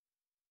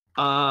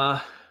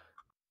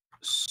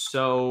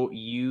 So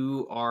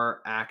you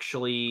are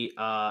actually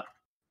kind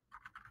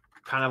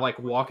of like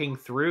walking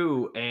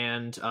through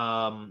and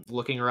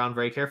looking around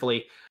very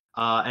carefully.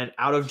 And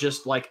out of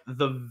just like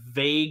the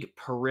vague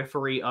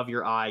periphery of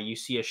your eye, you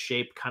see a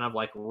shape kind of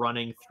like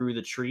running through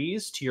the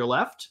trees to your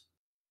left.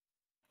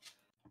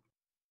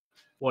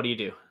 What do you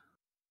do?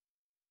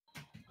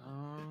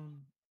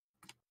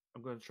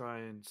 I'm going to try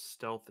and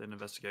stealth and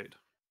investigate.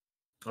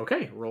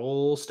 Okay,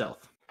 roll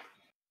stealth.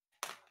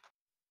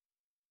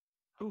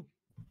 Ooh,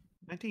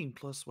 19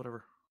 plus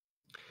whatever.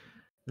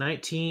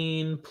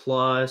 19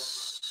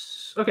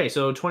 plus... Okay,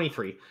 so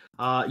 23.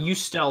 You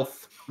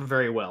stealth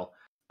very well.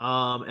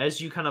 As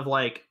you kind of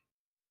like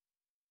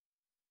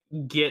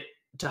get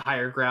to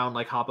higher ground,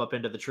 like hop up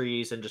into the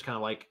trees and just kind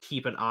of like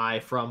keep an eye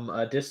from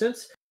a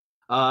distance,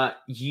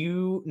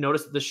 You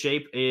notice that the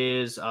shape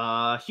is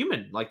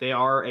human. Like they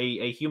are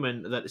a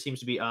human that seems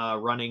to be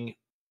running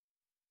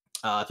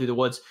through the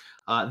woods.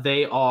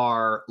 They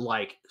are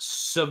like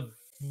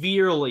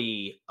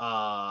severely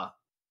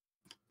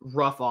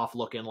rough off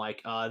looking.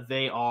 Like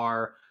they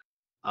are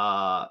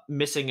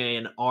missing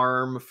an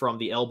arm from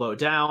the elbow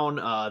down.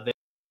 Their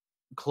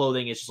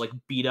clothing is just like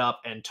beat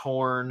up and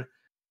torn.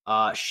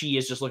 She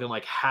is just looking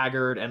like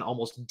haggard and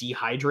almost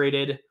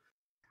dehydrated.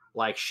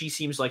 Like she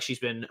seems like she's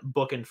been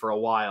booking for a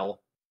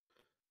while,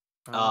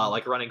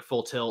 like running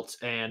full tilt,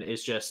 and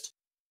is just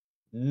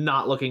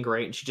not looking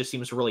great. And she just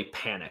seems really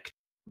panicked.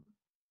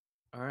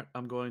 All right,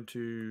 I'm going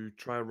to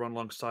try to run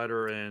alongside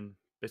her and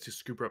basically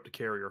scoop her up to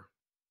carry her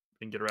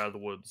and get her out of the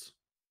woods.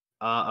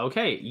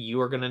 Okay,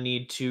 you are gonna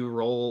need to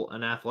roll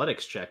an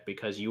athletics check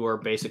because you are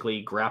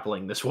basically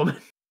grappling this woman.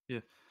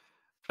 Yeah,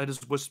 I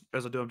just whisper,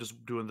 as I do, I'm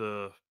just doing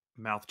the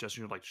mouth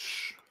gesture, like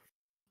shh.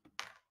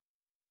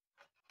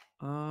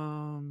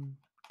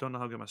 Don't know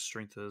how good my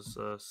strength is.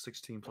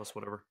 16 plus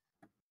whatever.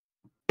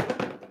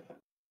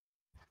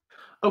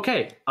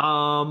 Okay.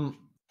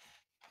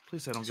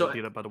 Please say I don't get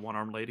beat up by the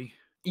one-armed lady.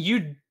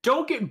 You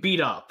don't get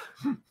beat up,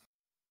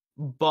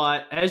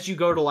 but as you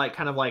go to like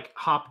kind of like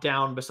hop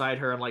down beside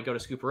her and like go to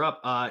scoop her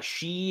up, all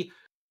she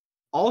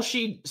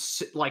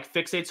like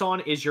fixates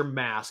on is your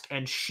mask,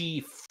 and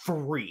she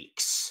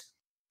freaks.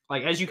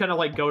 Like as you kind of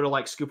like go to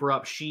like scoop her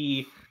up,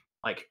 she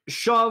like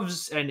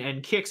shoves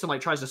and kicks and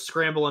like tries to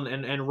scramble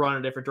and run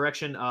a different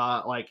direction.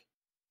 Like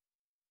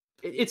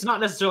it's not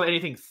necessarily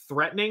anything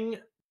threatening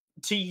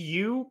to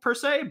you per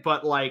se,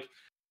 but like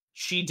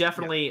she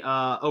definitely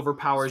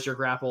overpowers your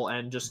grapple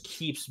and just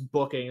keeps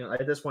booking.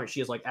 At this point,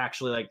 she is like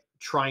actually like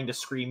trying to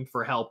scream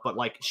for help, but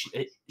like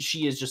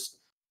she is just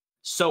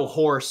so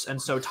hoarse and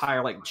so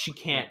tired, like she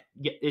can't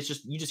get. It's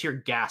just you just hear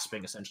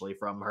gasping essentially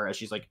from her as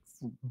she's like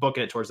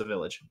booking it towards the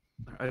village.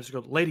 I just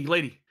go,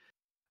 lady,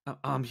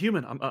 I'm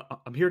human.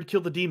 I'm here to kill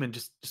the demon.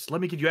 Just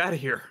let me get you out of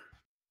here.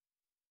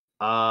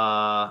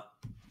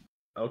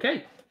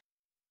 Okay.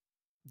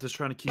 Just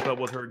trying to keep up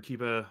with her and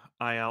keep an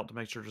eye out to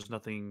make sure there's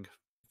nothing,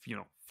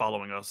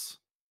 following us.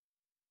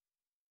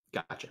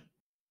 Gotcha.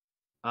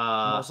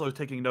 I'm also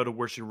taking note of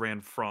where she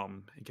ran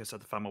from in case I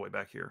have to find my way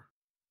back here.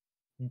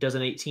 Does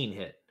an 18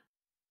 hit?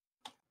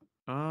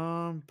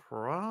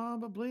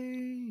 Probably.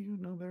 You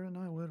know better than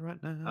I would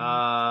right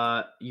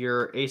now.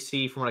 Your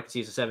AC, from what I can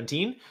see, is a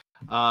 17.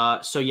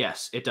 So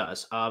yes, it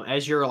does.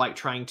 As you're like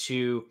trying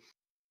to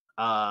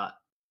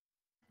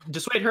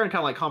dissuade her and kind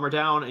of like calm her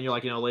down, and you're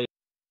like, lady,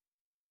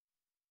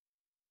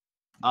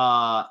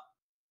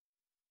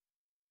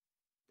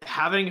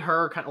 having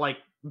her kind of like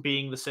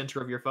being the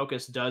center of your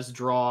focus does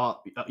draw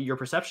your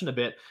perception a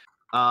bit,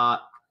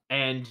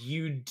 and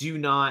you do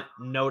not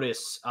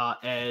notice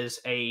as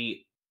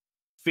a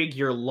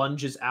figure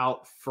lunges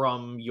out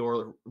from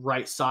your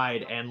right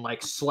side and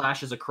like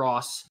slashes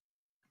across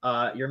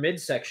your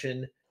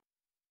midsection,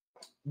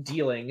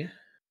 dealing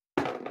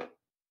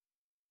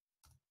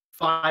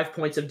 5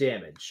 points of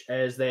damage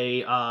as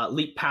they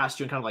leap past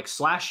you and kind of like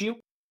slash you.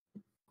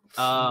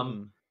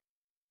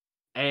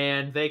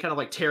 And they kind of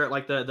like tear at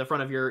like the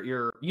front of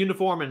your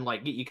uniform and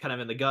like get you kind of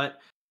in the gut.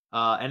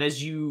 And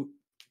as you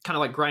kind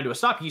of like grind to a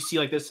stop, you see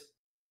like this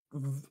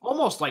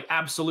almost like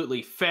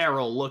absolutely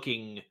feral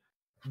looking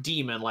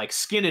demon, like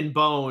skin and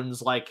bones,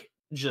 like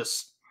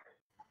just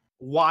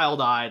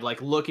wild-eyed,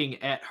 like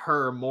looking at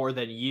her more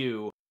than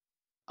you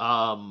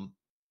as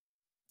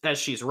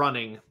she's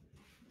running,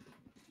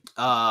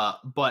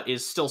 but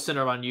is still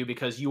centered on you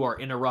because you are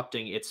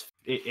interrupting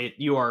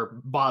you are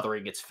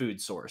bothering its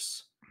food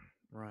source.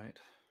 Right.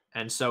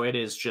 And so it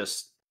is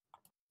just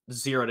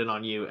zeroed in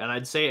on you. And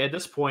I'd say at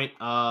this point,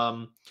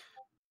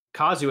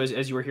 Kazu,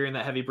 as you were hearing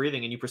that heavy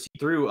breathing and you proceed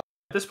through, at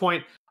this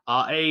point,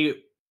 I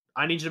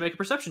need you to make a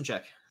perception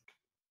check.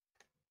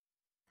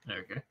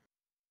 Okay.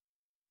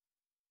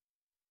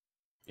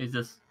 Is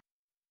this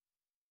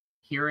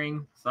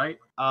hearing, sight?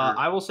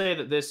 I will say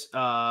that this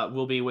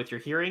will be with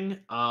your hearing,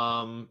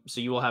 so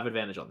you will have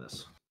advantage on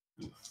this.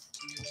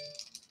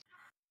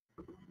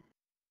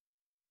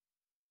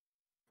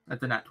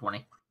 That's a nat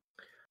 20.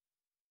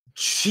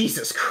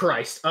 Jesus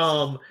Christ.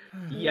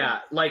 Yeah,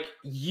 like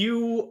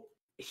you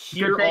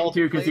hear Good thing all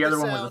too, because the other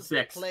one was a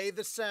 6. Play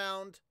the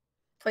sound.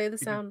 Play the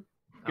sound.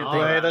 Good All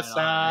thing. Play right, the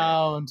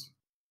sound.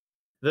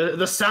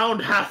 The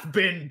sound hath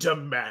been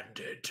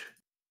demanded.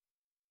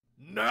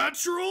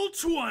 Natural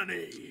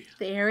 20.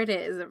 There it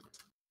is.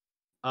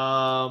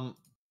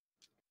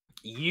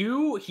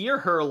 You hear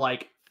her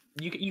like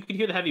you can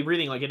hear the heavy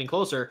breathing like getting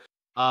closer,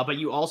 but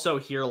you also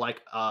hear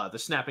like the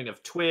snapping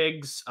of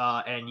twigs,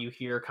 and you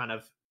hear kind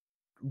of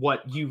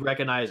what you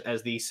recognize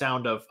as the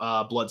sound of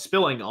blood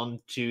spilling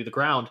onto the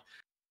ground,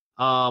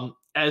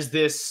 as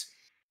this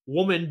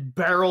woman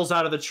barrels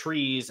out of the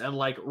trees and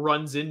like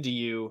runs into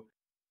you,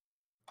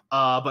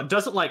 but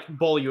doesn't like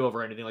bowl you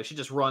over or anything. Like she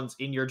just runs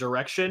in your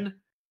direction,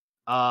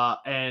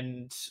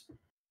 and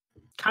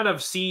kind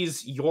of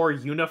sees your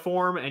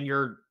uniform, and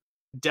you're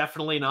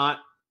definitely not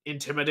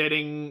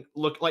intimidating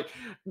look, like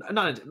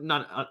not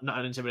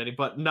intimidating,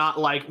 but not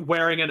like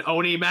wearing an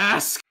Oni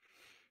mask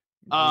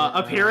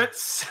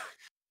appearance,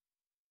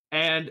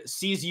 and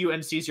sees you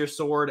and sees your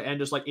sword and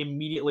just like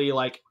immediately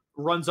like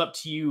runs up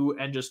to you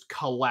and just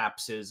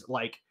collapses.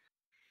 Like,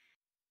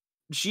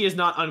 she is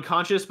not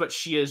unconscious, but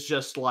she is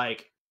just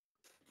like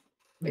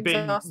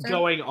Exhausted? been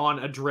going on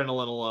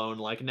adrenaline alone.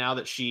 Like, now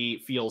that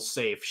she feels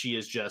safe, she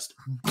is just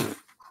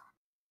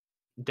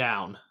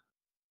down.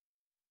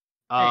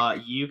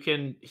 You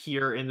can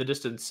hear in the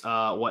distance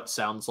what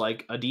sounds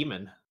like a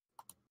demon.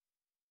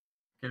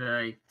 Can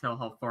I tell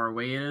how far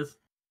away it is?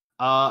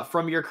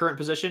 From your current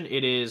position,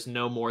 it is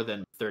no more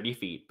than 30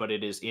 feet, but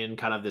it is in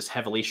kind of this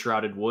heavily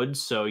shrouded woods,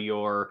 so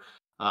your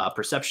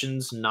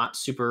perception's not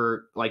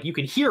super, like, you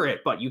can hear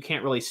it, but you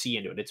can't really see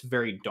into it. It's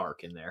very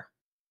dark in there.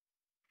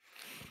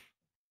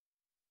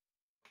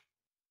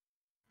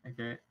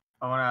 Okay.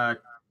 I wanna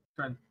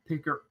try and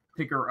pick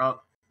her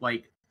up,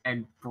 like,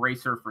 and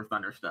brace her for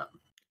Thunderstep.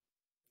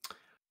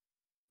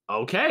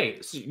 Okay,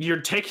 so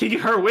you're taking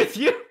her with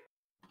you?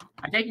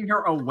 I'm taking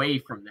her away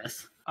from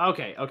this.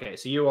 Okay,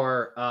 so you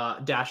are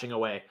dashing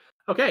away.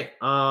 Okay,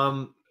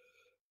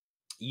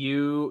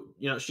 you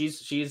know,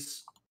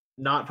 she's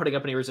not putting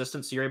up any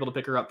resistance, so you're able to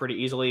pick her up pretty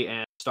easily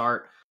and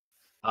start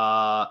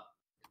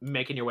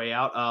making your way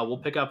out. We'll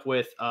pick up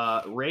with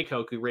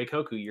Reikoku.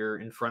 Reikoku, you're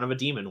in front of a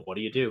demon. What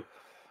do you do?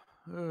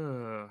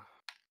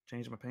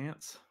 Change my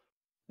pants.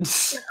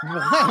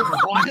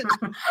 What?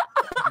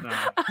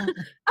 No.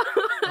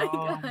 Oh my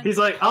God. He's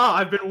like,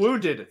 I've been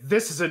wounded.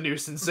 This is a new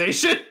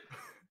sensation.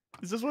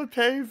 Is this what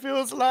pain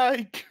feels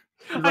like?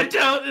 I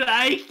don't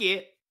like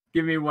it.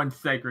 Give me 1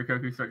 sec,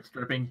 Rikoku starts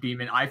stripping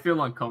demon. I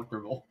feel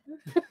uncomfortable.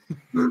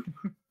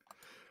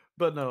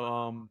 But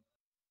no,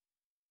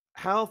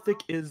 how thick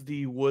is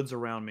the woods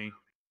around me?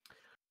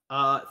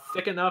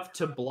 Thick enough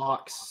to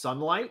block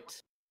sunlight,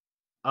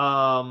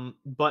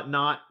 but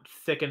not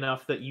thick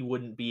enough that you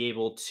wouldn't be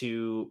able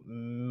to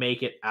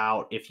make it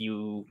out if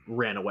you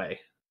ran away.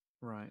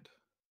 Right.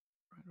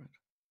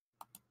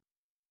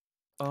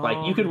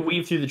 Like, you could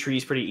weave through the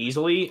trees pretty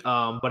easily,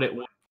 but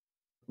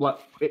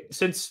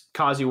since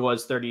Kazu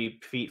was 30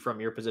 feet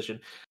from your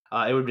position,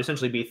 it would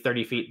essentially be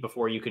 30 feet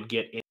before you could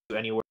get into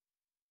anywhere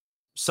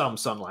some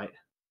sunlight.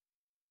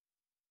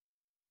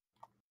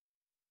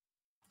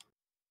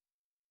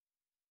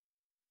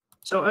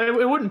 So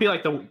it wouldn't be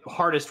like the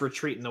hardest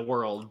retreat in the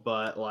world,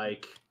 but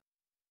like,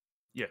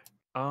 yeah.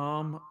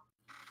 I'm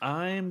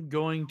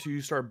going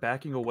to start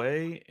backing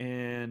away,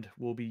 and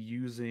we'll be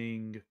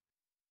using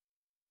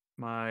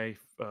my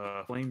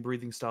flame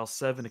breathing style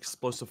 7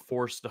 explosive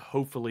force to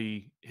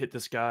hopefully hit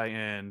this guy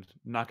and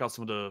knock out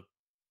some of the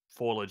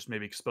foliage,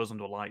 maybe expose him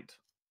to light.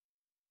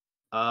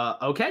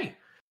 Okay.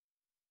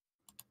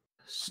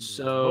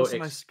 So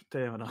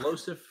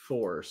explosive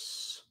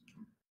force.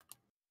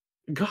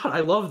 God,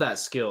 I love that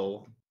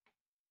skill.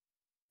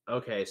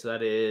 Okay, so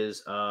that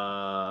is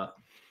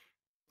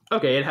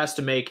okay, it has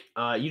to make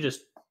all you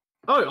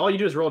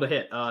do is roll to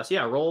hit. So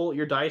yeah, roll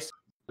your dice.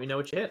 We know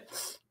what you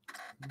hit.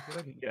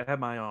 Yeah, I have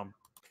my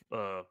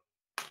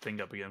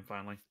thing up again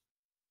finally.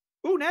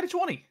 Ooh, natty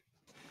 20.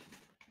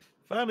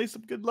 Finally,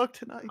 some good luck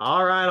tonight.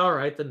 All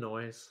right, the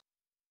noise.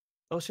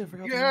 Oh shit, I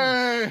forgot.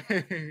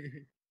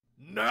 Yay!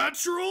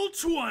 Natural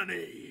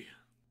 20.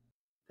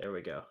 There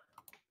we go.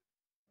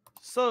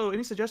 So,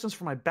 any suggestions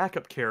for my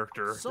backup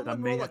character that I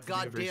Someone may roll a have to do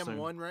very goddamn soon?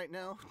 1 right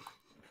now.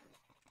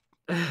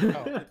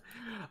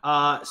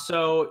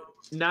 So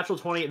natural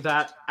 20,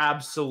 that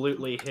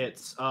absolutely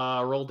hits.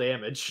 Roll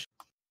damage.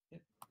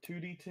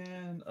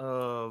 2d10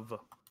 of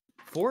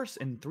force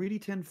and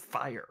 3d10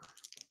 fire.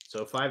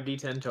 So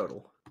 5d10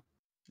 total.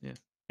 Yeah.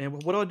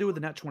 And what do I do with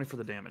the nat 20 for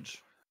the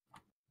damage?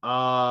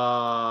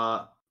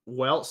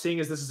 Well, seeing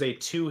as this is a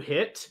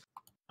 2-hit,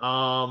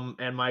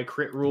 and my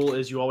crit rule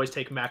is you always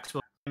take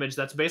maximum damage,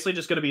 that's basically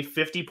just going to be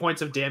 50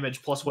 points of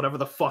damage plus whatever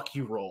the fuck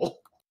you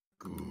roll.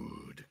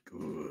 Good.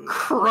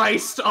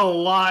 Christ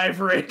alive,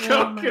 Reikoku.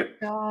 Oh my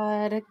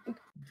God.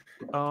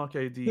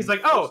 Okay, He's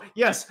like, oh,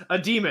 yes, a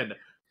demon.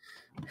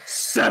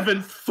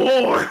 7th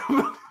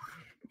form.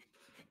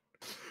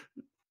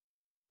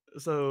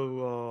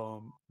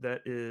 So,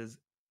 that is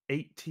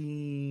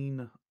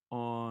 18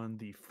 on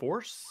the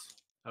force.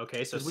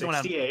 Okay, so We don't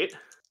have- 68.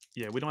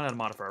 Yeah, we don't have a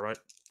modifier, right?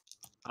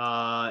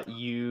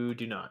 You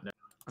do not know.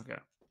 Okay.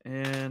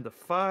 And the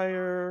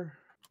fire.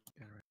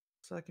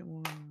 Second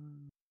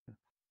one.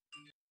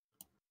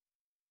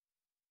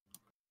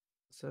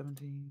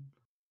 17.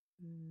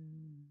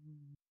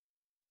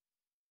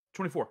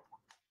 24.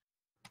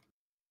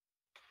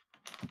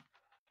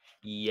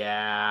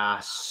 Yeah,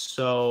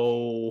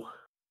 so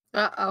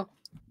Uh-oh.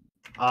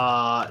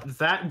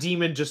 that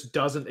demon just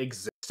doesn't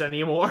exist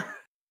anymore.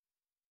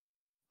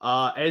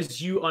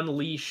 As you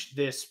unleash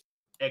this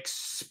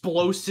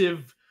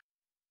explosive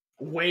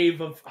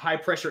wave of high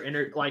pressure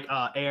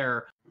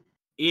air,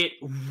 it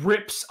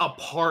rips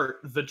apart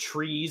the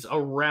trees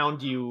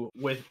around you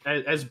with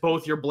as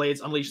both your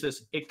blades unleash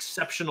this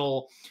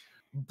exceptional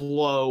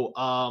blow.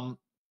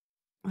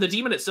 The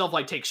demon itself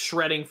takes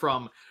shredding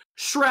from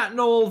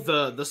shrapnel,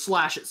 the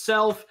slash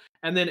itself,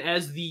 and then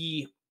as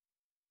the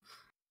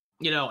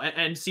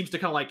and seems to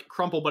kind of like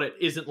crumple, but it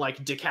isn't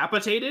like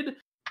decapitated.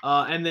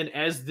 And then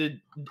as the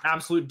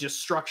absolute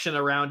destruction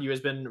around you has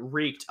been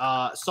wreaked,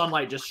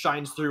 sunlight just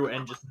shines through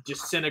and just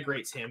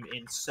disintegrates him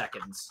in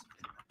seconds.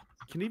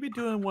 Can he be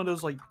doing one of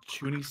those like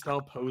Chuny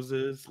style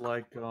poses,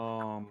 like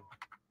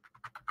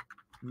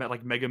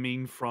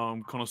Megumin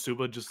from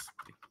Konosuba? Just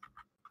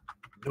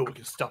no one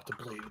can stop the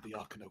blade of the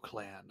Akuno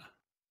clan.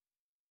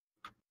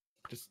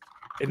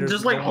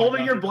 Just like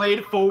holding your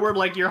blade forward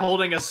like you're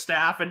holding a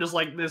staff, and just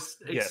like this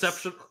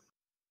exceptional.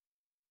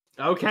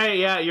 Okay,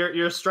 yeah,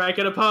 you're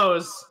striking a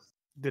pose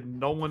that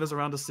no one is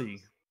around to see.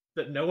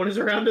 That no one is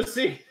around to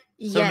see.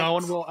 So no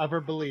one will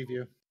ever believe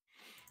you.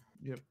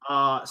 Yep.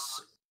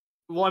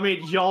 Well, I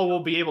mean, y'all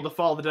will be able to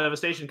follow the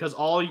devastation because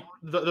all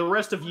the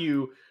rest of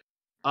you,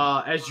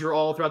 as you're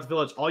all throughout the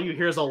village, all you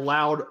hear is a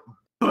loud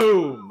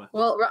boom.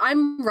 Well,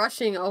 I'm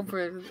rushing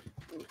over.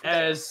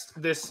 As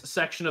this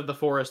section of the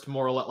forest,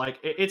 more or less, like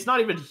it's not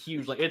even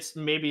huge. Like it's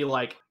maybe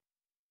like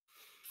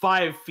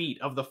 5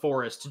 feet of the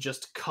forest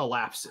just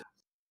collapses.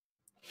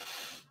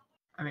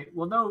 I mean,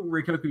 well, no,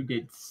 Reikoku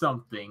did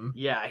something.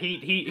 Yeah,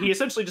 he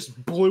essentially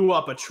just blew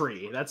up a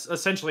tree. That's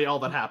essentially all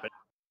that happened.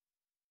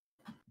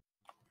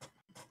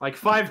 Like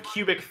 5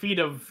 cubic feet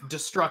of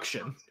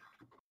destruction.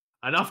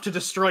 Enough to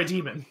destroy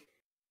Demon.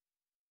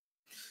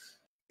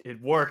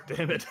 It worked,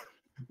 damn it.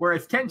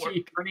 Whereas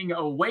Tenchi, running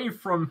away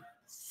from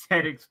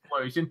said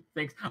explosion,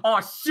 thinks,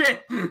 oh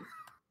shit!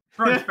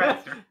 Runs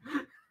faster.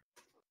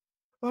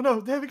 Oh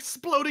no, they have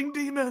exploding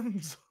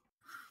demons!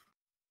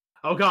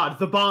 Oh god,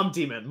 the bomb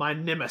demon, my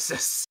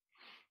nemesis.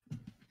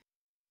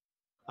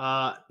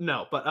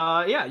 No,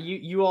 but yeah,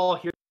 you all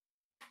hear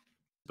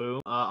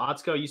boom.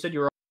 Atsuko, you said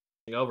you were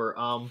over.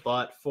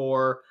 But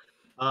for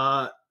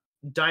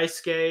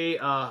Daisuke,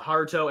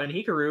 Haruto, and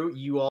Hikaru,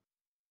 you all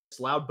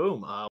loud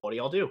boom. What do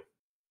y'all do?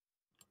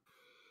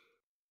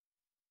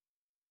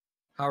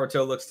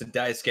 Haruto looks to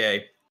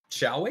Daisuke.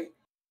 Shall we?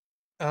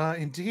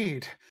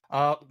 Indeed.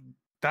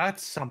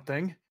 That's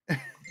something.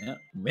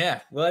 Yeah.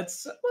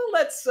 Let's.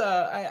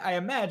 I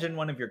imagine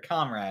one of your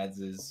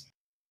comrades is.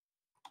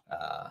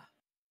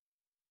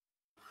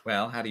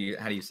 Well, how do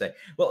you say?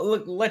 Well,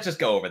 look. Let's just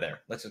go over there.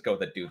 Let's just go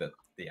do the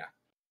yeah.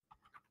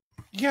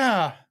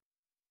 Yeah.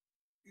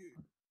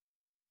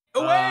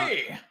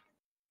 Away.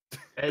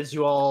 As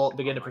you all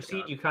begin to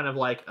proceed, you kind of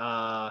like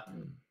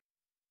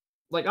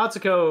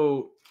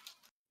Atsuko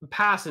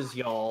passes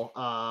y'all,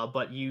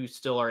 but you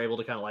still are able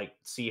to kind of like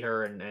see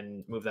her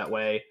and move that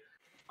way.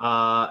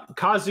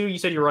 Kazu, you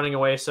said you're running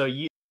away, so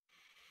you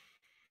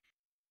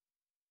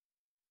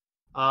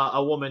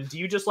a woman. Do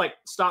you just like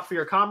stop for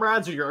your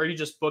comrades, or are you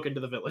just booking to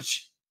the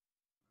village?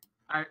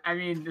 I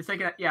mean, it's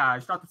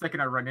not the second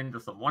I run into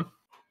someone.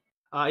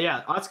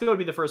 Yeah, Atsuko would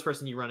be the first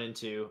person you run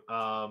into.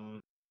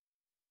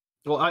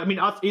 Well, I mean,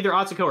 either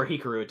Atsuko or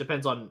Hikaru. It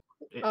depends on.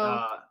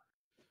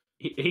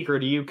 Hikaru,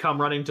 do you come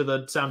running to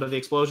the sound of the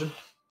explosion?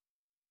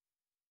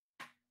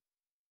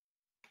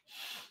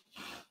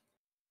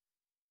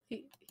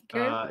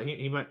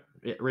 He might.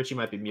 Yeah, Richie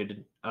might be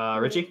muted.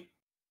 Richie.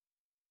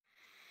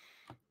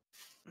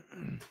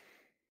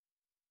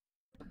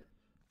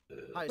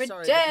 Hi,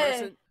 sorry.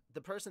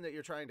 The person that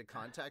you're trying to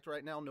contact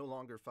right now no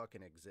longer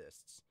fucking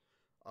exists.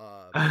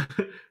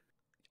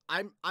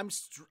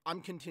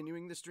 I'm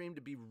continuing the stream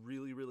to be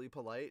really, really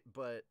polite,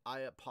 but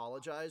I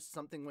apologize.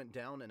 Something went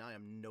down, and I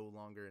am no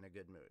longer in a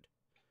good mood.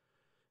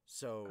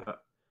 So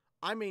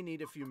I may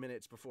need a few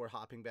minutes before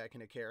hopping back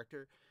into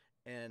character.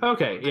 And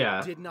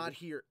I did not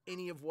hear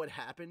any of what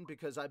happened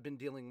because I've been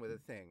dealing with a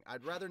thing.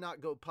 I'd rather not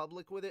go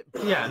public with it.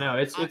 But yeah, no,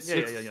 it's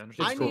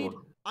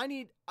cool. I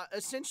need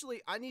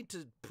essentially I need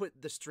to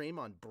put the stream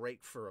on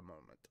break for a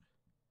moment.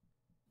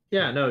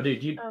 Yeah, no,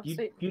 dude, you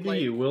do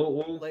like, you.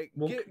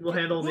 We'll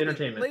handle the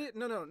entertainment.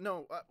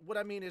 No. What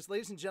I mean is,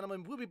 ladies and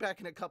gentlemen, we'll be back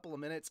in a couple of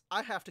minutes.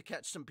 I have to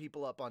catch some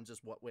people up on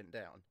just what went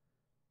down.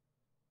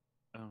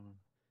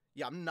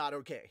 Yeah, I'm not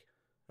okay.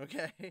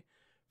 Okay.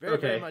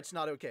 Very much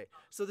not okay.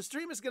 So the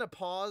stream is going to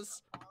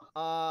pause.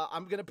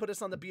 I'm going to put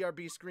us on the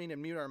BRB screen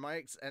and mute our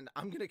mics, and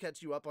I'm going to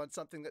catch you up on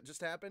something that just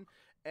happened.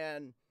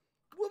 And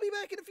we'll be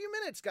back in a few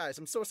minutes, guys.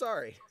 I'm so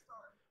sorry.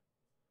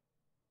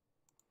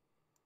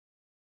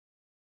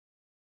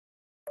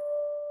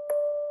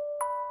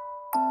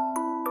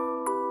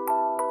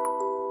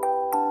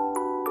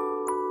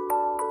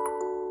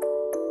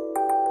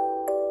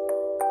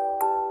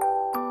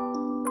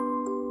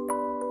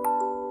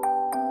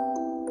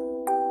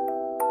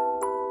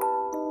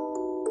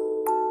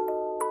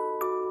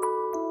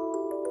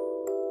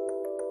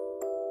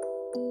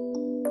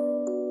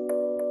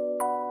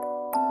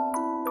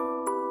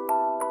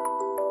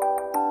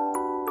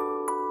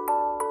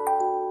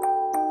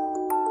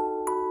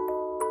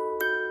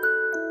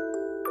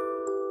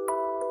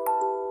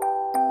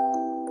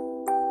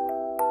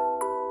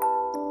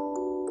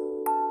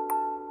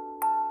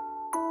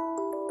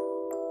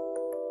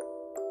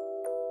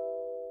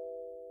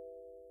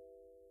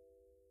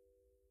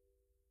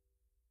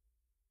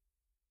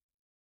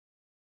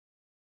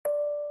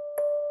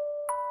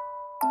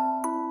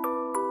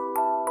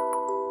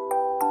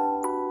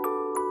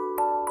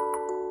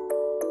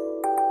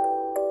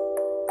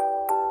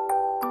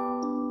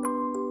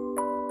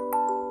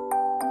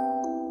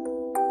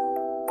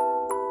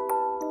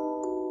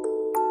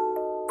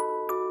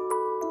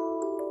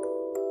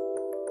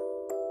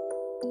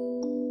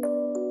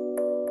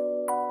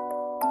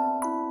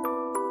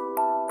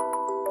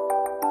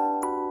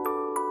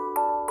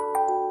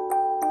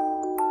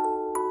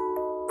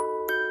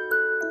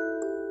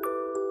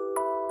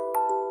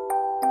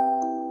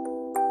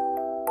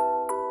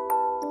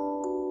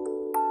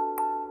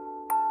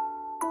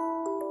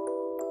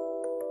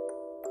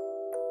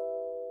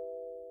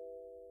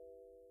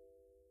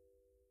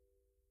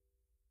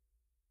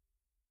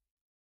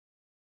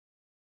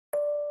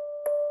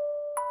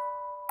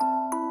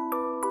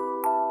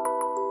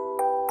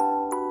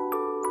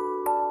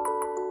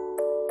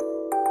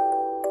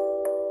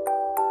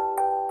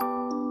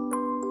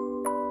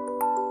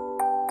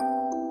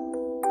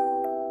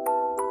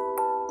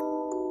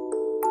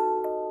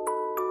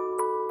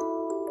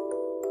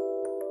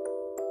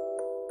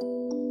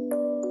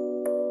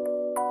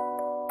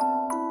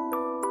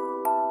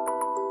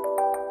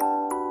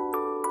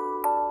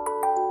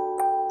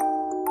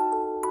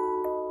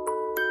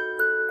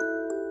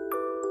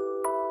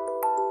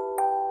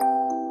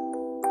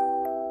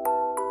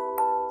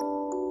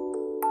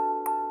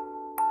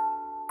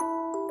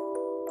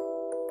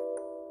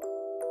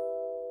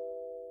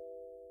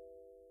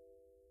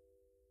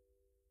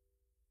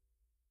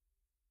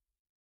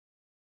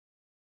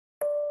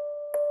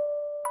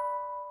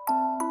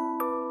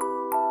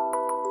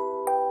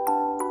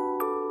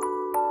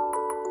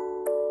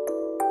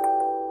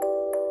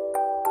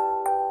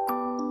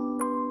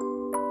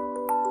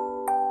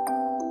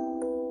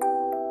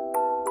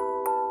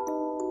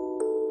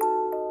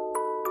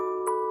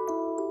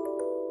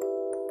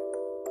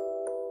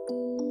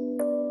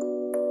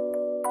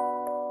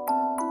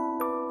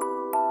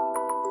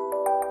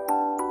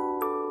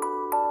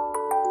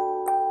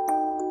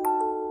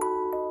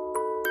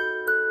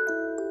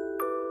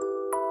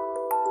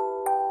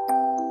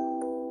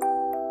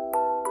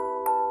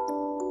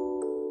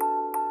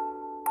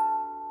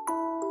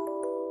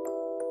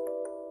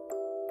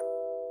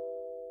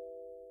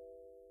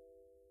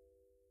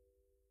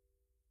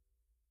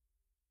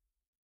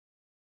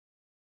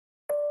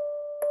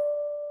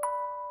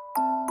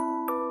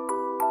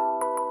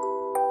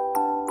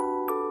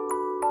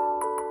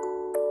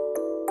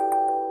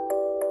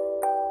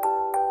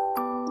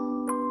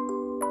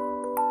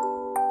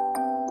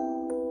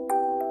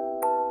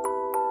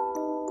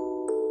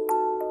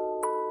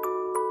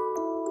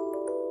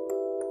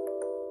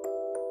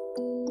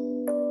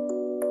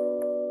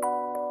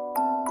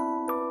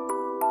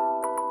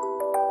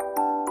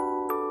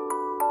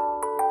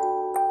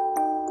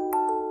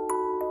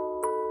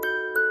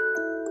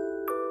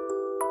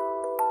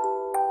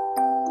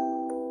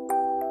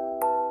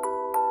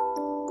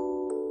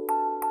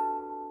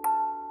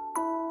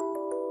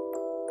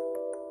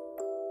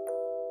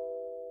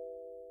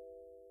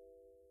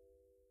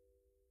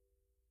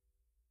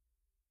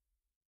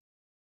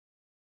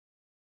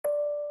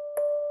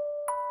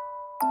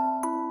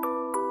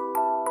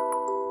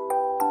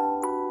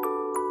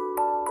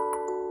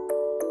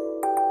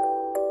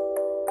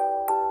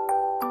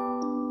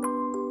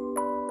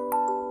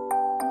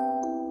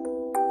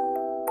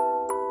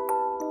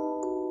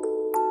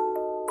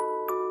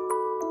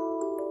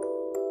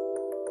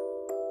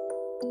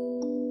 And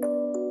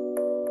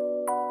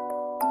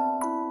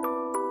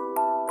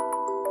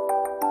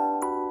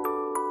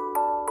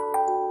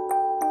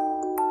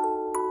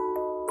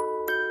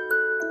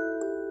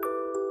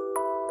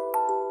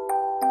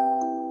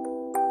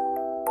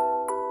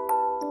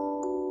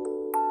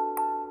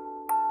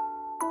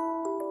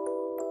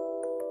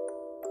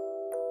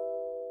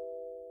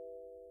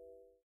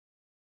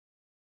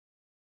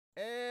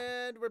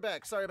we're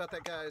back. Sorry about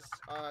that, guys.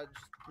 Just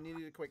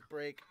needed a quick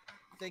break.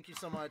 Thank you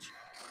so much.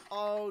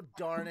 Oh,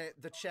 darn it.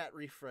 The chat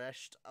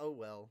refreshed. Oh,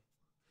 well.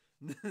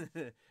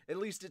 At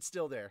least it's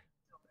still there.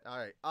 All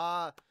right.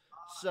 All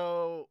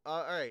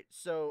right.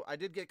 So I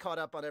did get caught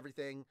up on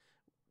everything.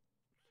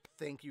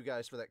 Thank you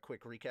guys for that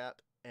quick recap.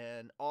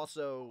 And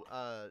also,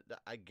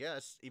 I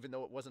guess, even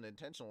though it wasn't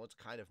intentional, it's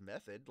kind of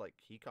method. Like,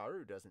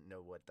 Hikaru doesn't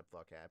know what the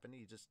fuck happened.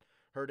 He just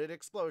heard an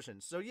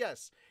explosion. So,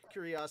 yes,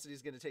 curiosity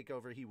is going to take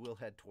over. He will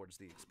head towards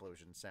the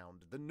explosion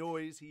sound. The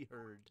noise he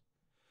heard.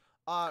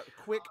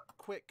 Quick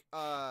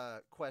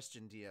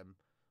question, DM.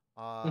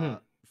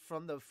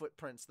 From the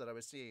footprints that I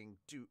was seeing,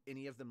 do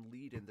any of them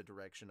lead in the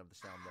direction of the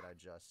sound that I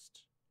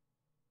just...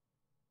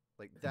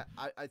 Like, that,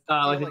 I feel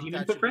like the like demon that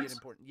should be footprints? an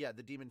important... Yeah,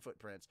 the demon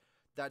footprints.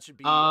 That should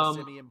be a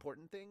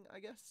semi-important thing, I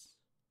guess.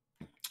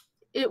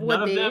 It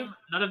would be.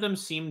 None of them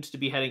seemed to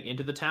be heading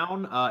into the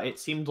town. It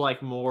seemed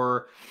like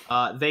more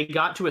they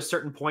got to a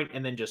certain point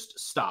and then just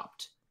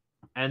stopped.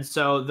 And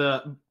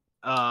so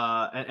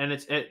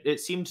it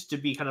seemed to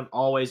be kind of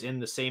always in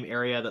the same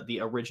area that the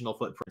original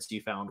footprints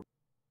you found.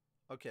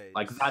 Okay.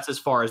 Like that's as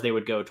far as they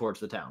would go towards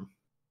the town.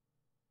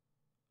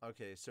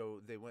 Okay, so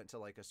they went to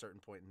like a certain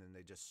point and then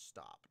they just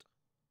stopped.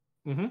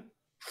 Mm-hmm.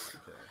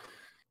 Okay.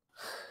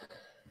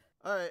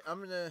 All right,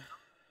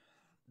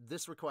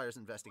 this requires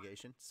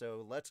investigation,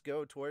 so let's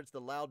go towards the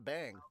loud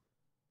bang.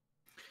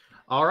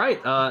 All right,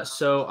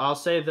 so I'll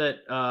say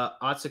that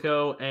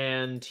Atsuko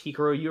and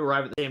Hikaru, you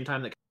arrive at the same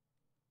time that...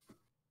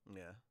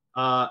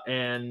 Yeah.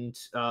 And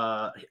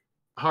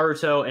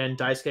Haruto and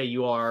Daisuke,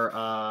 you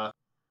are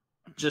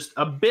just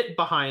a bit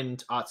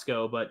behind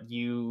Atsuko, but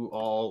you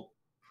all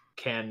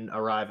can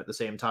arrive at the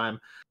same time.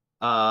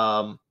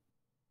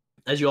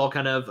 As you all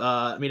kind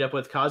of meet up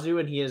with Kazu,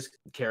 and he is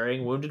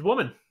carrying Wounded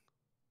Woman.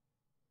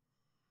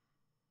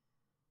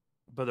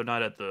 But they're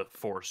not at the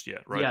forest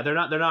yet, right? Yeah, they're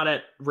not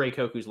at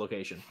Reikoku's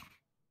location.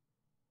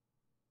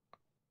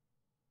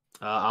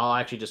 I'll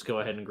actually just go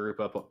ahead and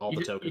group up all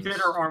the tokens. You said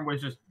her arm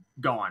was just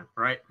gone,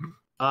 right?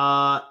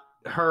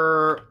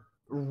 Her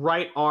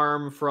right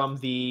arm from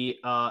the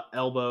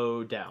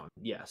elbow down.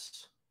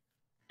 Yes.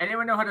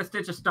 Anyone know how to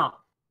stitch a stump?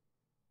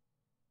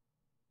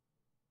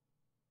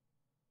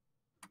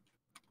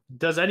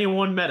 Does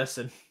anyone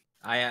medicine?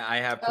 I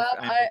have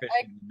proficient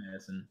in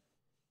medicine.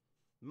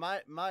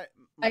 My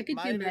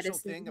initial medicine.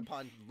 thing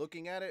upon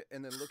looking at it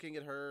and then looking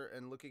at her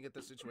and looking at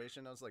the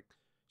situation, I was like,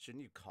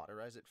 shouldn't you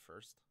cauterize it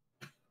first?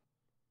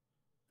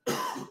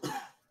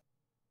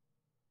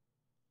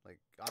 Like,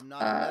 I'm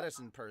not a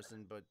medicine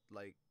person, but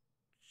like,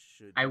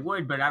 should I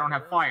would, but I don't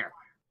have fire.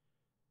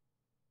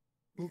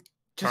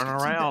 Turn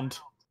around.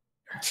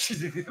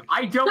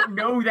 I don't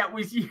know that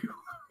was you.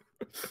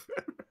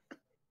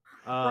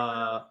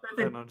 I'm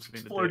just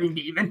being Exploding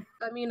demon.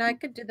 I mean, I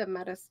could do the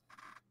medicine.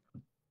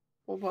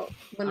 Well,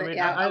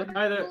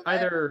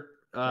 either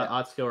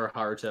Atsuko or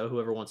Haruto,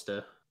 whoever wants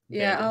to.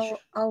 Yeah, bandage.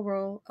 I'll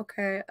roll.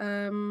 Okay.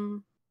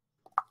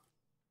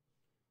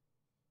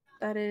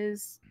 That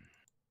is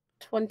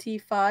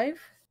 25.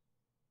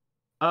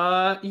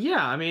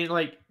 Yeah. I mean,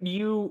 like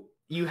you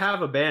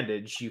have a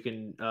bandage you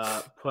can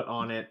put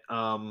on it.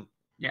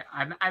 Yeah,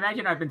 I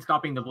imagine I've been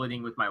stopping the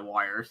bleeding with my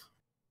wires.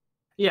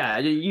 Yeah,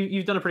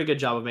 you've done a pretty good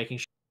job of making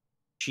sure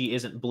she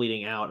isn't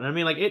bleeding out, and I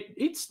mean, like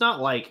it's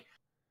not like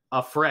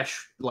a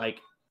fresh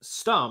like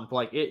stump.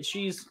 Like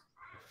she's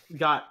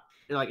got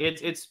like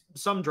it's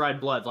some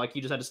dried blood. Like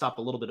you just had to stop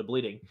a little bit of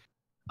bleeding.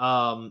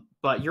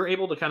 But you're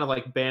able to kind of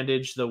like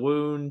bandage the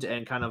wound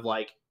and kind of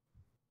like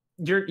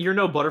you're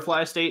no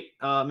butterfly estate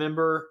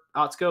member,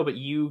 Atsuko, but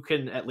you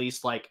can at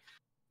least like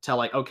tell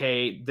like,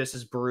 okay, this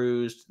is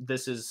bruised,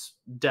 this is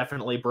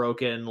definitely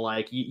broken.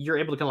 Like you're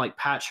able to kind of like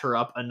patch her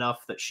up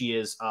enough that she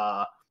is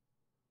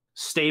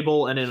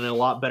stable and in a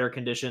lot better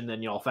condition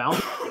than y'all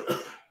found.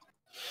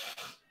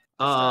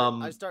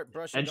 I start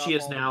brushing and off she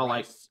is all the now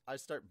like rice. I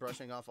start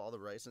brushing off all the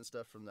rice and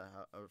stuff from the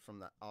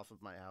off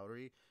of my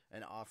howry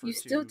and offer. You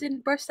still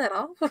didn't brush that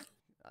off?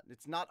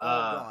 It's not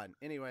all gone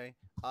anyway.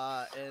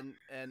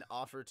 And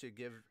offer to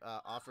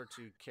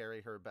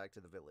carry her back to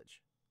the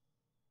village.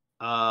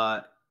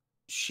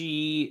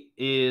 She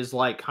is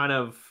like kind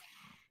of.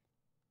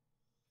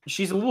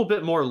 She's a little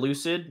bit more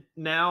lucid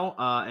now,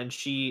 and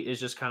she is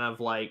just kind of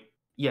like,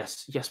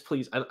 yes,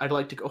 please, I'd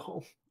like to go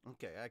home.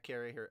 Okay,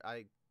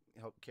 I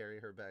help carry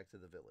her back to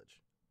the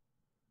village.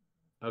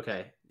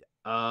 Okay.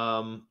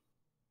 Yeah.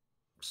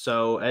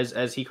 So as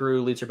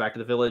Hikaru leads her back to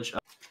the village,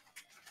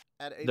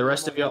 at a the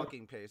rest of y'all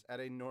walking pace. At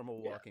a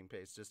normal walking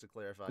pace, just to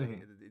clarify,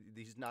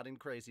 he's not in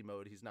crazy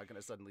mode. He's not going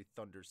to suddenly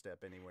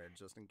thunderstep anywhere,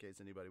 just in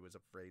case anybody was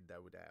afraid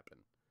that would happen.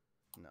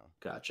 No.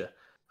 Gotcha.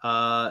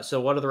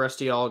 So what are the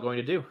rest of y'all going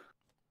to do?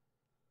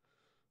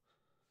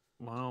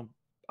 Well,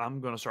 I'm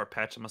gonna start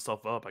patching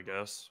myself up, I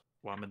guess.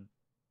 While I'm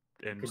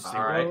and see All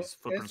where right. these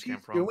footprints As came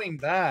he's from. doing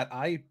that,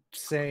 I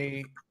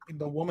say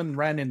the woman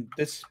ran and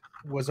this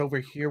was over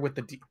here with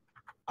the.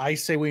 I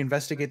say we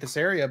investigate this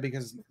area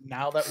because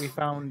now that we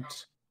found.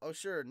 Oh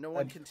sure, no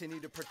one continue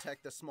to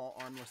protect a small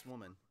armless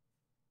woman.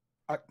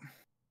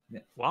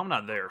 Well, I'm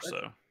not there,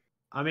 so.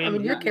 I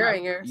mean, you're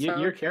carrying her. So.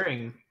 You're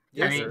carrying.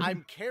 Yes, mean-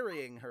 I'm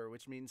carrying her,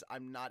 which means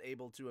I'm not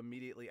able to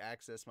immediately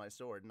access my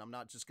sword, and I'm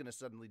not just gonna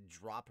suddenly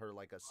drop her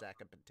like a sack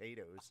of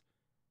potatoes.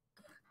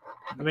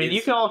 I mean,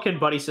 you all can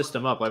buddy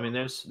system up. I mean,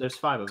 there's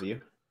 5 of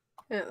you.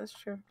 Yeah, that's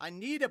true. I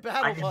need a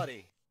battle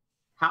buddy.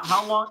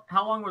 How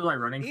long was I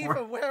running Eva,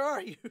 for? where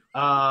are you?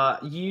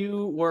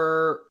 You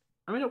were.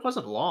 I mean, it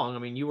wasn't long. I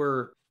mean, you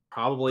were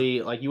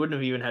probably like you wouldn't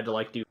have even had to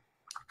like do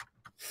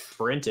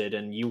sprinted,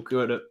 and you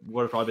would have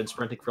probably been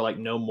sprinting for like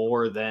no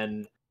more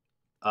than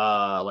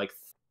like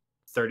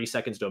 30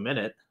 seconds to a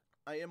minute.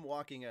 I am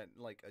walking at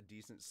like a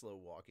decent slow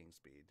walking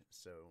speed,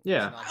 so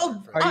Yeah. it's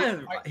not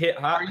hard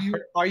for me.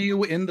 Are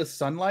you in the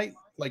sunlight,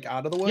 like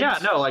out of the woods? Yeah,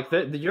 no, like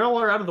you all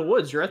are out of the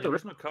woods. You're at the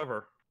There's no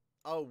cover.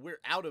 Oh, we're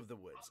out of the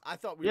woods. I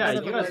thought we yeah. were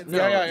You still guys, in no,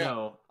 the- Yeah.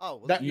 no. Oh,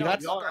 well, That- no,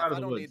 that's- y'all are out of I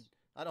the don't woods.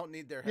 I don't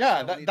need their help. Yeah,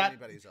 I don't need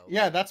anybody's help.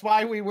 Yeah, that's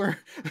why we were.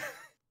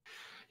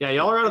 Yeah,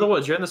 y'all are out of the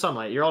woods. You're in the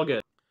sunlight. You're all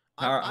good.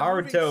 I'm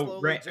moving Haruto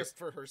slowly ran- just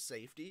for her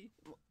safety.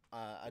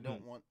 I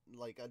don't want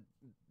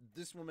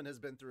this woman has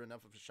been through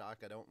enough of a shock.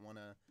 I don't want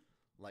to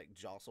like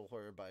jostle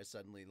her by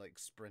suddenly like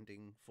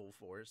sprinting full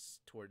force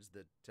towards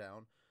the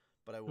town.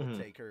 But I will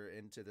take her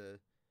into the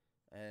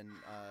and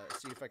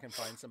see if I can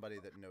find somebody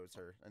that knows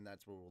her, and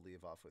that's where we'll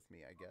leave off with me,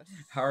 I guess.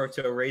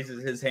 Haruto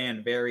raises his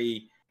hand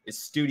very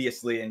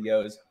studiously and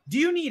goes, "Do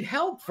you need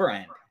help,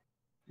 friend?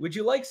 Would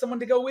you like someone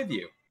to go with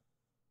you?"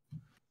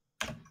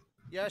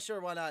 Yeah,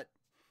 sure, why not?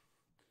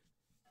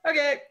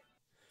 Okay,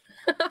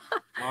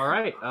 All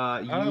right.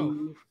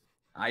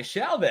 I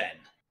shall then.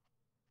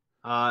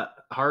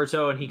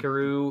 Haruto and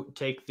Hikaru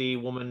take the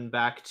woman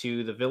back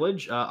to the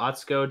village.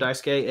 Atsuko,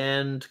 Daisuke,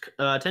 and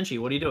Tenchi,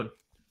 what are you doing?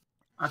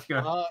 Let's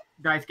go.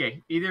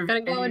 Daisuke, either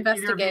Gotta go either of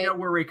you investigate. know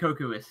where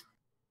Reikoku is.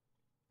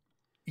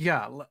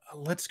 Yeah,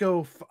 let's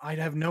go. I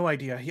have no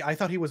idea. I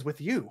thought he was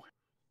with you.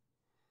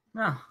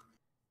 No.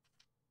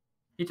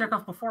 He took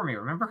off before me,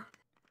 remember?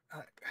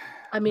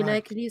 I mean, I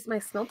Right. could use my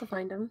smell to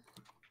find him.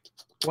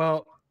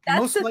 Well, That's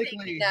most the thing,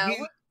 likely, you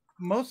know.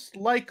 most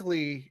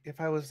likely,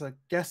 if I was a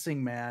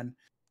guessing man,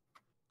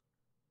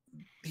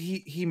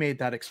 he made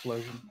that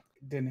explosion,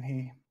 didn't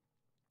he?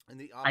 In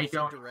the I opposite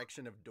don't-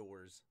 direction of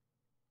doors.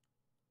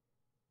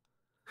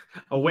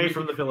 Away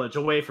from the village,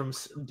 away from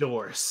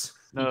doors.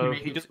 You can No,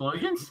 make he just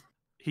explosions?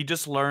 he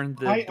just learned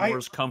that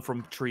doors come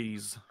from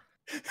trees.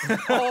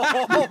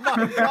 Oh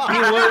my god! He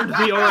learned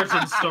the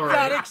origin story.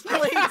 That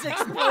explains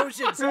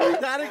explosions.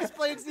 That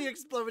explains the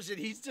explosion.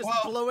 He's just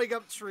blowing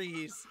up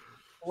trees.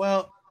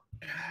 Well,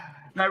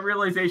 That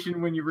realization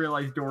when you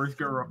realize doors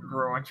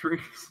grow on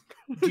trees.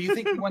 do you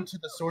think he went to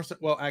the source?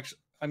 Well, actually,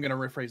 I'm going to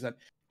rephrase that.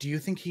 Do you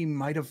think he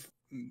might have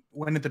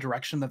went in the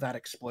direction of that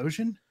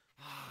explosion?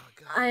 Oh,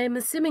 God. I'm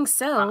assuming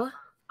so.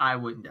 I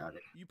wouldn't doubt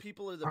it. You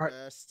people are the Alright.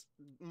 best.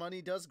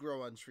 Money does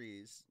grow on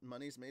trees.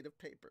 Money's made of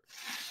paper.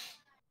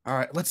 All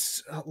right,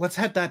 let's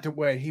head that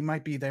way. He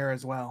might be there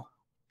as well.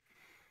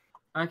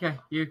 Okay,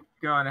 you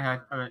go on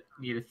ahead. I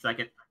need a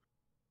second.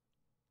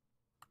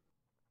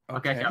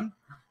 Okay.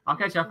 I'll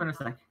catch up in a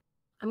sec.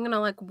 I'm gonna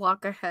like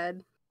walk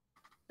ahead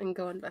and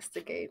go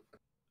investigate.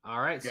 All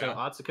right, so Yeah.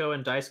 Atsuko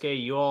and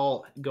Daisuke, you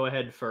all go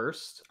ahead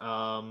first.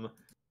 And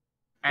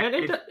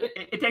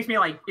It takes me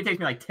like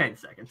 10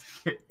 seconds.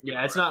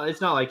 yeah, it's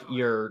not like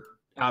you're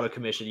out of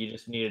commission. You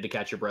just needed to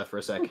catch your breath for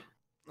a sec.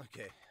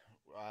 Okay.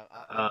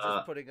 I'm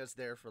just putting us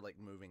there for like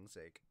moving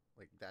sake.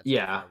 Like that's how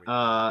Yeah.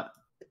 far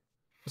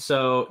we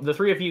So the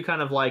 3 of you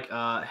kind of like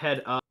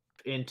head up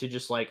into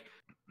just like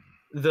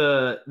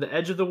the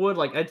edge of the wood.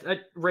 Like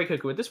at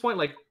Reikoku, at this point,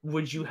 like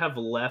would you have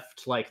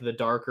left like the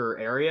darker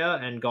area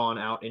and gone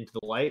out into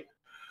the light?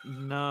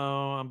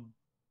 No,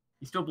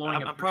 He's still blowing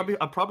I'm up.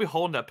 probably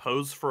holding that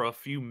pose for a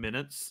few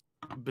minutes,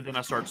 but then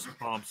I start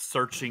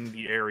searching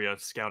the area,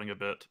 scouting a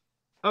bit.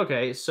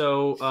 Okay,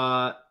 so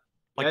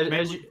Like as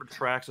mainly you- for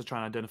tracks, to try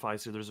and identify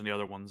see if there's any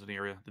other ones in the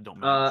area that don't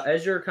match.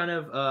 as you're kind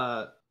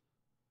of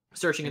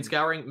searching and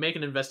scouring, make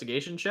an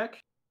investigation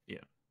check.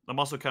 I'm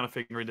also kind of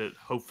figuring that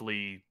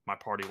hopefully my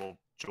party will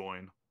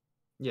join.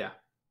 Yeah.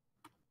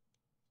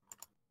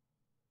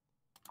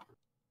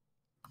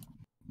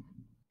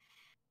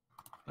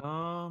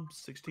 Um,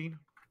 16.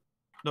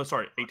 No,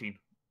 sorry, 18.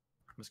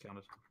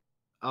 Miscounted.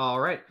 All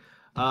right.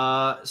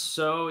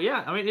 So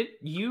yeah, I mean,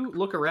 you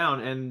look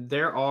around and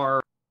there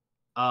are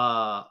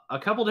a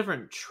couple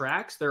different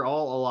tracks. They're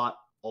all a lot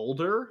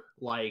older.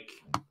 Like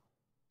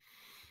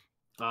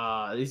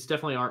these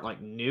definitely aren't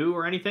like new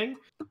or anything.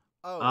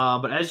 Oh,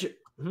 But as you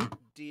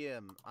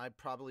DM, I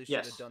probably should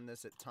Yes. have done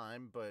this at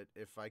time, but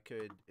if I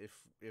could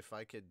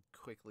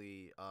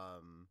quickly,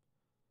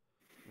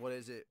 what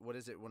is it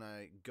when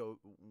I go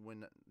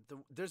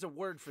there's a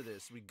word for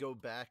this? We go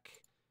back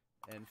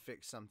and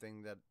fix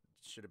something that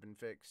should have been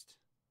fixed.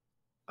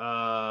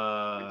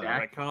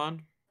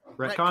 Retcon.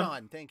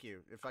 Retcon. Thank you.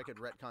 If I could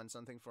retcon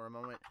something for a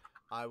moment,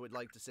 I would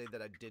like to say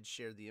that I did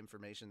share the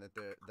information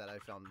that I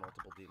found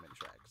multiple demon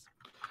tracks.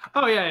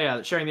 Oh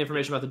yeah. Sharing the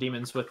information about the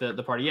demons with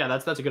the party. Yeah,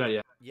 that's a good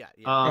idea. Yeah.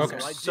 Okay.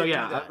 So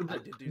yeah,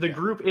 the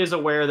group is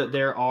aware that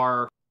there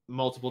are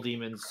multiple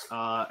demons,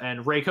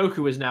 and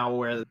Reikoku is now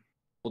aware that there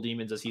are multiple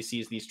demons as he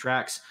sees these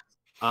tracks.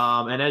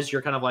 And as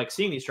you're kind of like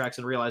seeing these tracks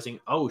and realizing,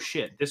 oh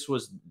shit, this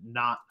was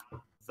not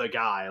the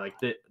guy. Like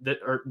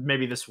or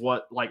maybe this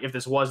what like if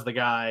this was the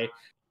guy,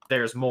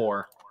 there's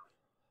more.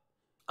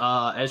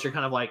 As you're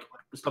kind of like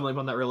stumbling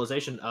upon that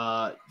realization,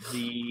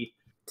 the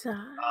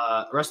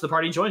rest of the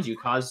party joins you.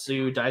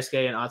 Kazu,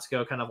 Daisuke, and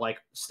Atsuko kind of like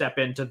step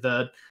into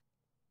the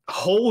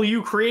hole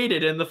you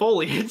created in the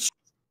foliage.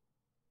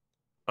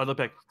 I look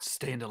back.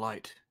 Stay in the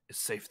light. It's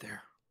safe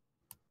there.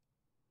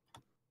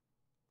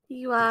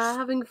 You are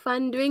having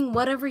fun doing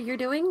whatever you're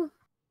doing?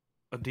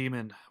 A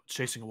demon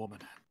chasing a woman.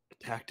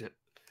 Attacked it.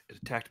 It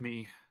attacked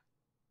me.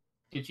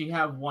 Did she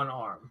have one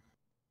arm?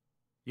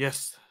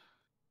 Yes.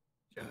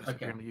 Yes, Okay.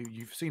 apparently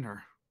you've seen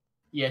her.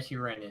 Yes, she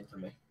ran into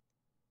me.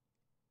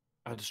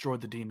 I destroyed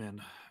the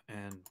demon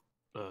and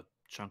a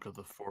chunk of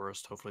the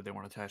forest. Hopefully they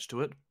weren't attached to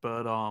it.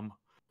 But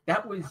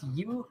That was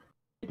you?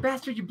 You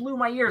bastard, you blew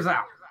my ears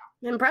out.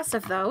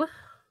 Impressive, though.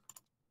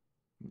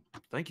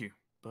 Thank you.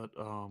 But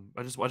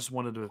I just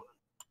wanted to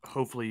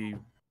hopefully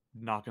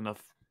knock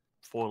enough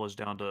foliage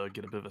down to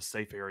get a bit of a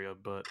safe area,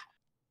 but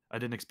I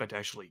didn't expect to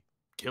actually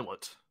kill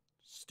it.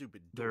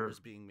 Stupid doors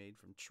being made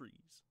from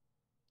trees.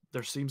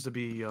 There seems to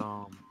be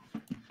I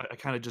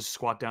kind of just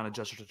squat down and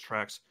gesture to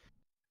tracks.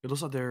 It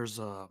looks like there's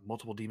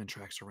multiple demon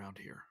tracks around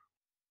here.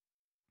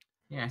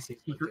 Yeah,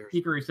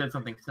 Hikaru said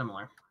something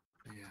similar.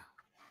 Yeah.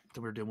 I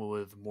think we were dealing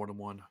with more than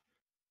one.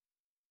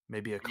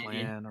 Maybe a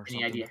clan or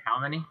something. Any idea how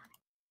many?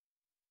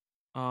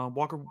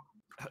 Walker,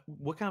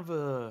 what kind of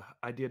a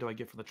idea do I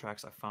get from the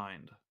tracks I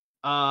find?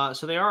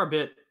 So they are a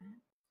bit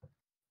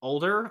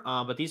older,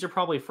 but these are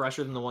probably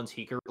fresher than the ones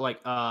Hikaru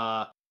like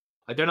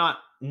they're not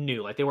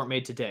new, like they weren't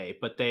made today,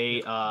 but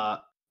they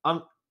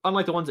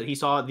unlike the ones that he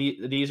saw,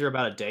 these are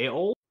about a day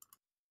old.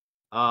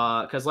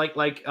 Because like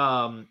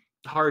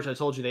Haruto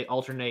told you, they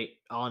alternate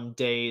on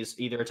days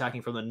either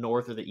attacking from the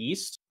north or the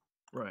east.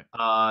 Right.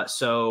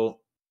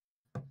 So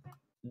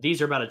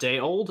these are about a day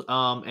old.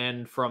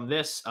 And from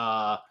this,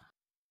 Hikaru,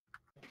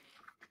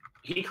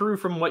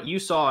 from what you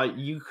saw,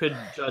 you could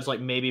judge like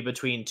maybe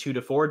between 2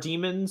 to 4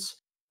 demons.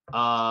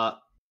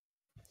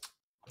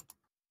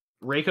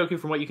 Reikoku,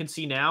 from what you can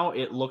see now,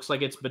 it looks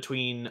like it's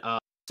between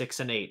 6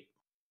 and 8.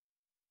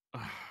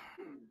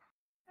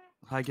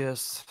 I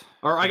guess.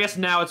 Or I guess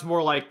now it's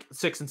more like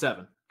 6 and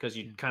 7 because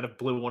you kind of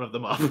blew one of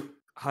them up.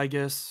 I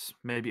guess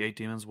maybe 8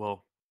 demons.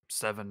 Well,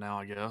 7 now,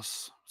 I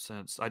guess,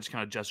 since I just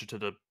kind of gestured to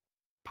the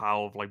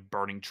pile of like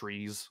burning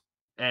trees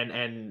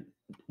and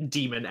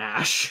demon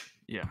ash.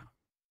 Yeah.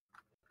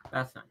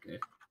 That's not good.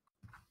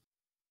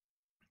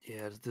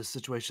 Yeah, this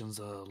situation's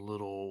a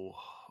little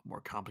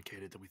more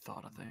complicated than we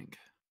thought, I think.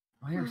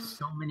 Why are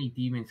so many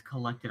demons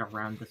collected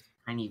around this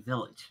tiny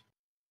village?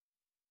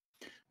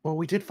 Well,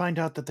 we did find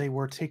out that they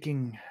were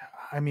taking,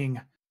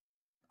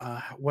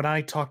 when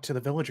I talked to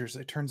the villagers,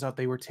 it turns out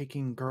they were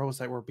taking girls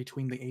that were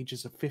between the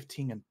ages of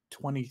 15 and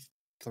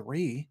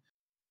 23.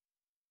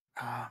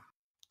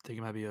 Think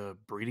it might be a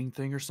breeding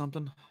thing or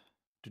something?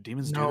 Do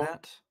demons No. do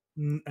that?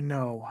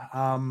 No.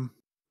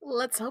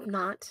 Let's hope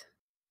not.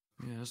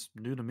 Yeah, it's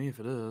new to me if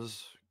it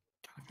is.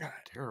 Kind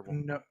of terrible.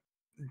 No.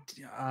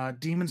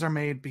 Demons are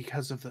made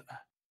because of the...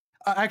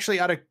 actually,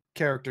 out of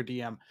character,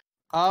 DM.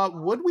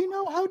 Would we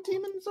know how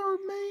demons are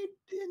made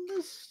in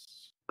this?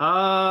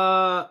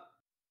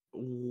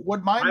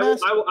 Would my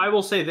I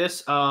will say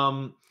this.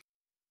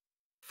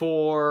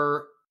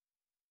 For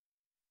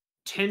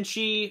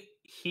Tenchi,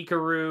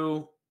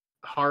 Hikaru,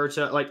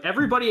 Haruto, like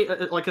everybody,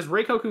 like because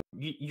Reikoku,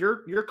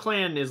 your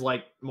clan is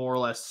like more or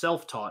less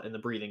self-taught in the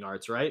breathing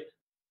arts, right?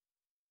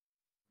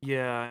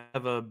 Yeah, I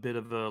have a bit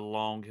of a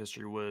long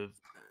history with.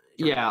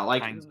 Yeah,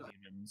 like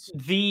demons.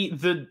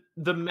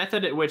 the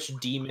method at which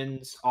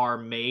demons are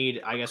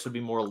made, I guess, would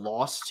be more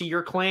lost to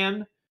your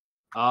clan,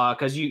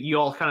 because you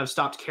all kind of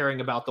stopped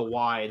caring about the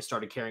why and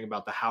started caring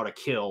about the how to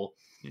kill.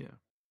 Yeah,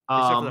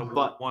 except for that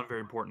but one very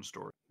important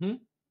story.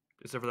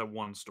 Except for that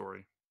one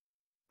story,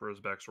 for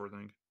his backstory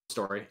thing.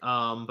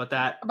 But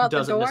that about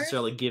doesn't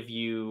necessarily give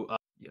you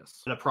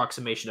yes an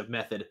approximation of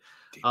method.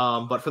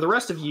 But for the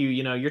rest of you,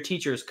 your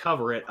teachers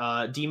cover it.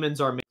 Demons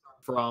are made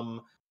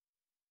from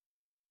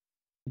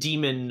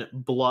demon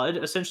blood,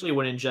 essentially,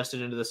 when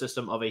ingested into the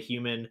system of a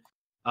human.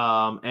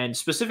 And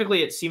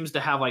specifically, it seems to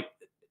have like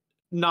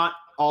not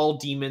all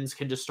demons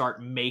can just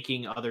start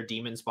making other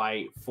demons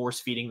by force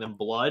feeding them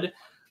blood.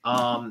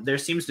 There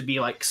seems to be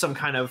like some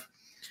kind of,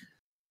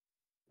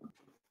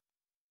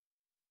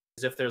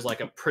 as if there's like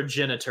a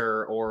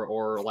progenitor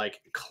or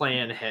like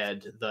clan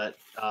head that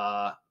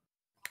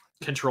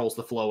controls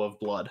the flow of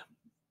blood.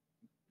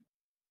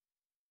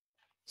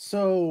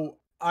 So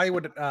I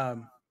would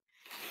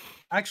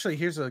actually,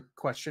 here's a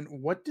question: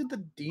 what did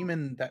the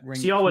demon that ring?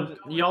 So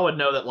y'all would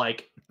know that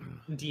like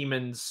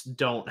demons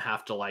don't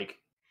have to like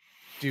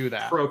do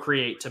that.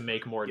 Procreate to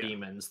make more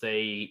demons.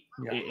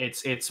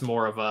 It's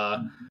more of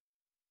a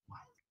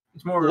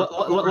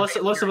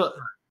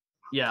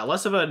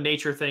less of a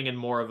nature thing and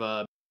more of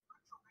a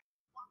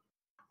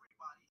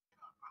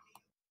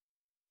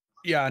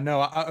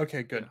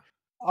okay, good.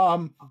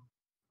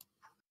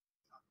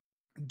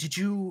 Did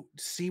you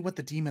see what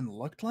the demon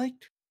looked like?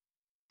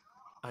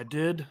 I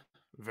did,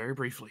 very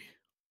briefly.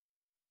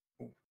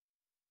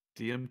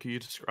 DM, can you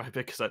describe it?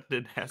 Because I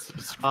didn't have to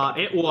describe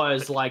it. It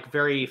was like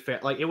very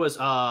like it was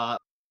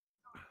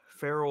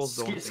feral.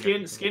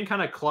 Skin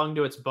kind of clung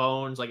to its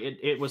bones. Like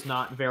it was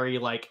not very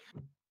like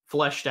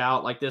fleshed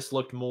out. Like this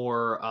looked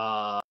more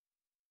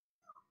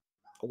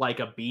like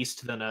a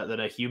beast than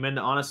a human.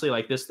 Honestly,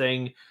 like this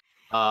thing,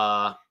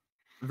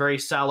 very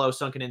sallow,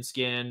 sunken in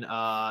skin,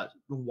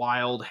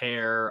 wild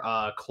hair,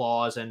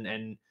 claws,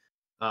 and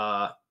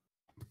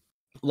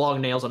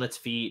long nails on its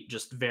feet.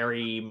 Just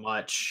very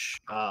much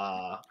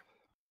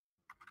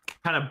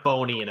kind of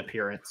bony in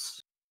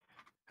appearance.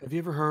 Have you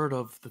ever heard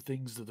of the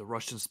things that the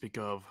Russians speak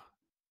of?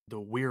 The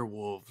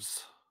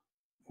werewolves.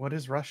 What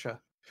is Russia?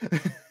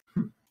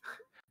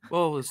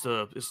 Well, it's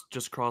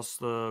just across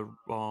the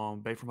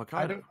bay from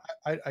Hokkaido.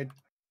 I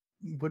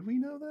would we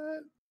know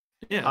that?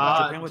 Yeah,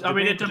 I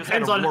mean, it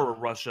depends on war with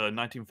Russia in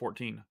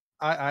 1914.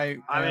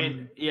 Early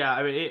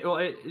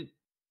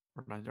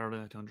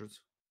 1900s.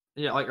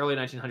 Yeah, like early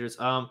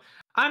 1900s.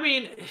 I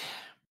mean,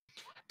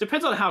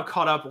 depends on how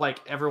caught up like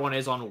everyone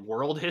is on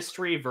world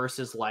history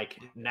versus like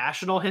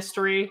national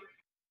history.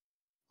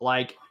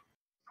 Like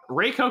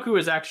Reikoku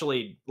is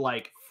actually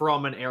like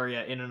from an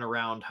area in and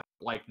around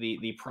like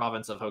the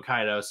province of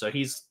Hokkaido, so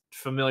he's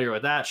familiar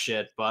with that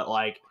shit. But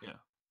like, I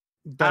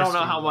don't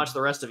know how much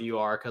the rest of you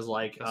are, because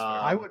like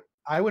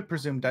I would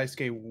presume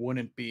Daisuke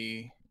wouldn't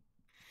be.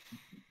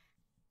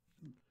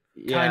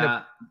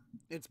 Yeah,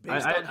 it's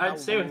based on how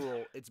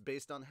rural. It's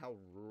based on how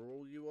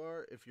rural you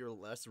are. If you're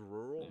less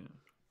rural,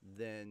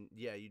 then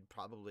yeah, you'd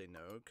probably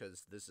know,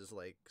 because this is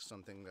like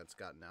something that's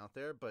gotten out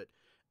there. But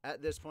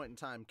at this point in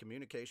time,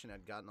 communication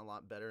had gotten a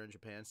lot better in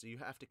Japan, so you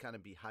have to kind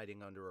of be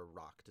hiding under a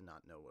rock to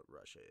not know what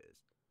Russia is.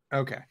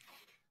 Okay.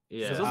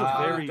 Yeah, so this is a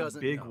very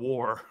big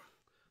war.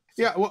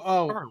 Yeah.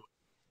 Well,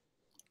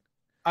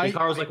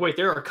 Hikaru's like, wait,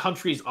 there are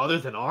countries other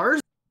than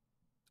ours?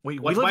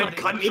 Wait, we live in a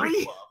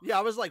country? Yeah,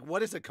 I was like,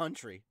 what is a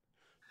country?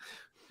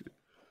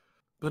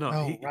 But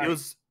no,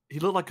 he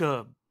looked like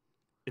a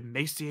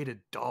emaciated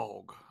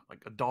dog,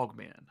 like a dog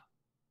man.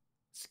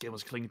 Skin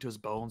was clinging to his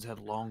bones, had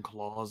long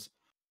claws.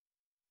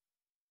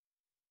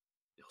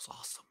 It was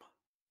awesome.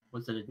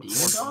 Was it a demon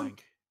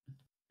dog?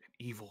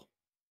 Evil.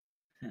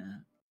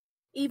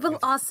 Evil,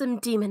 awesome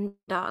demon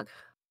dog.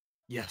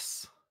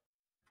 Yes.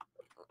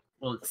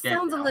 Well, it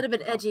sounds a little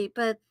bit edgy,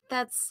 but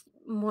that's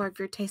more of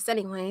your taste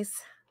anyways.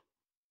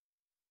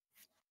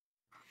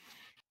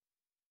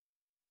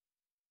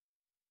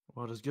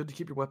 Well, it is good to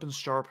keep your weapons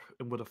sharp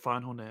and with a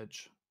fine honed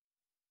edge.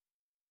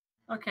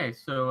 Okay,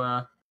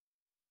 so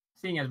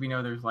seeing as we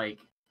know there's like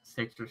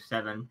 6 or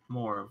 7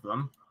 more of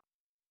them,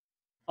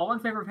 all in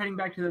favor of heading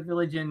back to the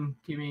village and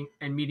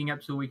meeting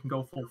up so we can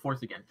go full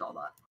force against all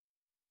that?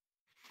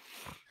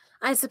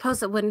 I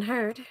suppose it wouldn't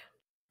hurt.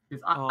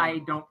 Because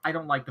I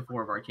don't like the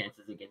 4 of our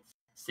chances against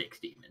 6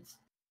 demons.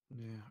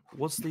 Yeah.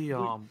 What's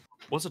the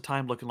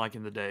time looking like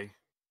in the day?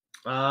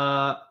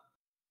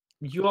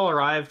 You all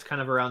arrived kind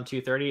of around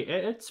 2:30.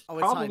 It's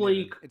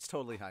probably it's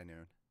totally high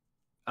noon.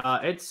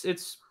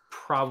 It's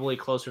probably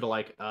closer to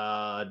like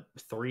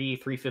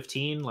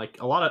 3:15.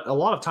 Like a lot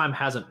of time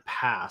hasn't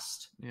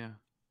passed. Yeah.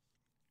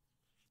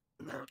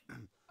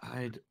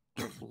 I'd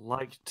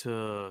like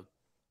to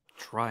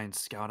try and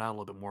scout out a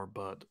little bit more,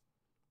 but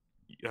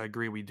I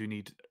agree we do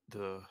need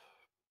to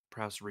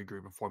perhaps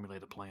regroup and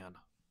formulate a plan.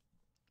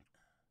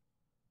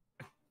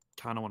 I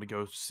kind of want to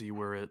go see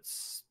where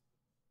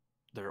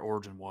their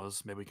origin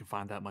was. Maybe we can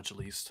find that much at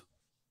least.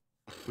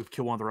 We've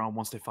killed one of their own.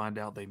 Once they find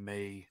out, they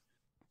may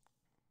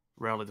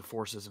rally the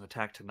forces and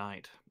attack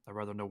tonight. I'd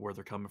rather know where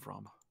they're coming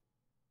from.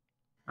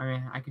 I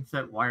mean, I can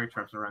set wire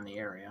traps around the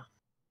area.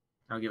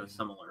 That'll give us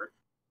some alert.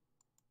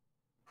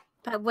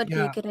 That would be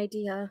a good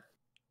idea.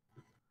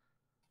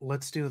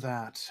 Let's do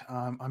that.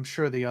 I'm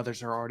sure the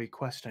others are already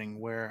questioning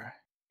where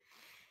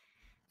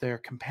their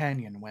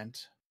companion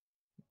went.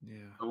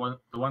 Yeah.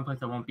 The one place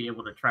I won't be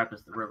able to trap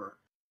is the river.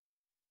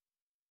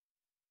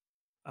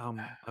 I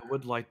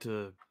would like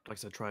to, like I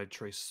said, try to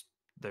trace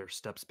their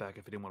steps back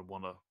if anyone would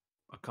want to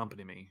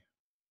accompany me.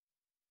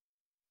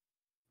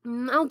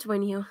 I'll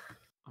join you.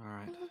 All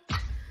right.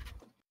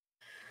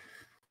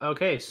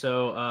 Okay,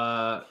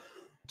 so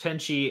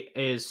Tenchi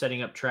is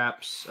setting up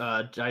traps.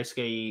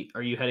 Daisuke,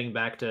 are you heading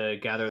back to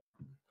gather the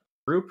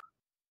group?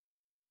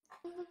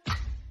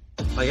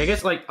 Like, I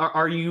guess, like,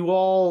 are you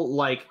all,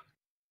 like,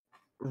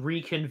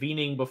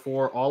 reconvening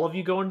before all of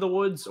you go into the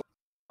woods?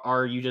 Or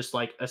are you just,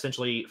 like,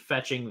 essentially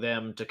fetching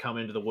them to come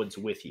into the woods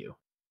with you?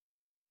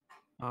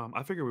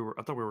 I thought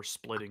we were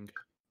splitting.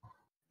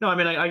 No, I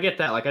mean, I get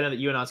that. Like, I know that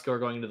you and Atsuko are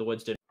going into the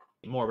woods to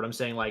more, but I'm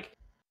saying, like,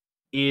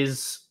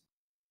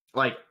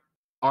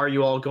 are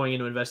you all going in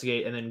to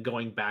investigate and then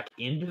going back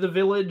into the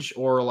village,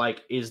 or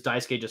like is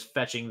Daisuke just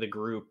fetching the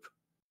group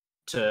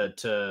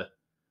to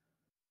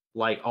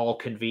like all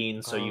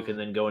convene so you can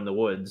then go in the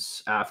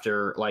woods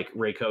after like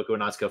Reikoku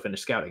and Atsuko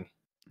finish scouting?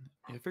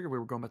 Yeah, I figured we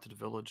were going back to the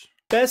village.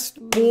 Best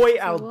boy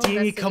So we'll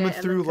Aldini coming investigate and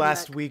through then come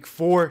last back. week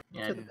for.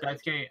 Yeah, To the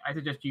Daisuke, I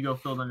suggest you go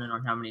fill them in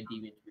on how many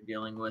demons you're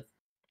dealing with.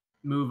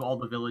 Move all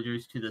the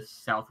villagers to the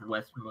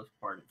southwestmost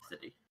part of the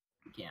city.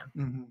 If you can.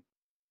 Mm-hmm.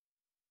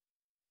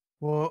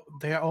 Well,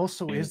 there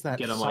also And is that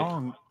get 'em, like-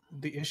 song.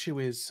 The issue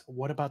is,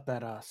 what about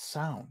that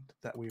sound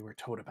that we were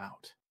told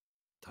about?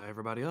 Tie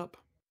everybody up.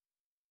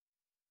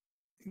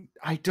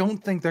 I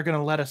don't think they're going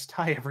to let us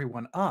tie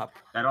everyone up.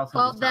 That also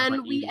Well, just sounds then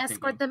like we easy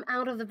escort thinking. them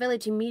out of the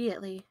village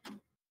immediately.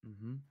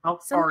 Mm-hmm. How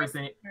Some far is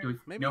place- it? Do we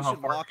Maybe know you how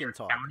should far walk your and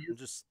talk. town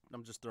is?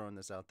 I'm just throwing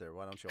this out there.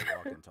 Why don't you all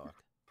walk and talk?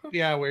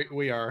 Yeah,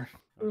 we are.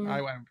 Mm.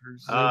 I went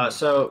for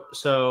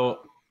So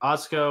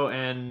Atsuko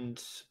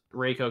and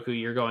Reikoku,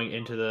 you're going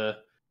into the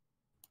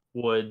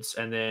woods,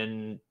 and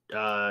then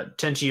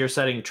Tenchi, you're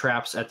setting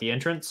traps at the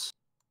entrance.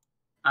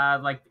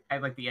 Like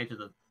at the edge of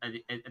the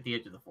at the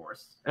edge of the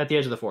forest. At the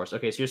edge of the forest.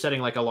 Okay, so you're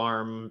setting like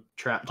alarm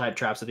type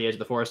traps at the edge of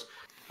the forest.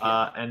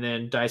 And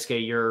then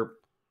Daisuke, you're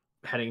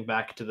heading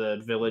back to the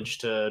village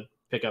to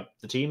pick up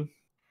the team.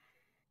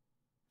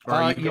 Or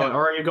are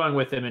you going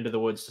with them into the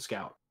woods to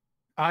scout?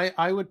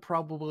 I would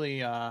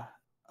probably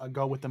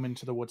go with them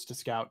into the woods to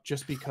scout,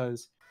 just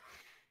because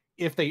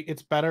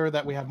it's better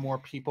that we have more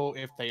people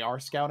if they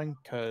are scouting,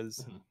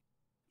 because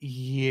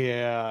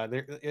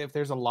if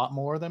there's a lot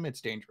more of them,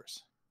 it's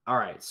dangerous. All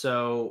right,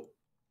 so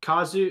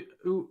Tenchi,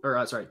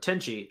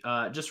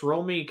 just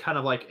roll me kind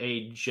of like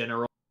a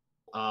general,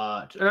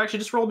 or actually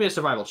just roll me a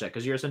survival check,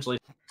 because you're essentially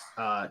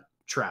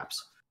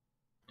traps.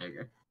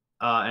 Okay.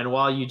 And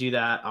while you do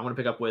that, I'm gonna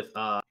pick up with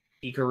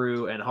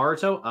Hikaru and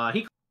Haruto.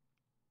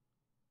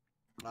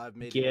 I've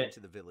made it into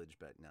the village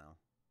but now.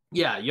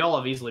 Yeah, y'all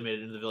have easily made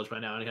it into the village by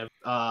now, and have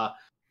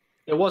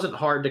it wasn't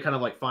hard to kind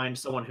of like find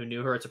someone who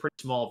knew her. It's a pretty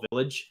small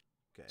village,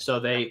 so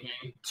they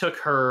took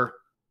her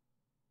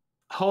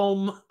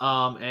home.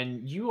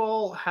 And you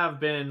all have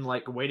been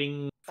like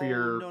waiting for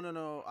your.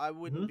 No. I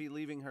wouldn't be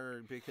leaving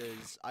her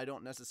because I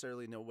don't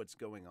necessarily know what's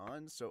going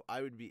on. So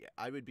I would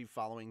be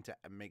following to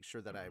make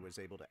sure that I was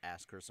able to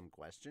ask her some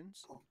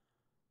questions.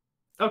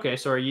 Okay,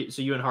 so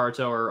you and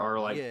Haruto are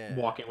like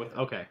walking with.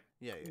 Okay.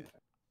 Yeah.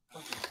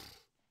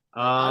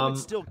 I would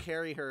still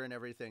carry her and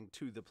everything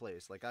to the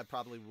place. Like I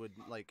probably would,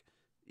 like,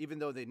 even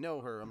though they know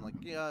her, I'm like,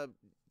 yeah,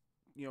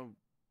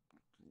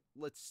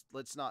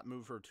 let's not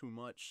move her too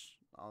much.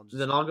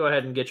 Then I'll go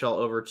ahead and get y'all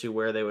over to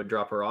where they would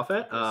drop her off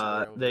at.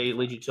 They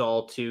lead you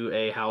all to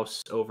a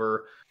house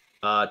over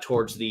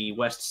towards the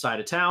west side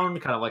of town,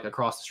 kind of like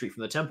across the street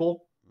from the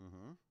temple.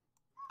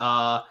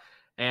 And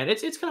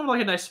it's kind of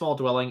like a nice small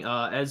dwelling.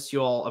 As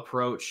you all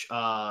approach,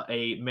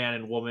 a man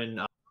and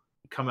woman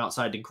come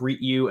outside to greet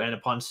you, and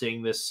upon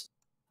seeing this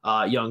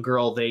young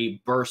girl,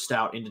 they burst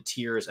out into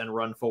tears and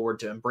run forward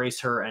to embrace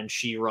her, and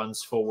she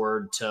runs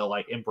forward to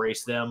like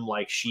embrace them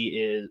like she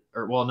is,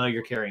 or well, no,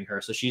 you're carrying her,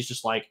 so she's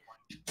just like,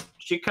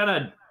 she kind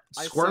of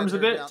squirms a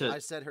bit. I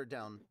set her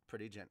down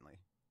pretty gently.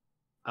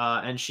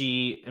 And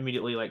she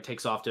immediately like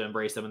takes off to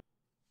embrace them, and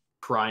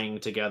crying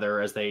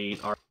together as they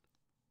are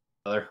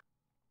together.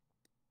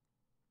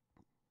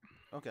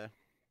 Okay.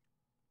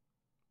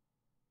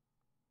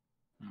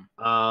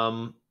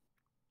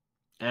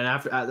 And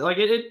after, like,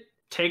 it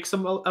takes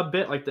them a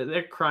bit. Like,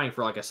 they're crying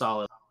for like a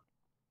solid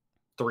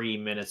 3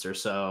 minutes or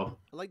so.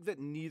 I like that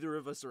neither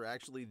of us I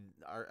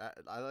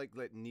like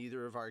that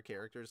neither of our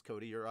characters,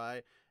 Cody or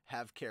I,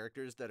 have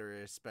characters that are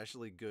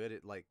especially good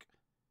at like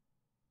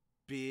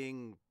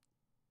being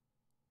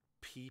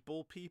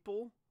people.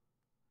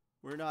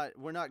 We're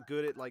not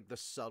good at like the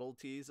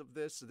subtleties of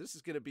this. So this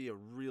is going to be a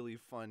really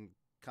fun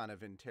kind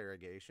of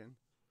interrogation.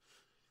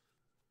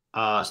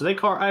 So they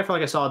cry for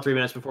like a solid 3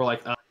 minutes before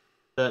like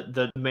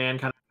the man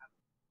kind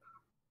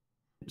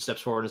of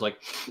steps forward and is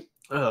like,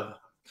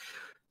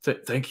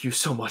 thank you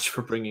so much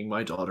for bringing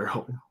my daughter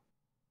home.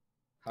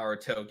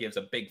 Haruto gives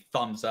a big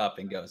thumbs up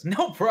and goes,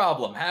 no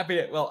problem. Happy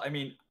to. Well, I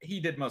mean, he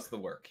did most of the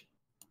work.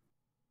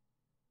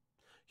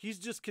 He's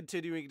just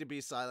continuing to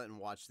be silent and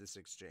watch this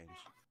exchange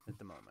at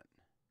the moment.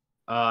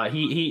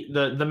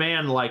 The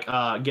man like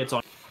gets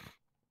on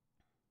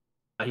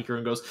Hikaru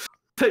and goes,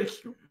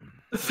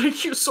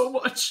 thank you so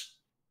much.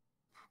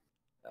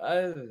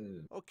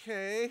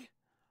 Okay,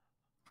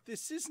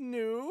 this is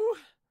new.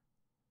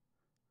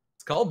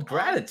 It's called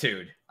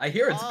gratitude. I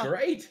hear it's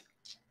great.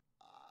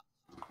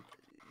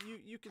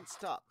 You can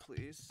stop,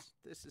 please.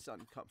 This is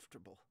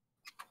uncomfortable.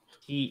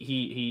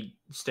 He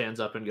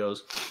stands up and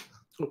goes,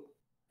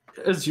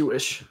 as you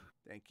wish.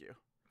 Thank you.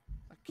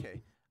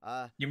 Okay.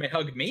 You may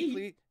hug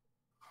me.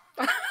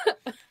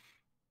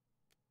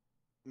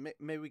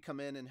 May we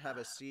come in and have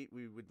a seat?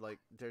 We would like.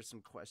 There's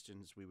some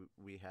questions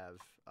we have.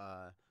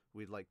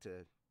 We'd like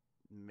to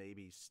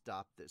maybe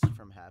stop this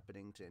from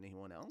happening to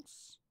anyone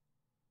else.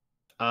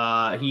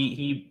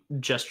 He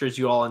gestures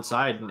you all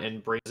inside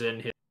and brings in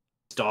his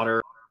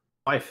daughter,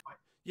 wife.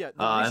 Yeah,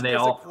 the reason and they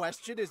there's all a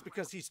question is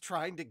because he's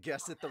trying to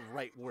guess at the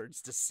right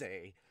words to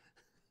say.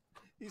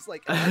 He's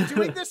like, am I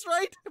doing this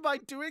right? Am I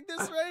doing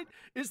this right?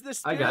 Is the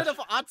spirit of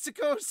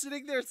Atsuko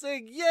sitting there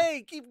saying,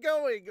 yay, keep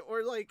going?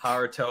 Or like...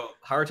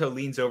 Haruto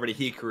leans over to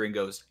Hikaru and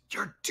goes,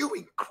 you're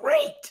doing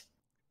great!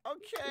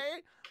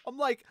 Okay.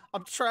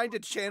 I'm trying to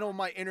channel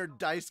my inner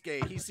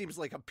Daisuke. He seems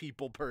like a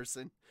people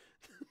person.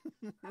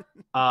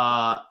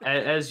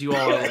 As you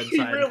all are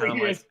inside, really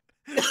kind of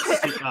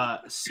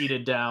like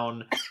seated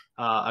down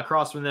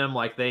across from them,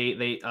 like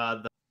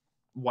the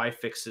wife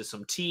fixes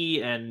some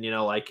tea, and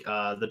like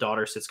the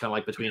daughter sits kind of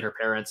like between her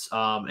parents,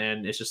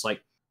 and it's just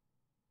like,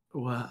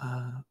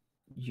 well,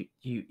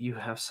 you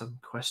have some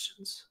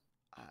questions?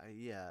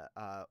 Yeah.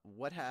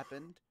 What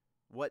happened?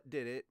 What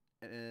did it?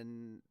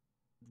 And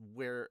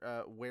where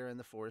in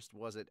the forest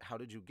was it? How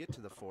did you get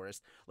to the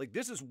forest? Like,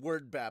 this is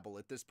word babble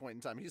at this point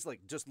in time. He's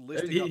like just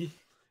listing up.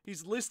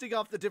 He's listing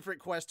off the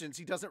different questions.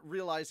 He doesn't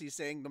realize he's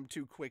saying them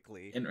too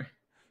quickly.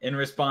 In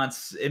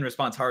response,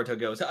 Haruto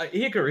goes,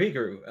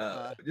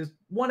 Hikaru, just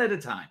one at a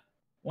time.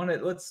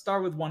 Let's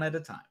start with one at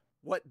a time.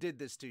 What did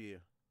this to you?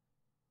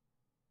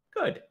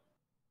 Good.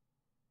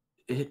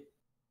 And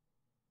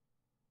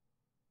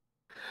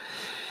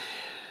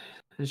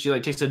she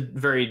like takes a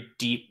very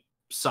deep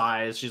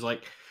sigh. She's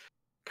like,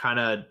 kind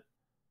of,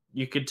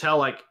 you could tell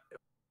like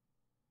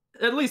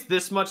at least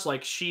this much,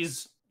 like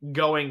she's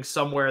going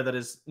somewhere that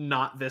is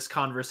not this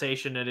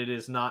conversation, and it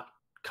is not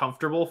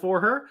comfortable for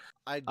her.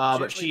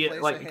 But she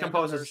like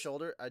composes her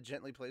shoulder. I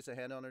gently place a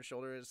hand on her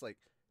shoulder. It's like,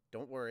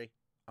 don't worry,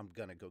 I'm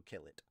gonna go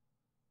kill it.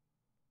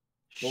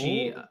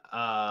 She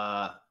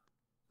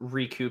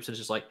recoups and is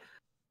just like,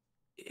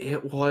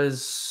 it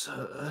was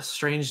a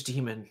strange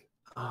demon.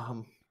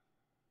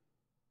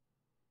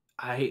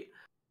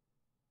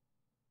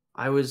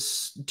 I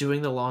was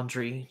doing the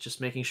laundry,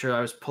 just making sure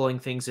I was pulling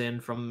things in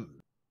from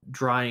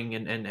drying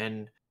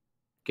and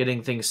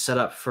getting things set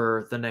up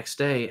for the next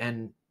day,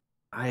 and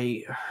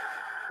I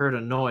heard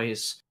a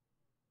noise.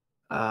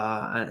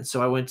 And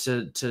so I went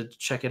to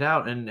check it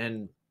out,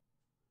 and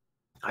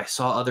I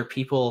saw other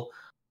people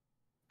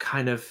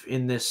kind of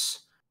in this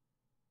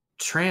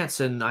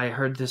trance, and I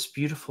heard this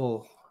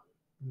beautiful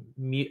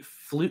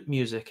flute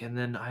music, and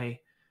then I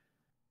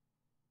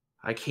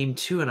came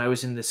to, and I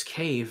was in this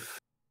cave.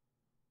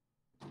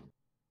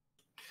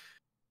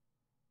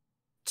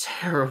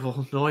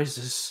 Terrible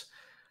noises.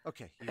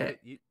 Okay,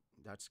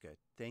 that's good.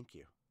 Thank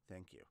you.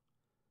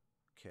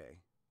 Okay.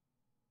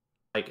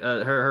 Like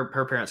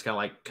her parents kind of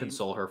like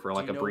console her for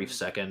like a brief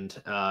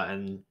second,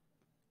 and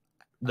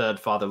the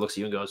father looks at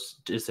you and goes,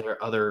 "Is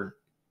there other?"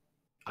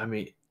 I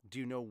mean, do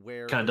you know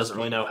where? Kind of doesn't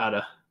really know how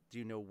to. Do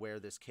you know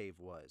where this cave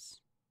was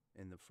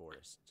in the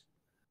forest?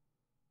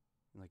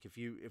 Like, if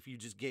you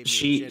just gave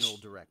me a general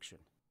direction.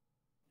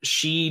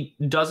 She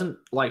doesn't,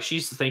 like,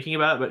 she's thinking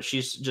about it, but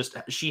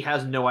she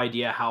has no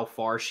idea how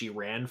far she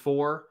ran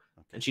for,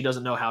 and she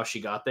doesn't know how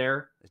she got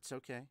there. It's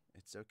okay.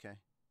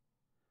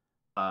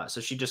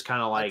 So she just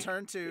kind of like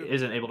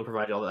isn't able to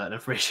provide all that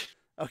information.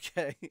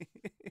 Okay.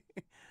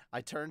 I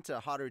turn to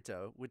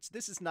Haruto, which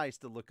this is nice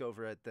to look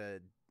over at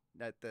the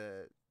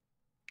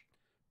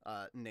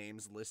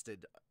names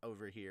listed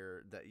over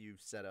here that you've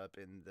set up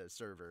in the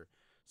server.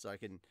 So I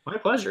can... My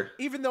pleasure.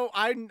 Even though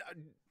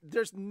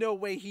there's no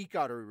way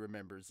Hikaru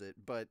remembers it,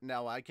 but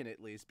now I can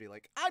at least be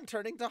like, I'm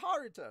turning to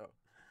Haruto.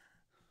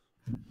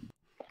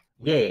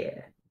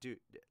 Yeah. Do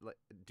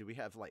we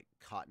have like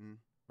cotton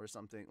or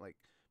something? Like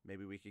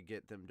maybe we could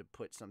get them to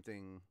put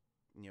something,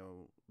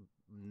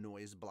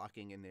 noise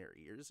blocking in their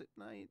ears at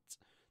night.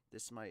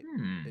 This might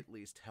at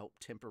least help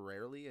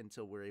temporarily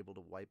until we're able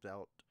to wipe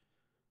out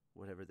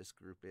whatever this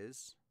group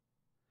is.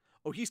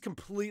 Oh, he's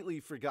completely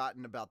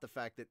forgotten about the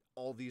fact that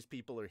all these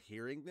people are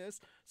hearing this,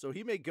 so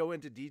he may go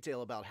into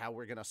detail about how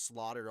we're going to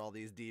slaughter all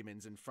these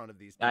demons in front of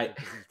these people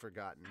because he's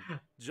forgotten.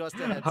 Just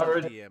a heads up,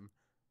 DM.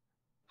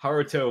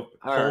 Haruto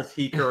pulls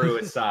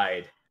Hikaru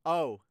aside.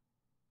 Oh.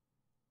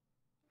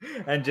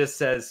 And just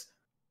says,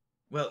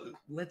 well,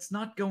 let's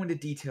not go into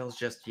details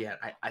just yet.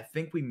 I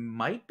think we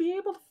might be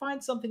able to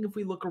find something if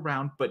we look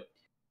around, but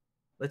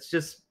let's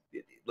just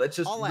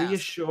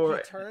reassure.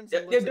 He turns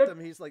and looks at them.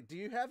 He's like, do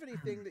you have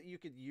anything that you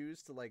could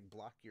use to like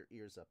block your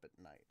ears up at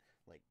night?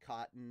 Like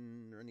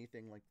cotton or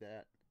anything like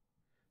that?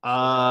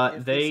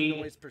 If this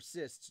noise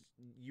persists,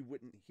 you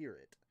wouldn't hear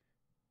it.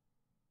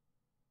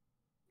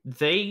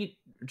 They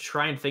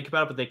try and think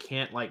about it, but they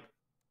can't like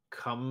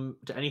come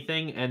to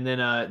anything. And then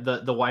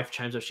the wife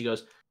chimes up. She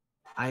goes,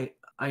 I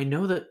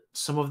know that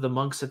some of the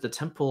monks at the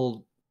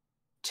temple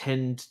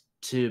tend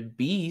to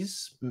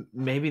bees.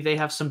 Maybe they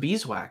have some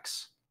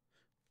beeswax.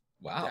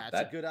 Wow,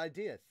 that's a good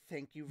idea.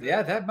 Thank you very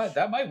much. Yeah,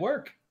 that might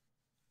work.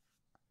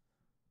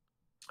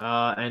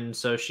 And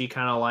so she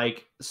kind of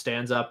like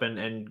stands up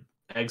and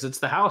exits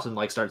the house and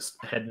like starts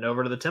heading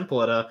over to the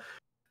temple at a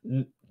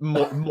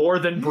more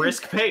than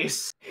brisk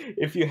pace.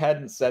 If you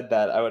hadn't said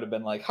that, I would have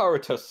been like,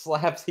 Haruto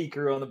slaps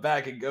Hikaru on the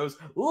back and goes,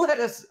 "Let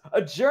us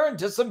adjourn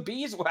to some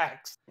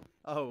beeswax."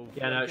 Oh,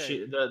 Yeah, no,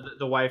 okay.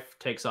 the wife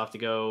takes off to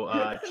go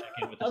check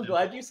in with the I'm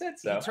glad you said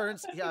so.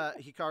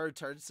 Hikaru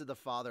turns to the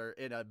father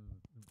in a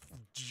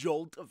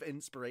jolt of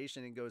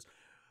inspiration and goes,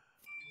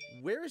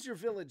 "Where is your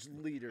village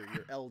leader,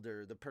 your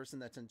elder, the person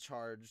that's in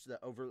charge, the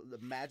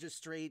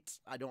magistrate?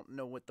 I don't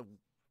know what the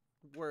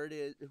word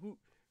is.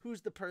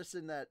 Who's the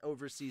person that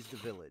oversees the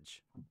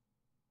village?"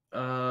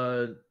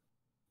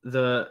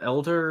 The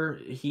elder,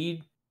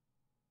 he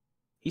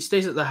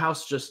stays at the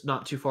house just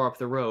not too far up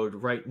the road,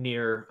 right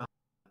near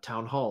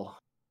town hall.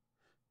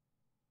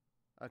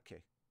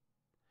 Okay.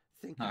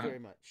 Thank you very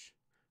much.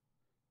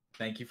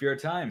 Thank you for your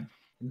time.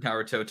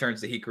 Naruto turns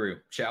to Hikaru.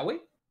 Shall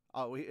we?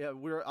 Oh,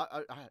 we're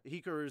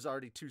Hikaru's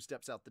already 2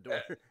 steps out the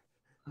door.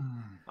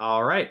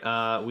 All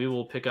right. We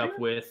will pick up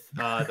with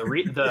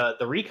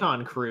the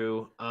recon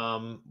crew.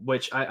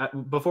 Which I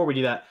before we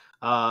do that,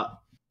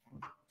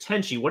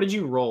 Tenchi, what did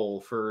you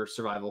roll for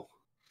survival?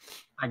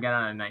 I got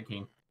on a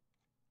 19.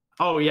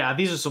 Oh yeah,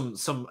 these are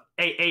some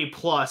A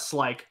plus,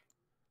 like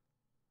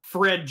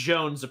Fred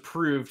Jones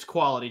approved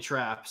quality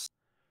traps.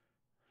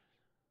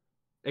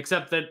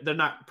 Except that they're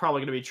not probably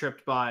going to be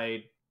tripped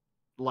by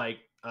like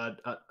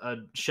a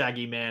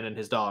shaggy man and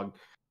his dog.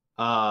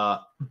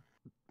 But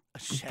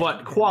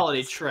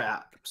quality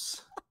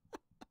traps.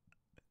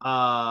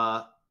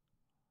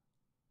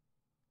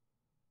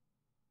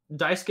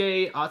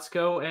 Daisuke,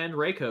 Atsuko, and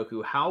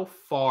Reikoku, how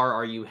far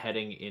are you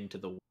heading into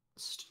the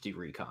woods to do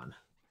recon?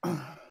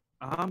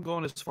 I'm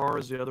going as far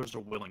as the others are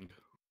willing.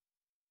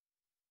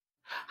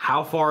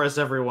 How far is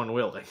everyone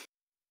willing?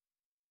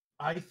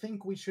 I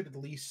think we should at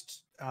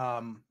least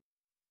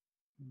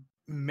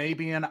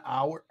maybe an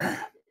hour.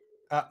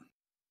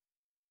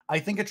 I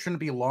think it shouldn't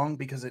be long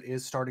because it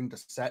is starting to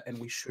set and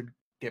we should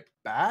get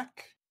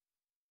back.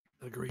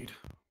 Agreed.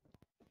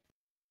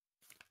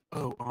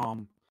 Oh,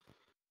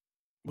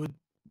 would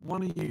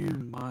one of you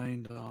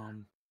mind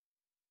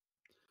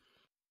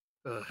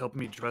helping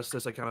me dress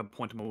this? I kind of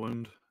point to my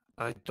wound.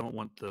 I don't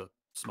want the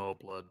small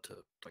blood to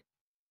like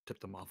tip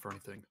them off or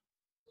anything.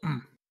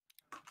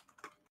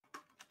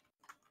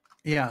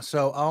 Yeah,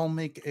 so I'll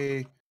make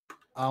a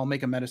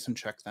medicine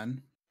check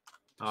then.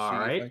 All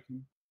right.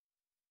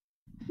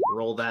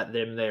 Roll that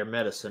their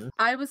medicine.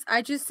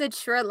 I just said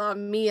sure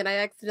on me and I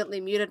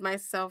accidentally muted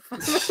myself. I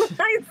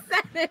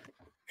said it.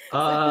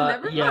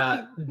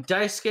 Yeah,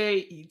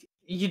 Daisuke,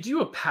 you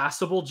do a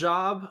passable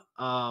job.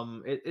 I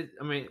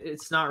mean,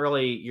 it's not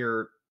really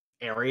your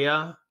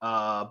area,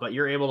 but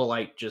you're able to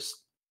like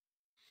just,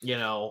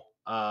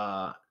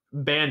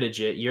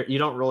 bandage it. You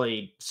don't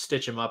really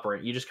stitch him up, or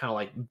you just kind of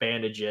like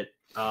bandage it,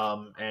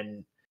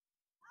 and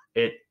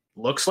it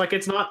looks like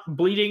it's not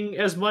bleeding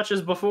as much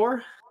as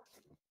before.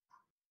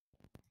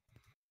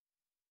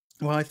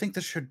 Well, I think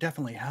this should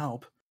definitely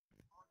help.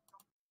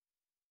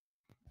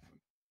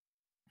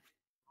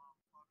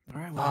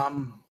 All right.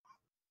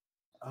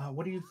 Well,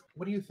 what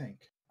do you think?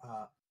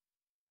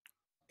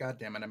 God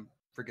damn it, I'm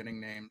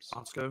forgetting names.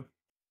 Atsuko.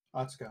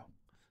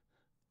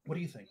 What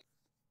do you think?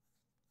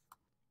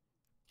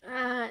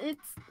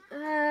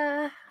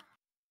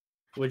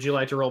 Would you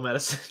like to roll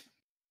medicine?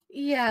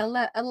 Yeah,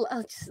 let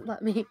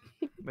me.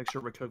 Make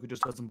sure Reikoku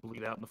just doesn't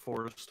bleed out in the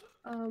forest.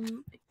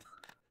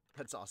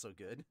 That's also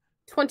good.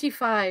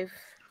 25.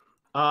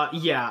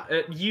 Yeah.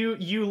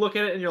 You look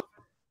at it and you're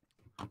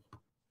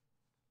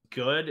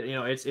good.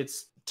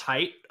 It's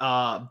tight.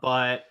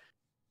 But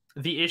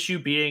the issue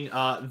being,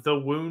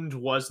 the wound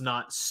was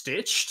not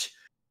stitched,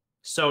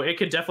 so it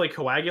could definitely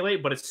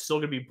coagulate, but it's still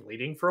gonna be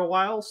bleeding for a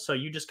while. So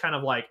you just kind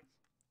of like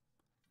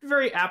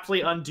very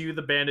aptly undo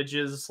the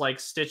bandages, like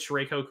stitch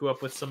Reikoku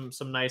up with some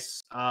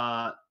nice,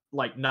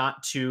 like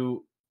not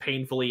too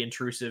painfully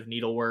intrusive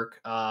needlework,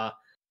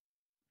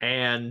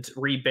 and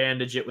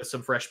rebandage it with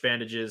some fresh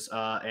bandages,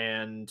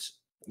 and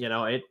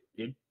it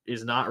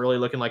is not really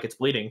looking like it's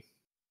bleeding.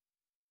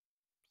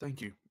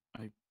 Thank you.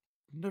 I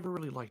never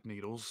really liked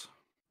needles.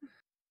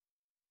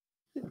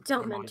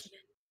 Don't mention it.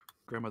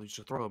 Grandmother used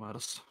to throw them at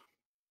us.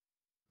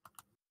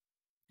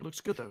 It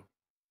looks good though.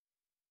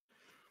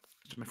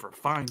 It's meant for a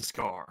fine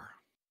scar.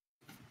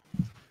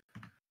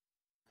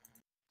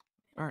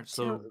 All right,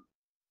 so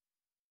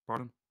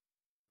pardon?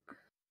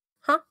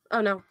 Huh?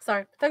 Oh no,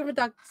 sorry. Talking about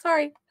dog.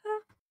 Sorry.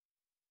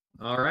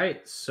 All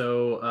right,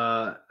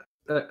 so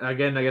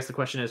again, I guess the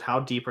question is,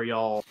 how deep are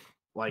y'all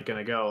like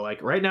gonna go?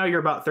 Like right now, you're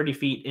about 30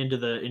 feet into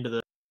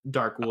the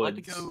dark woods. I'd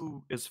like to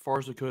go as far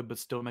as we could, but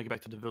still make it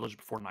back to the village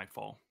before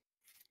nightfall.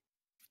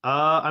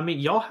 I mean,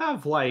 y'all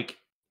have like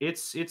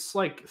it's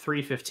like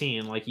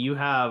 3:15. Like you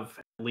have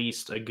at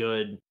least a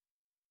good,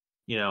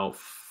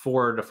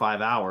 4 to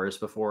 5 hours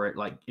before it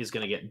like is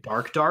gonna get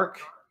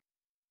dark.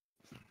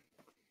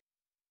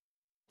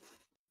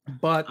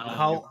 But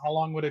how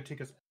long would it take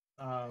us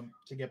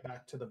to get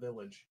back to the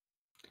village?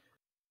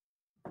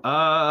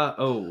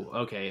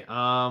 Okay.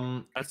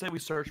 I'd say we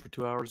search for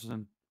 2 hours, and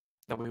then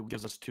that way it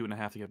gives us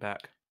 2.5 to get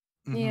back.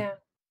 Yeah.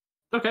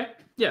 Okay.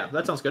 Yeah,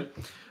 that sounds good.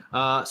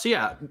 So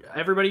yeah,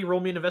 everybody roll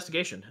me an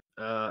investigation.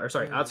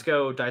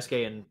 Atsuko,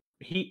 Daisuke, and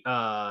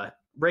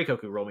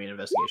Reikoku roll me an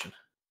investigation.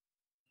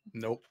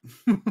 Nope.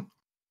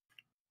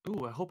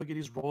 Ooh, I hope I get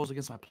these rolls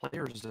against my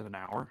players in an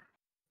hour.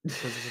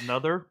 Because there's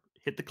another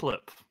hit the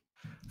clip.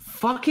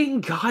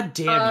 Fucking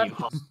goddamn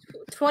you!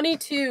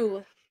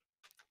 22.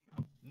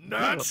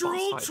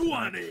 Natural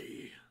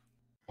 20.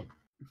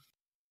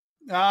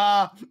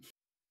 Ah.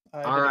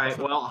 All right.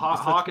 Well,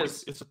 Hawk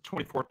is. It's a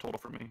 24 total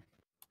for me.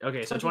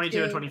 Okay, so 22.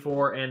 22 and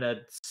 24 and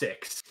a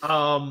 6.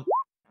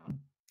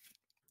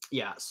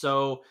 Yeah.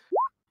 So,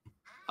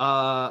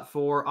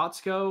 for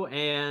Atsuko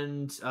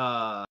and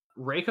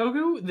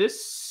Reikoku,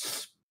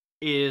 this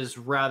is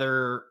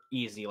rather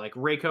easy. Like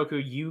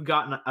Reikoku, you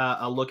got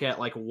a look at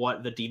like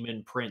what the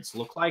demon prints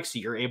look like, so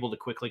you're able to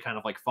quickly kind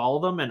of like follow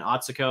them. And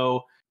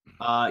Atsuko,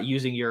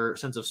 using your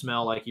sense of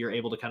smell, like you're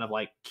able to kind of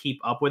like keep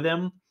up with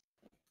them,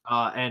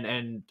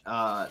 and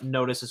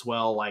notice as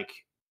well like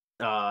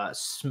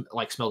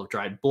smell of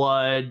dried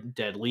blood,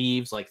 dead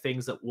leaves, like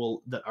things that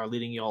are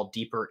leading you all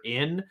deeper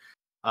in.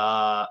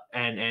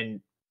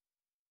 And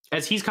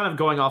as he's kind of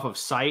going off of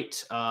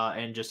sight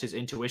and just his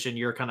intuition,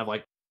 you're kind of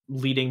like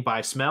leading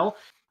by smell.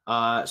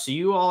 So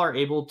you all are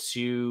able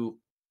to,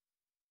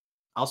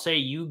 I'll say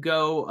you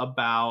go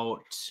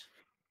about,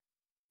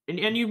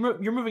 and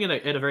you're moving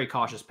at a very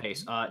cautious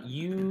pace.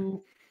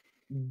 You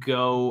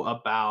go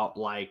about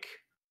like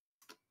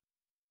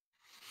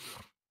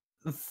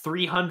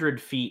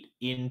 300 feet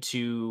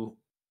into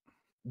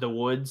the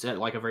woods at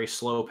like a very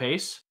slow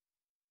pace.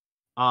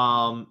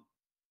 And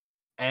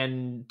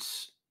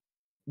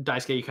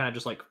Daisuke, you kind of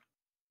just like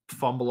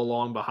fumble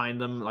along behind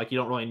them, like you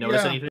don't really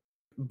notice anything,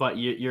 but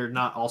you're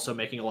not also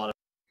making a lot of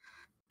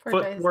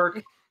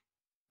footwork.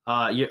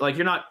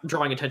 You're not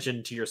drawing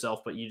attention to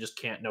yourself, but you just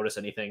can't notice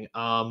anything.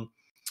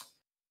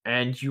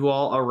 And you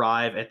all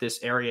arrive at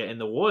this area in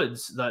the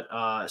woods that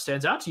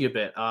stands out to you a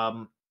bit,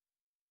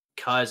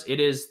 because it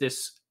is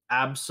this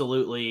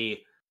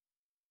absolutely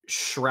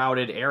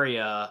shrouded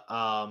area,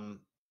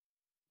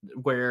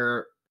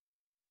 where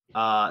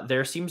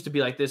there seems to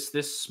be like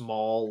this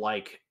small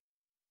like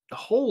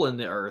hole in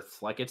the earth.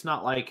 Like it's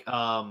not like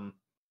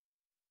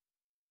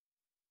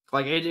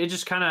it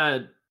just kind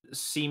of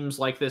seems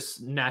like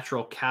this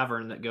natural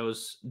cavern that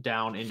goes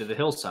down into the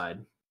hillside.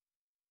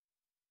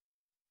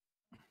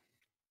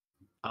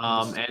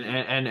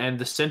 And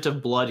the scent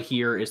of blood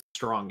here is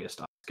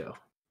strongest. Go.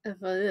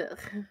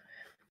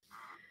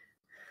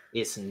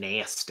 It's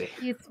nasty.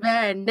 It's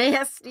very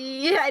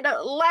nasty. I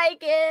don't like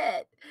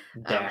it.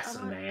 That's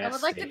nasty. I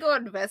would like to go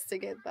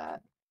investigate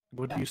that.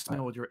 What do you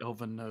smell with your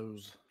elven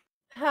nose?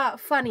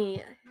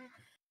 Funny.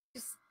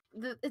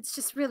 It's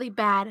just really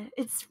bad.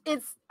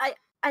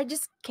 I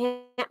just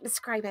can't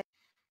describe it.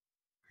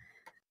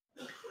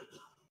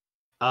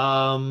 You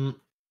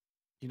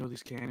know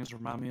these canyons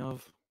remind me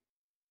of?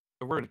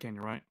 We're in a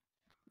canyon, right?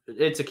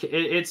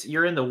 It's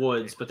you're in the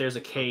woods, but there's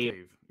a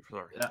cave.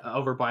 Sorry.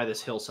 Over by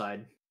this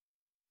hillside.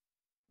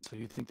 So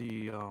you think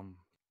the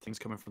thing's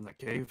coming from that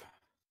cave?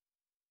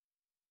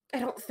 I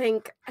don't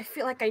think. I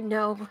feel like I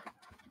know.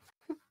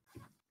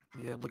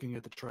 Yeah, looking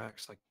at the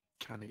tracks, I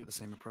kind of get the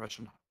same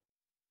impression.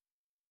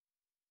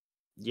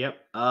 Yep.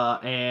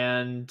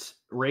 And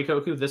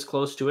Reikoku, this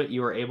close to it,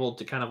 you are able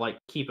to kind of like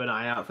keep an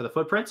eye out for the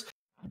footprints.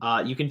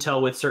 You can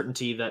tell with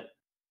certainty that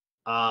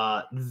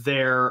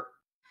there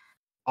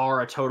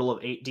are a total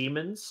of 8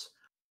 demons.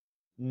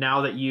 Now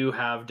that you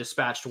have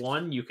dispatched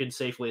one, you can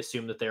safely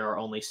assume that there are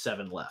only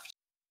 7 left.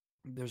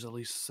 There's at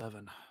least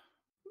 7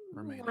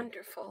 remaining.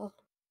 Wonderful.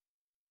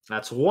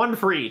 That's 1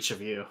 for each of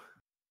you.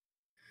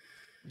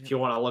 If you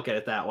want to look at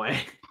it that way.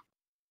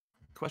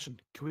 Question,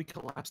 can we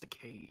collapse the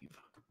cave?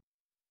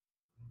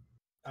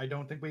 I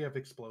don't think we have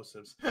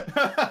explosives.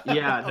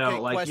 Yeah, no, Okay,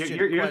 like question,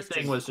 your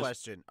thing was just...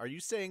 Question. Are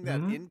you saying that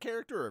in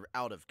character or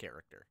out of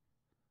character?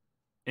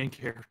 In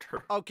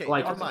character. Okay,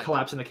 like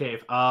collapse in the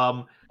cave.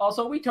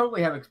 Also, we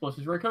totally have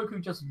explosives.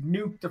 Reikoku just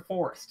nuked the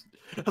forest.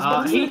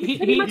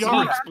 He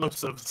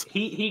explosives.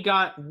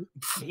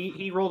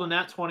 He rolled a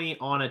nat 20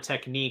 on a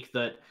technique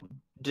that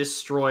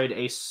destroyed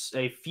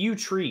a few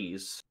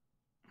trees.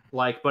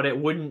 Like, but it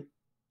wouldn't.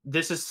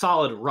 This is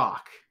solid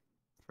rock.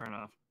 Fair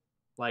enough.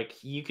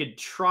 Like you could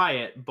try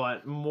it,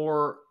 but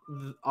more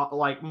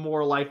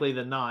likely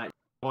than not,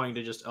 you're going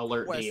to just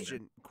alert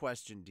demon.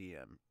 Question,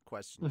 DM.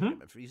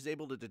 If he's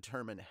able to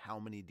determine how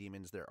many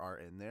demons there are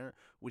in there,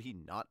 would he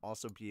not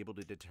also be able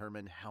to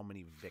determine how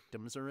many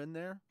victims are in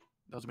there?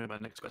 That was maybe my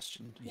next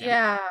question.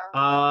 Yeah.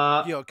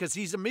 Because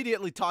he's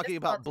immediately talking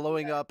about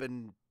blowing up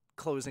and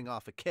closing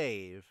off a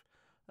cave.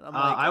 And I'm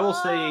like, I will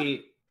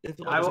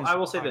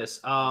say this.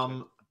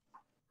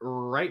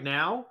 Right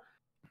now,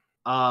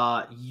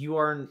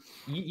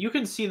 you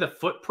can see the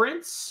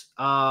footprints,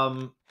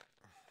 and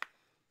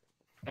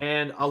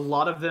a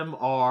lot of them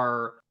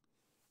are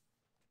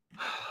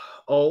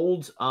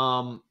old.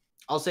 I'll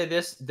say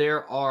this: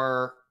 there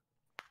are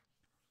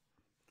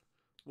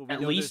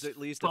at least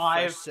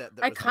 5.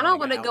 I kind of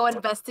want to go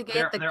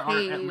investigate the there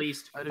cave. are at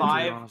least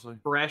 5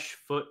 fresh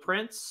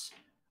footprints,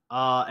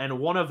 and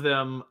one of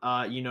them,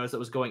 you notice that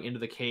was going into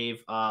the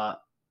cave.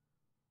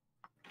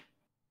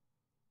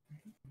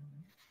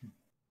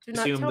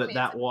 Assume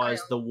that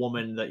was the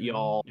woman that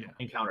y'all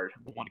encountered.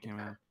 The one came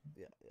out.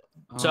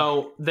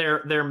 So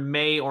there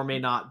may or may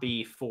not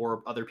be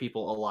 4 other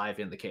people alive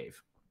in the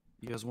cave.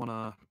 You guys want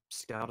to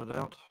scout it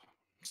out?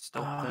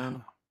 Stealth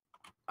in?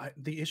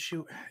 The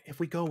issue, if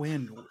we go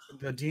in,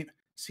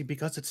 see,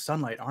 because it's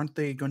sunlight, aren't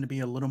they going to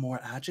be a little more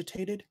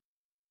agitated?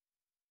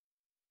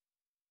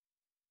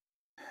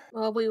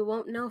 Well, we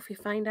won't know if we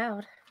find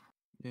out.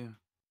 Yeah.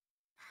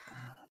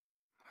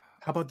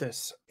 How about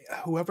this?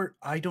 Whoever,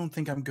 I don't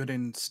think I'm good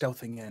in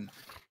stealthing in.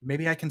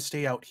 Maybe I can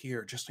stay out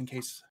here just in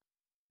case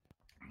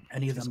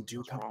any of them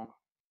do come. Wrong.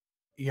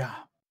 Yeah.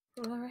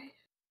 All right.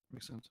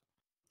 Makes sense.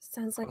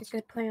 Sounds like a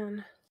good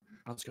plan.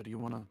 Atsuko, do you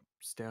want to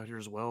stay out here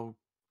as well?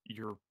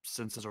 Your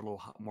senses are a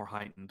little more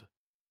heightened.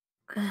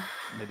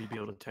 Maybe be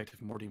able to detect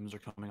if more demons are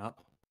coming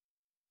up.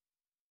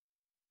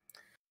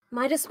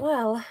 Might as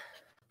well.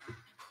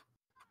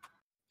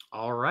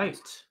 All right.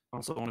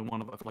 Also, I feel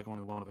like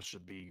only one of us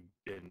should be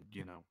in,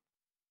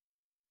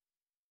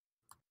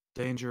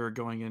 danger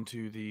going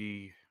into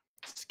the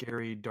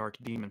scary dark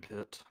demon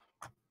pit.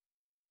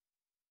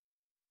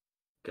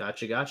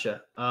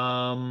 Gotcha.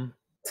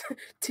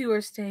 2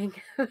 are staying.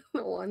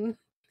 1.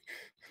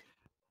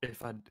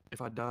 If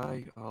I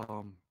die,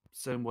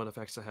 send what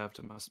effects I have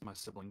to my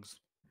siblings.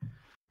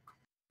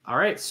 All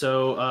right,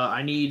 so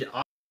I need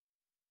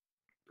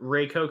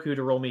Reikoku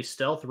to roll me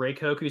stealth.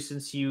 Reikoku,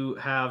 since you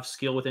have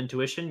skill with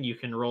intuition, you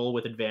can roll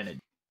with advantage.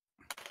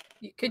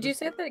 Could you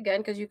say that again?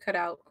 Because you cut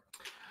out.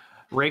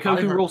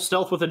 Reikoku roll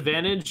stealth with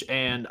advantage,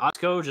 and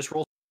Atsuko just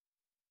roll.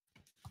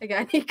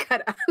 Again, he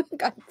cut out.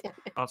 God damn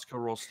it. Atsuko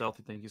roll stealth,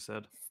 I think you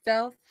said.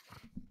 Stealth?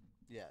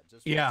 Yeah,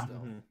 just Yeah.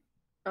 stealth.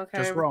 Okay.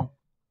 Just roll.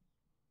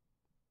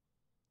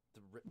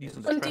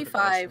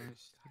 25.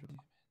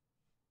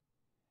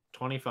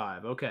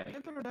 25, okay. I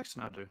have better dex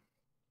than I do.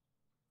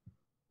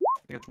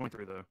 I got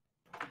 23, though.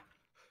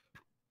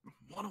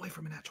 1 away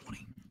from an at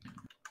 20.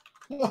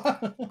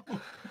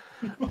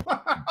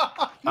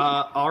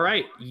 All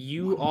right,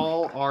 you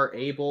all are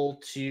able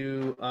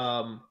to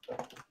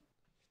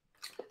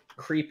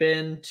creep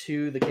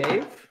into the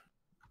cave.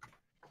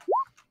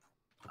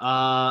 You hear the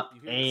sound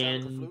of the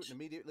And flute and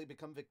immediately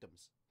become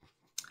victims.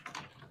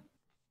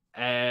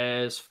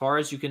 as far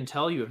as you can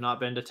tell, you have not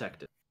been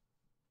detected.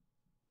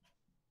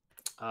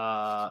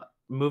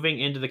 Moving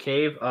into the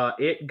cave,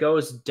 it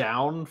goes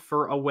down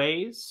for a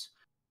ways.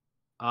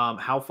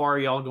 How far are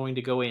y'all going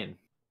to go in?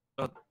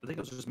 I think it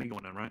was just me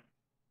going in, right?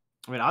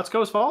 I mean,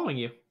 Atsuko is following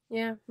you.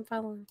 Yeah, I'm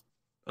following.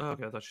 Oh,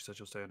 okay, I thought you said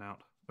you were staying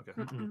out. Okay.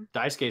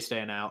 Daisuke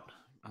staying out.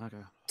 Okay.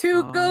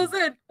 2 goes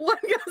in, 1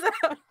 goes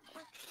out.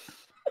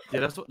 Yeah,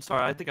 that's what.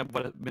 Sorry, I think I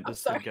meant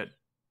to get a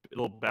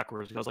little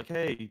backwards. I was like,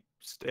 "Hey,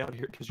 stay out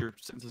here because your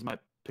senses might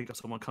pick up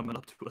someone coming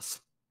up to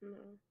us."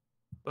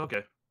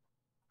 Okay.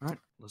 All right,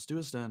 let's do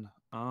this then.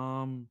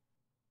 Can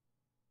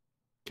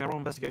I roll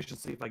investigation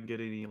to see if I can get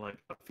any a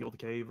feel of the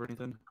cave or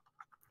anything?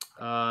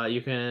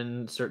 You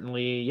can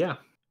certainly, yeah.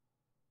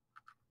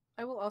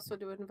 I will also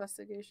do an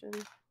investigation.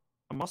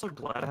 I'm also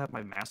glad I have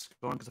my mask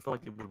on because I feel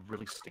like it would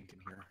really stink in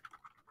here.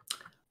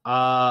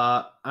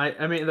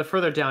 I mean, the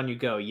further down you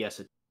go,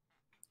 yes,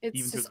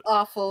 it's just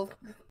awful.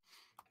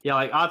 Yeah,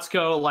 like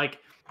Atsuko,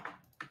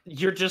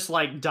 you're just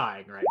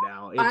dying right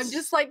now. I'm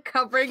just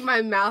covering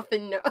my mouth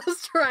and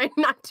nose, trying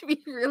not to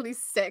be really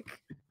sick.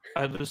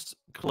 I just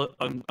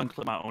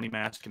unclip my Oni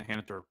mask and hand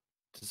it to her.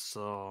 Just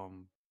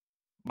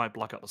might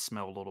block out the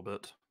smell a little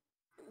bit.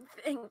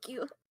 Thank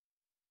you.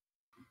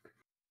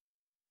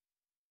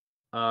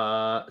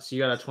 So you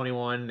got a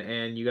 21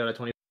 and you got a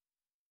 20.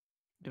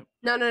 Yep.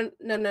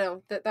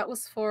 No. That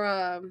was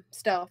for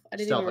stealth. I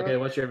didn't Stealth. even Okay,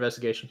 what's your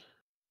investigation?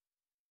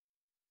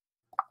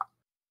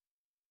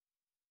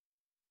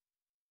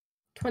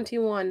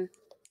 21.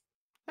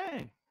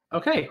 Hey.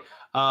 Okay.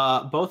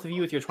 Both of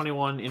you with your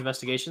 21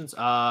 investigations.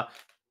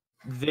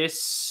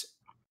 This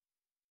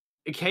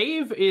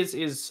cave is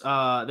there's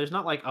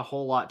not a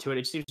whole lot to it.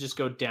 It seems to just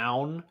go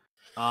down.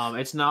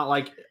 It's not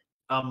like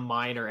a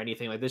mine or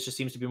anything. This just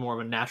seems to be more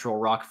of a natural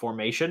rock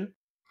formation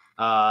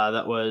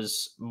that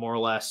was more or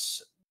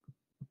less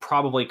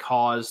probably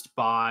caused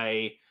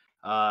by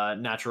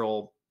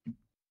natural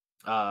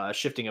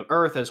shifting of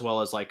earth as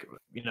well as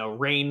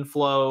rain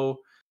flow.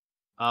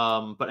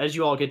 But as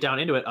you all get down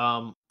into it,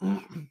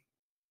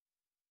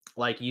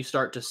 you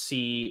start to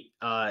see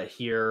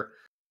here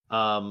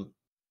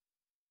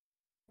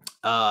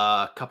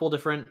a couple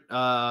different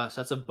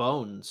sets of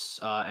bones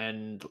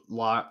and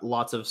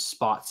lots of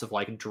spots of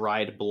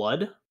dried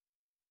blood.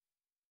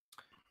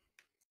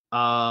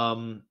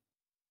 And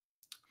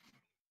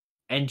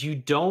you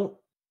don't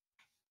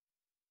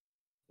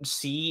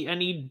see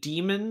any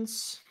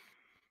demons.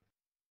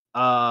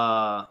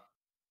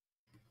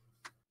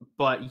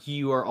 But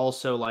you are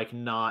also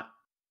not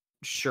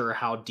sure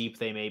how deep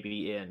they may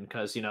be in,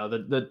 because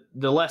the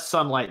less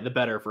sunlight the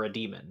better for a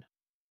demon.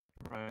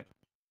 Right.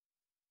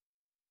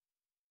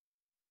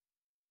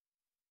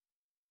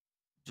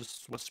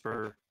 Just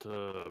whisper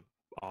to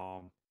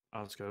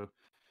Atsuko.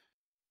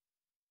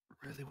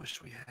 Really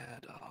wish we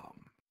had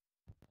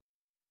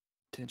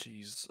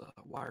Tenchi's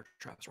wire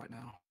traps right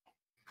now.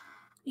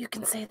 You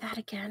can say that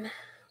again.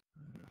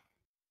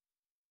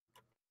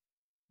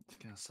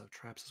 Gonna set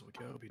traps as we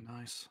go. Be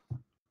nice.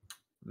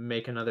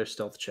 Make another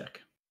stealth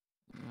check.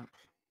 Yep.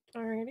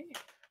 Alrighty.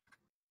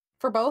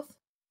 For both?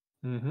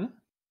 Mm-hmm.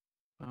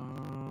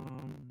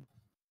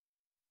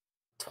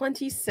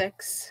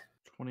 26.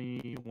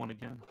 21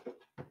 again.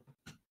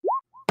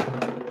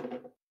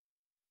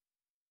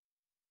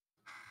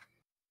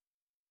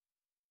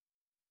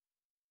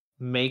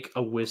 Make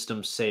a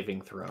wisdom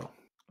saving throw.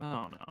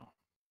 Oh no.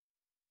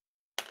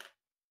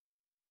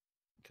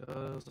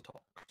 Because I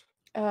talked.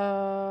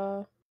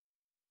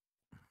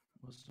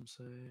 Wisdom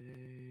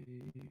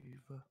save.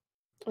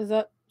 Is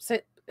that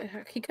say?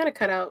 He kind of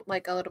cut out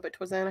like a little bit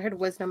towards the end. I heard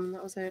wisdom.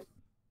 That was it.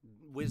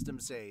 Wisdom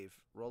save.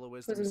 Roll a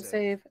wisdom, Wisdom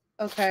save.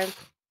 save. Okay.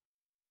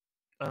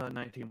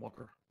 19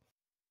 Walker.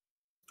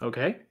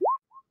 Okay.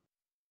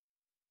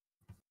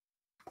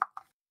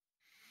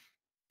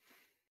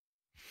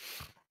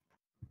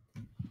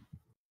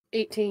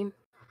 $18.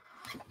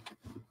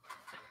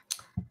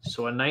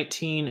 So a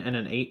 19 and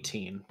an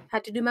 18.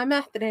 Had to do my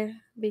math there,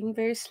 being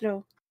very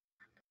slow.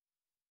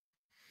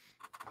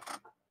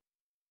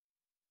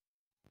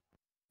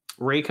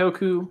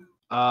 Reikoku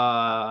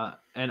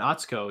and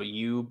Atsuko,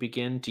 you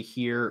begin to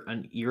hear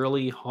an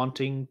eerily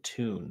haunting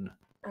tune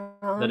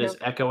that is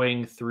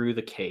echoing through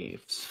the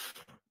caves.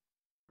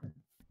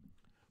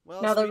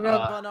 Well, Now the sweet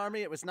road- Bun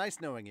Army, it was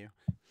nice knowing you.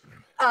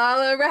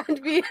 All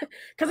around me,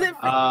 because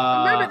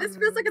remember, this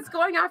feels like it's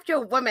going after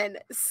a woman.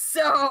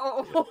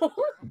 So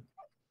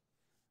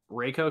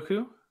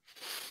Reikoku,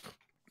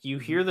 you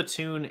hear the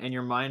tune and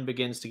your mind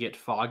begins to get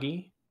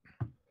foggy,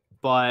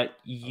 but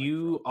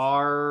you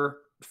are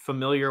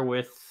familiar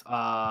with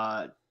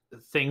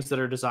things that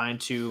are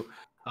designed to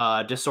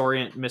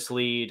disorient,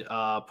 mislead,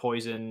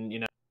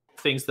 poison,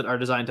 things that are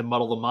designed to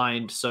muddle the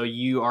mind. So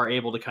you are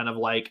able to kind of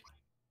like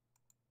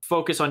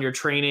focus on your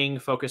training,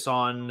 focus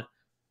on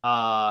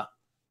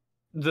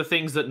the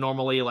things that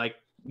normally like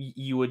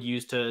you would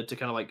use to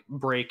kind of like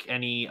break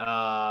any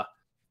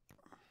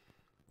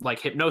like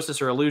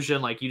hypnosis or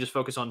illusion. Like you just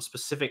focus on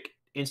specific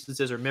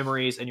instances or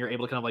memories and you're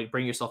able to kind of like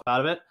bring yourself out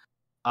of it.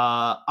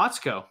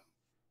 Atsuko,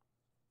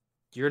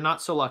 you're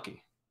not so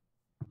lucky.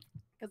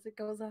 because it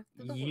goes after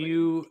the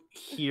You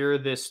hear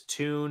this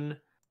tune.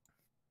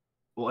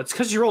 Well, it's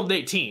because you rolled an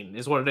 18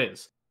 is what it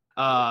is.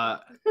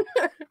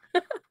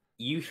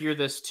 You hear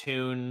this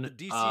tune. The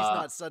DC's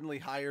not suddenly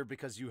higher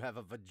because you have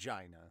a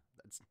vagina.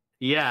 That's...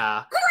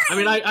 Yeah. I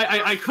mean,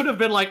 I could have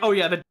been like, oh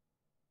yeah, the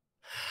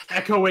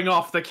echoing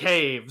off the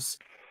caves.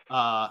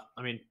 I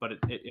mean, but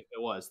it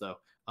was though.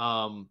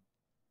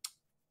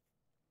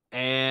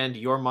 And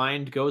your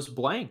mind goes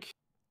blank.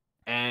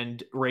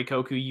 And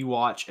Reikoku, you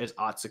watch as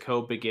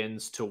Atsuko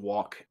begins to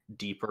walk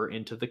deeper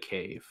into the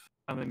cave.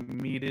 I'm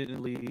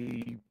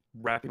immediately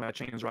wrapping my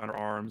chains around her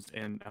arms,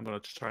 and I'm going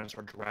to try and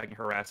start dragging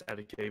her ass out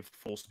of the cave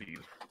full speed.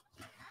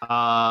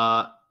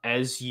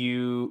 As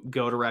you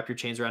go to wrap your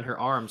chains around her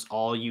arms,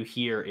 all you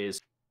hear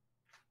is,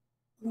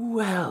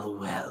 well,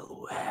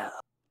 well, well.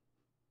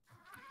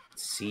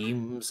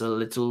 Seems a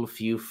little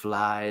few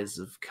flies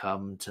have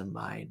come to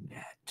my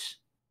net.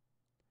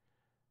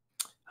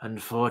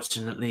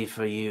 Unfortunately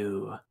for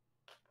you,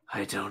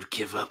 I don't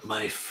give up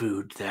my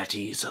food that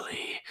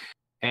easily.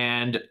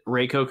 And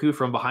Reikoku,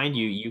 from behind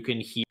you, you can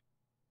hear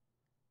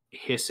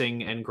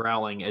hissing and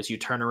growling as you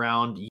turn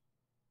around,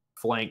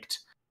 flanked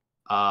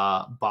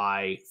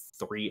by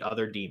 3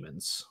 other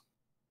demons.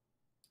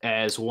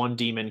 As one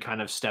demon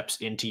kind of steps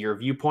into your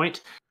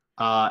viewpoint,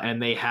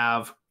 and they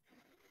have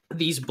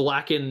these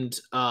blackened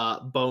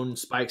bone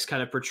spikes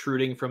kind of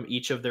protruding from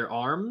each of their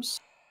arms,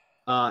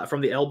 from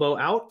the elbow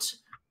out,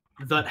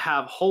 that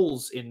have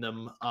holes in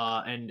them,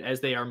 and as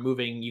they are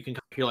moving, you can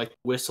hear like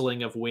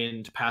whistling of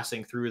wind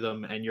passing through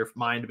them, and your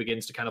mind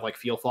begins to kind of like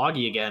feel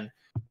foggy again.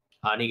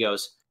 And he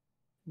goes,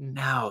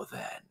 now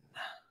then,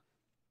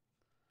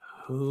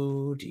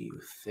 who do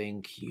you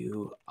think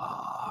you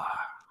are?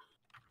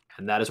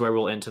 And that is where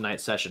we'll end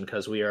tonight's session,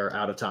 because we are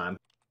out of time.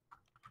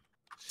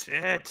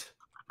 Shit.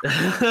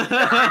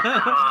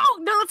 Oh,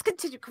 no, let's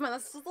continue. Come on,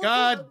 let's go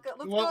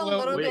a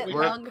little bit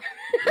longer.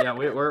 Yeah,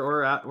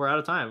 we're out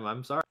of time.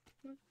 I'm sorry.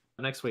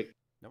 Next week,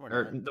 No, we're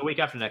or not. the week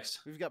after next.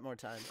 We've got more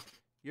time.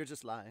 You're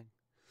just lying.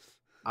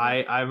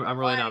 I'm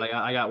really not.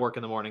 I got work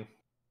in the morning.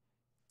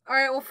 All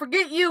right, well,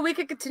 forget you. We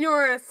can continue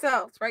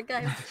ourselves, right,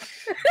 guys?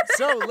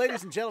 So,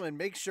 ladies and gentlemen,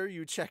 make sure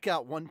you check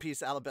out One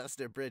Piece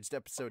Alabaster Bridged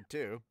episode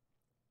 2.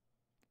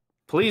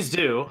 Please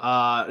do.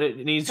 It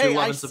needs Hey, your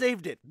love I and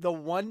saved it. The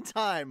one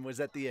time was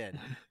at the end.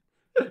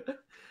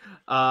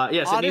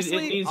 Yes,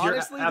 Honestly, it needs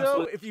honestly your absolute...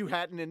 though, if you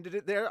hadn't ended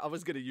it there, I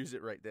was gonna use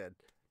it right then.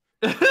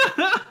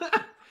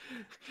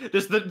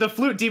 Just the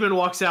flute demon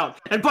walks out,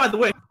 and by the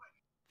way,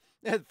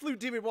 And Flute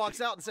Demon walks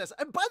out and says,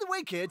 and by the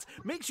way, kids,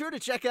 make sure to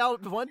check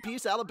out One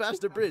Piece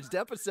Alabaster Bridged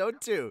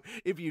episode 2.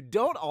 If you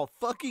don't, I'll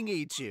fucking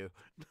eat you.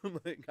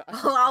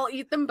 I'll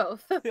eat them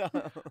both.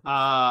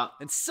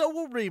 And so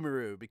will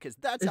Rimuru, because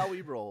that's how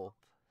we roll.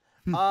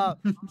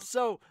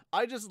 So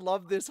I just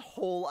love this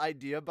whole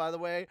idea, by the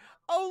way.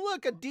 Oh,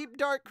 look, a deep,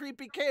 dark,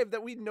 creepy cave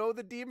that we know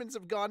the demons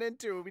have gone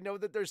into. We know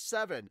that there's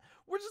 7.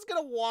 We're just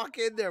gonna walk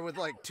in there with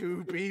like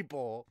 2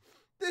 people.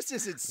 This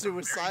isn't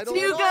suicidal. 2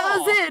 at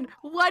all. goes in,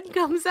 1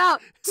 comes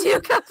out.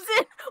 2 comes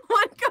in,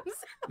 1 comes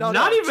out. No,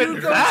 Not even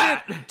 2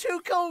 that. goes in,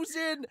 2 goes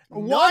in,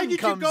 Why 1 did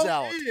comes you go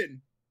out.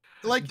 in?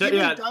 Like,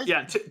 Yeah,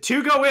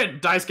 2 go in.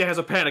 Daisuke has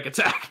a panic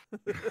attack.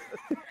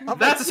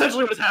 That's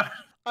essentially what's happening.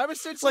 I'm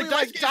essentially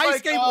like, Daisuke's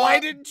like, Daisuke, why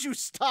didn't you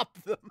stop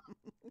them?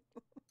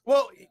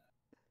 Well,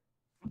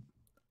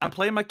 I'm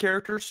playing my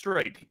character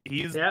straight.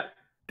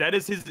 That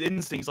is his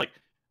instinct. He's like,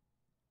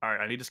 all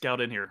right, I need to scout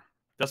in here.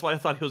 That's why I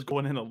thought he was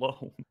going in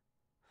alone.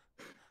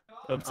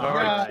 I'm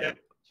sorry.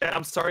 Yeah,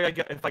 I'm sorry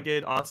if I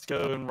get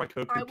Atsuko and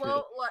Reikoku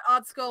killed.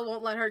 Atsuko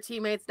won't let her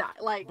teammates die.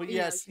 Like, But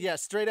yes,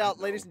 straight out,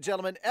 ladies and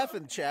gentlemen, F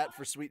in chat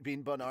for Sweet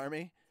Bean Bun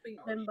Army. Sweet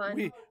Bean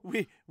Bun.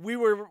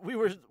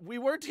 We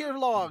weren't here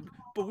long,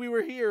 but we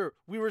were here.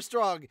 We were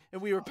strong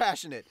and we were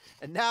passionate,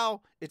 and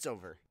now it's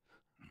over.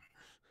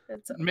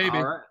 Maybe.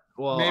 All right.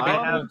 Well, Maybe.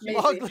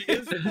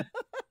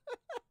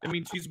 I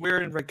mean, she's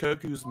wearing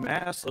Reikoku's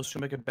mask, so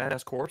she'll make a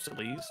badass corpse at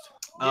least.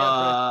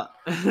 Long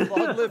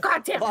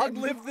God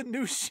live the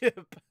new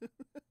ship.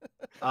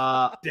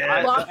 Long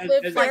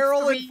live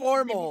Feral like and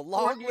formal.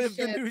 Long new live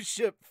the ship. new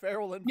ship.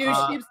 Feral and New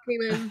formal. ships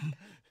came in.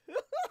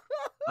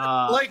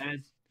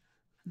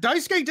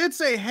 Daisuke did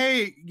say,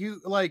 "Hey,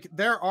 you like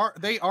they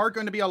are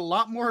going to be a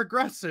lot more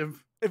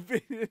aggressive."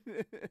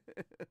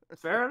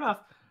 Fair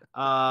enough.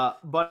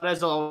 But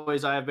as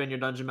always, I have been your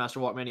Dungeon Master,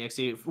 Walkmaniac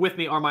C. With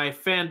me are my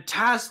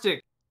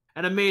fantastic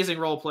and amazing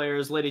role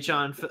players, Lady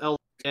Chan,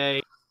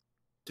 FelTheVA,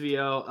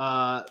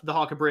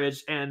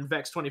 TheHawkAbridged, and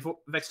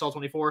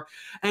Vextall24.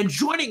 And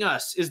joining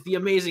us is the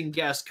amazing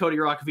guest, Cody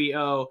Rock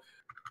VO.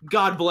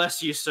 God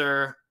bless you,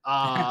 sir.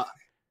 Do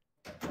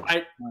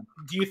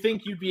you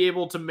think you'd be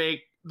able to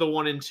make the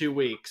one in 2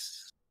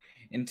 weeks?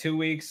 In 2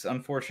 weeks,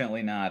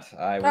 unfortunately not.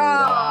 I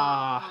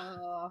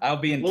will. I'll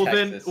be in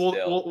Texas still.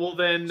 Well,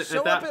 then Show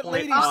at that up at point,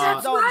 Lady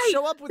that's right.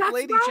 Show up with That's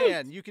Lady right.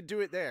 Chan. You could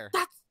do it there.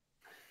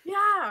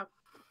 Yeah.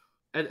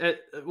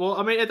 Well,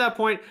 I mean, at that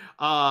point,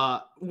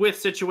 with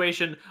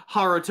situation,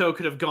 Haruto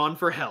could have gone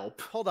for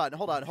help. Hold on.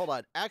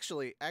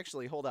 Actually,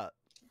 hold up.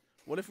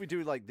 What if we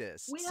do like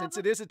this? Since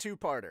it is a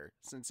two-parter,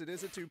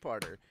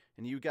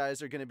 and you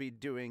guys are going to be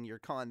doing your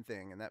con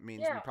thing, and that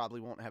means we probably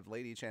won't have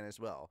Lady Chan as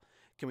well.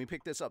 Can we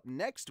pick this up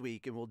next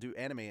week, and we'll do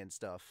anime and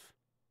stuff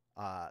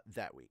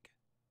that week?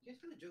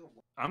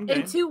 I'm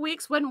game. In 2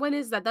 weeks, when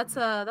is that? That's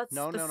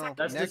No.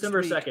 That's Next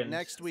December week, 2nd.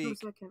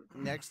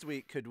 Next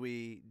week, could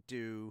we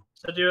do?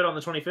 So do it on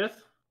the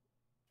 25th?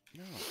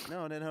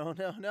 No.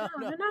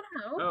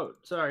 Oh,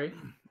 sorry.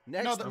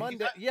 Next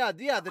Monday. Yeah,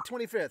 the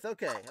 25th.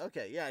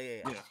 Okay. Yeah.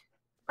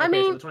 I Okay,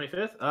 mean, so the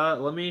 25th.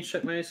 Let me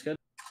check my schedule.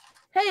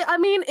 hey, I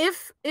mean,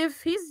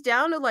 if he's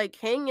down to like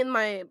hang in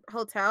my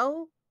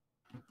hotel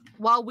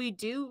while we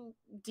do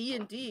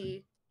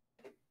D&D.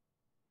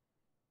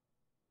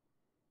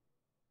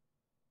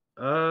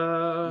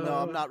 No,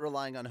 I'm not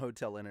relying on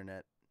hotel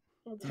internet.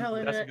 Hotel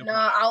internet. No,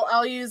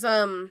 I'll use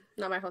not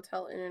my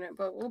hotel internet,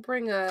 but we'll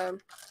bring a.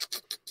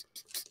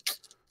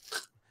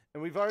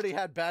 And we've already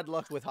had bad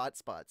luck with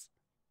hotspots.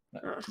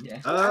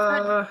 Yeah.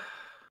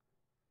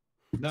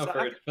 No,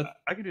 So but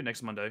I can do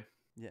next Monday.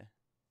 Yeah.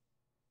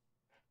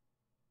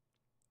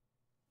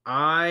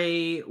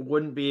 I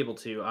wouldn't be able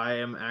to. I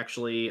am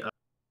actually,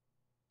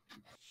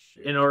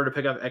 in order to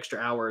pick up extra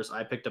hours,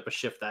 I picked up a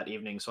shift that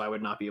evening, so I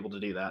would not be able to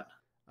do that.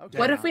 Okay.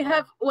 What if we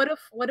have? What if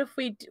We'll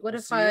I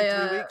see you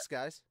in 3 weeks,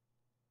 guys?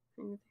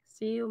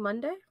 see you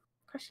Monday?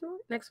 Question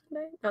mark? Next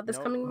Monday? Not this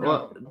No, coming Monday?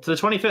 Well, to the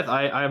 25th,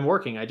 I am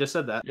working. I just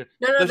said that. Yeah.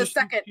 No, There's the just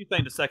second. She's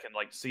saying the second,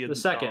 like see The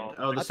second.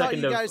 Oh, the I thought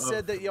second you of- guys of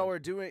said that y'all were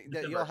doing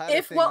that. Y'all had a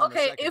If thing well, on the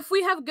okay, second. if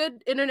we have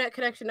good internet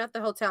connection at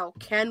the hotel,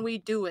 can we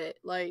do it?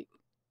 Like,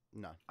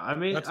 No. I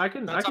mean, That's- I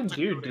can that's up to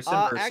do you.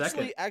 December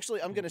 2nd.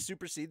 Actually, I'm gonna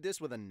supersede this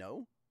with a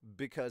no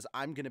because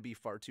I'm gonna be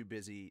far too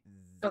busy.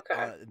 Okay.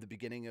 At the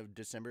beginning of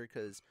December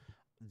because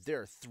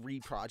there are 3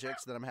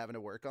 projects that I'm having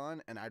to work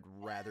on, and I'd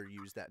rather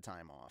use that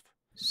time off.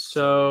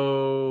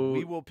 So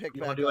We will pick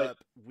you back wanna do, like, up.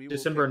 We will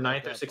December pick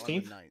back 9th or up on the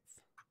 16th?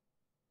 9th.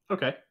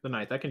 Okay, the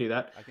 9th. I can do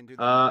that. I can do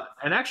that.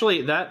 And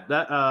actually,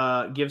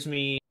 that gives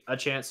me a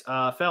chance.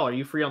 Fel, are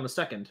you free on the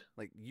 2nd?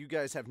 Like you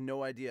guys have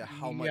no idea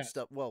how much Yes.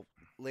 stuff. Well,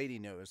 Lady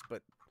knows,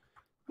 but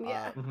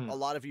yeah. Mhm. a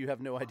lot of you have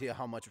no idea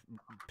how much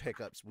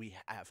pickups we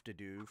have to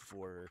do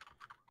for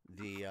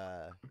the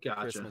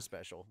Gotcha. Christmas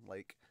special.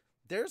 Like,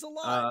 there's a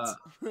lot.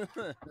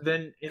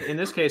 Then in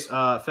this case,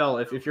 Fel,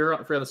 if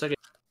you're free on the 2nd,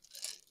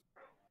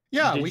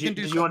 Yeah, did we you, can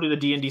do. Did you want to do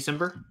the D in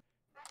December?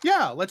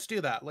 Yeah, let's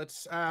do that.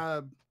 Let's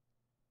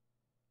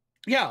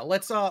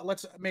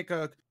make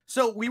a.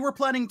 So we were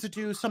planning to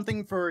do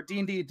something for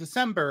D&D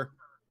December.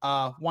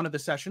 One of the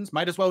sessions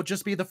might as well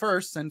just be the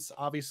first, since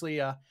obviously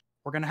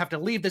we're gonna have to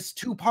leave this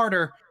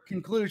 2-parter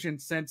conclusion.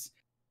 Since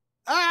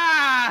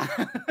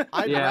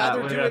I'd Yeah,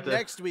 rather we do have it to-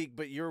 next week,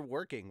 but you're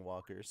working,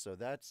 Walker, so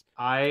that's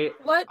I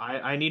What?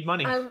 I need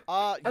money. was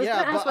yeah, gonna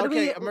ask, but what do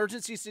okay, we-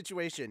 emergency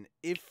situation.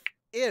 If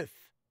if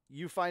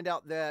you find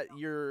out that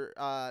you're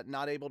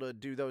not able to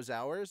do those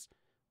hours,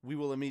 we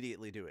will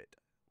immediately do it.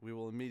 We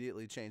will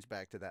immediately change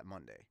back to that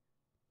Monday.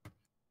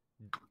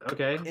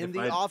 Okay. In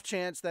the off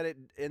chance that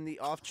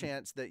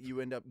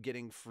you end up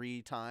getting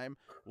free time,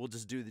 we'll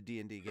just do the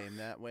D&D game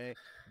that way.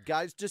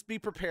 Guys, just be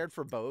prepared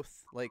for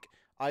both. Like,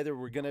 either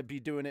we're going to be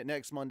doing it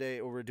next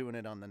Monday or we're doing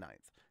it on the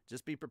 9th.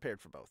 Just be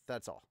prepared for both.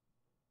 That's all.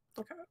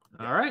 Okay.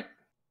 All right.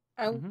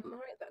 All right then.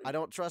 I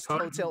don't trust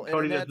Cody, hotel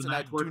Cody, does internets, the and I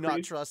ninth work do for not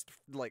you? trust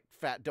like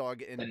Fat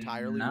Dog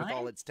entirely with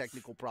all its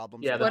technical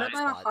problems. Yeah, with What the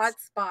about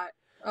a hotspot?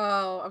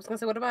 Oh, I was gonna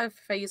say, what about if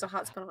I use a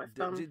hotspot on my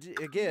phone?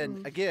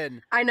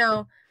 Again. I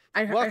know.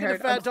 Welcome to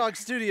Fat Dog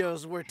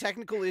Studios, where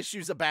technical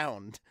issues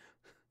abound.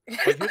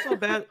 Like,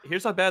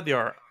 here's how bad they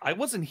are. I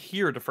wasn't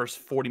here the first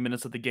 40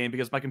 minutes of the game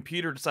because my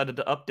computer decided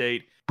to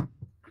update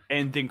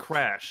and then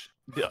crash.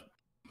 This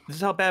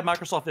is how bad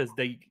Microsoft is.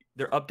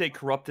 Their update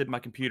corrupted my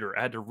computer.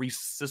 I had to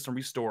system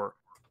restore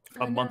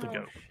a month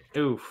ago.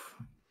 Oof.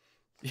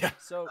 Yeah.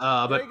 So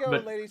there you go,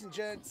 ladies and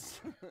gents.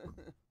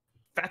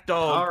 Fat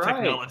Dog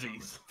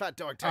Technologies. Fat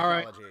Dog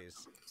Technologies. All right.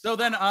 So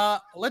then,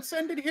 let's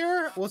end it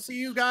here. We'll see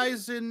you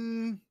guys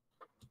in.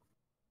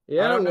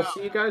 Yeah, we'll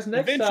see you guys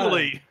next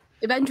time.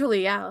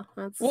 Eventually, yeah.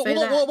 Let's say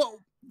that. We'll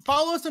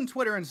follow us on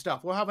Twitter and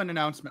stuff. We'll have an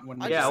announcement when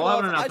we. I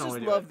just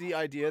love the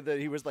idea that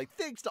he was like,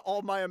 "Thanks to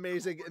all my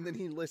amazing," and then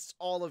he lists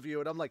all of you,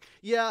 and I'm like,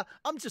 "Yeah,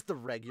 I'm just a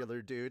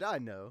regular dude. I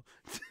know."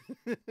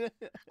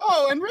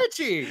 Oh, and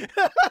Richie.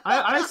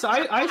 I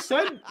said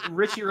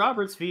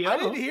RichieRobertsVO. I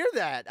didn't hear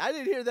that. I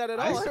didn't hear that at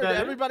all. I heard said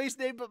everybody's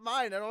name but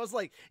mine, and I was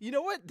like, you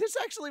know what? This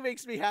actually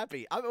makes me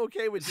happy. I'm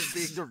okay with just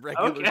being the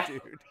regular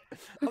dude.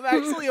 I'm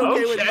actually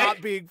okay with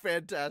not being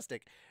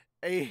fantastic.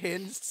 A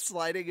hinged,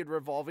 sliding, and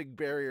revolving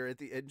barrier at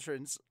the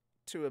entrance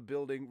to a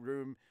building,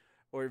 room,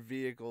 or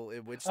vehicle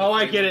in which. Oh,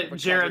 I get it.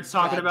 Jared's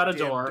talking about a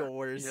door.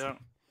 Doors. Yeah.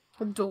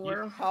 A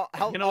door.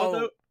 You know what,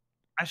 though?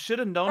 I should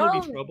have known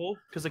it'd be trouble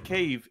because a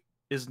cave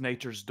is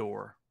nature's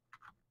door.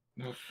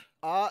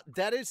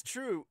 That is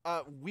true.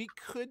 We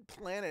could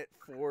plan it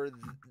for.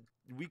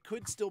 We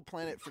could still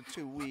plan it for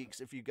 2 weeks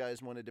if you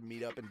guys wanted to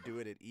meet up and do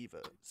it at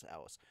Eva's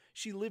house.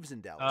 She lives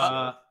in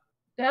Dallas.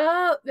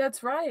 Yeah,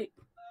 that's right.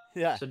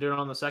 Yeah. So do it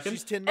on the 2nd?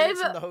 She's 10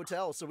 minutes from the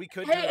hotel, so we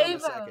could do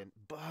it on the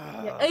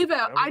 2nd. Yeah,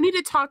 Ava, I need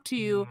to talk to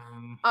you.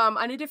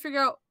 I need to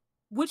figure out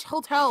which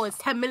hotel is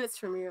 10 minutes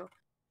from you.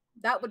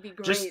 That would be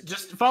great.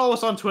 Just follow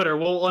us on Twitter.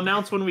 We'll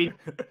announce when we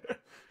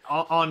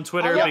on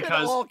Twitter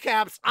because all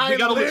caps. We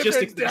got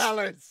logistics in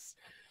Dallas.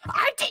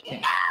 I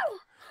didn't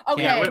know.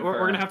 Okay, yeah,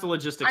 we're gonna have to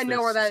logistics. I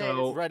know where that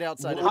is. Right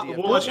outside of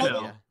we'll let you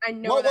know. I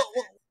know where that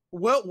is.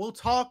 We'll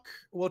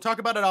talk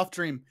about it off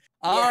stream.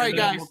 All right,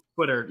 guys.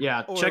 Twitter,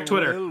 yeah. Or check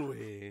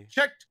Twitter.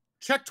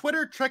 Check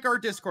Twitter. Check our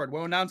Discord.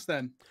 We'll announce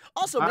then.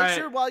 Also, make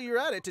sure while you're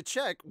at it to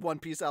check One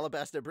Piece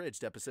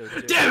AlabastAbridged episode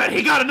 2. Damn it!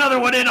 He got another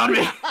one in on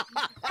me.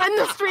 End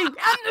the stream. End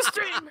the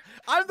stream.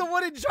 I'm the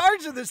one in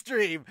charge of the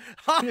stream.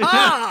 Ha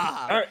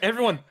ha! All right,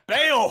 everyone,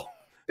 bail.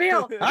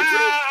 Bail.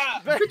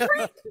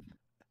 Retreat.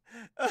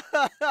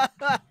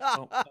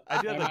 I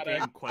do have a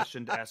game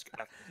question to ask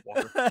after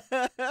Walker.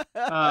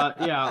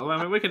 Yeah, well,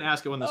 I mean, we can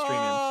ask it when the stream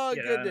ends. Oh,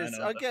 goodness.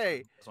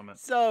 Okay.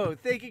 So,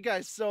 thank you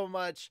guys so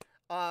much.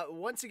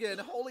 Once again,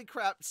 holy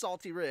crap,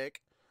 Salty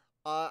Rick.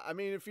 I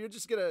mean, if you're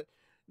just gonna,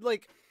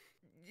 like,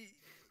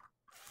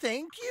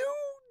 thank you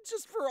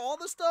just for all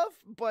the stuff.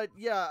 But,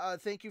 yeah,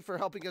 thank you for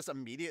helping us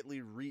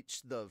immediately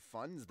reach the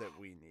funds that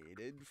we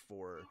needed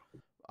for,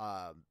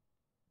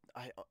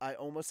 I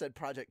almost said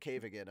Project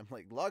Cave again. I'm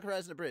like, Log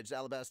Horizon Abridged,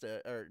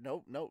 Alabasta, or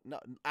no,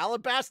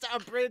 Alabasta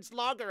Abridged,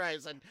 Log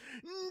Horizon.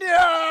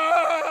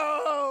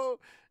 No!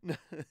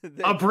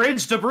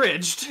 Abridged.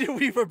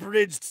 We've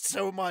abridged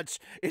so much.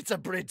 It's a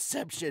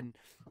bridgeception.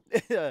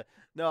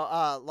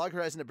 No, Log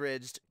Horizon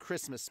Abridged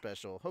Christmas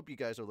special. Hope you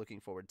guys are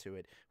looking forward to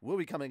it. We'll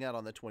be coming out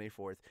on the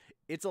 24th.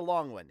 It's a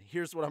long one.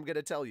 Here's what I'm going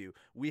to tell you.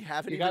 We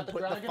haven't even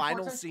put the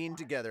final scene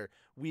together.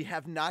 We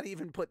have not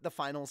even put the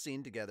final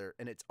scene together,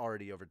 and it's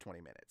already over 20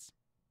 minutes.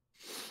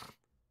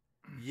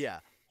 Yeah.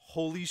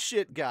 Holy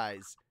shit,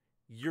 guys.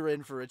 You're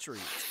in for a treat.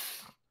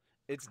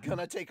 It's going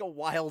to take a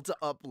while to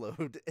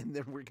upload, and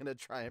then we're going to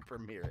try and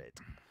premiere it.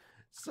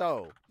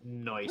 So.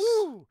 Nice.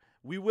 Woo,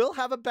 we will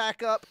have a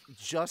backup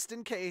just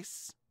in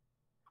case.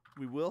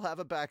 We will have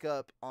a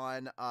backup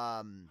on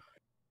our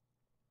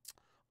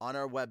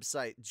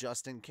website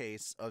just in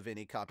case of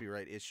any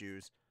copyright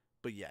issues.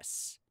 But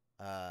yes,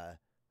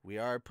 we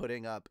are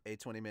putting up a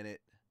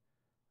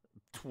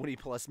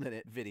 20-plus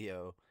minute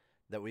video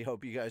that we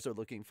hope you guys are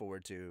looking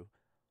forward to.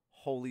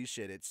 Holy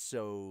shit, it's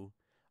so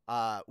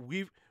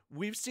we've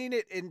seen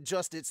it in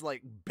just its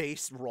like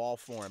base raw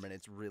form, and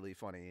it's really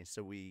funny.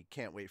 So we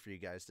can't wait for you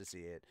guys to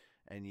see it.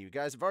 And you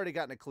guys have already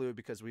gotten a clue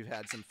because we've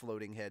had some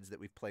floating heads that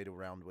we've played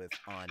around with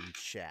on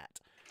chat.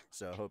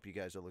 So I hope you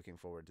guys are looking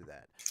forward to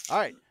that. All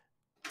right.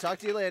 Talk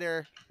to you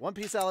later. One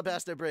Piece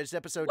Alabasta Bridge,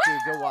 episode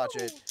 2. Go watch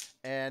it.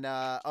 And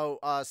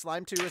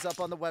Slime 2 is up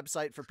on the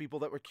website for people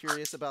that were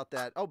curious about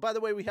that. Oh, by the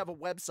way, we have a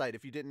website.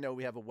 If you didn't know,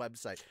 we have a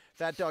website.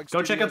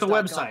 Go check out the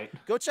website.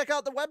 Go check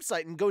out the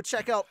website and go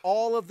check out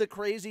all of the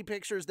crazy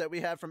pictures that we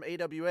have from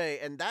AWA.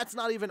 And that's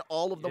not even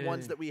all of the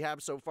ones that we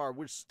have so far.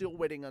 We're still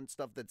waiting on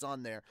stuff that's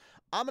on there.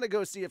 I'm going to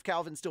go see if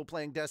Calvin's still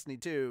playing Destiny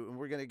 2, and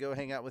we're going to go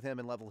hang out with him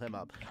and level him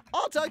up.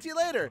 I'll talk to you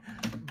later.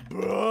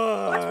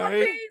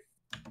 Bye.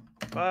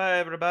 Bye,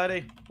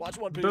 everybody. Watch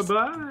One Piece.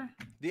 Bye-bye.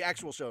 The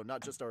actual show,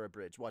 not just our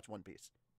abridged. Watch One Piece.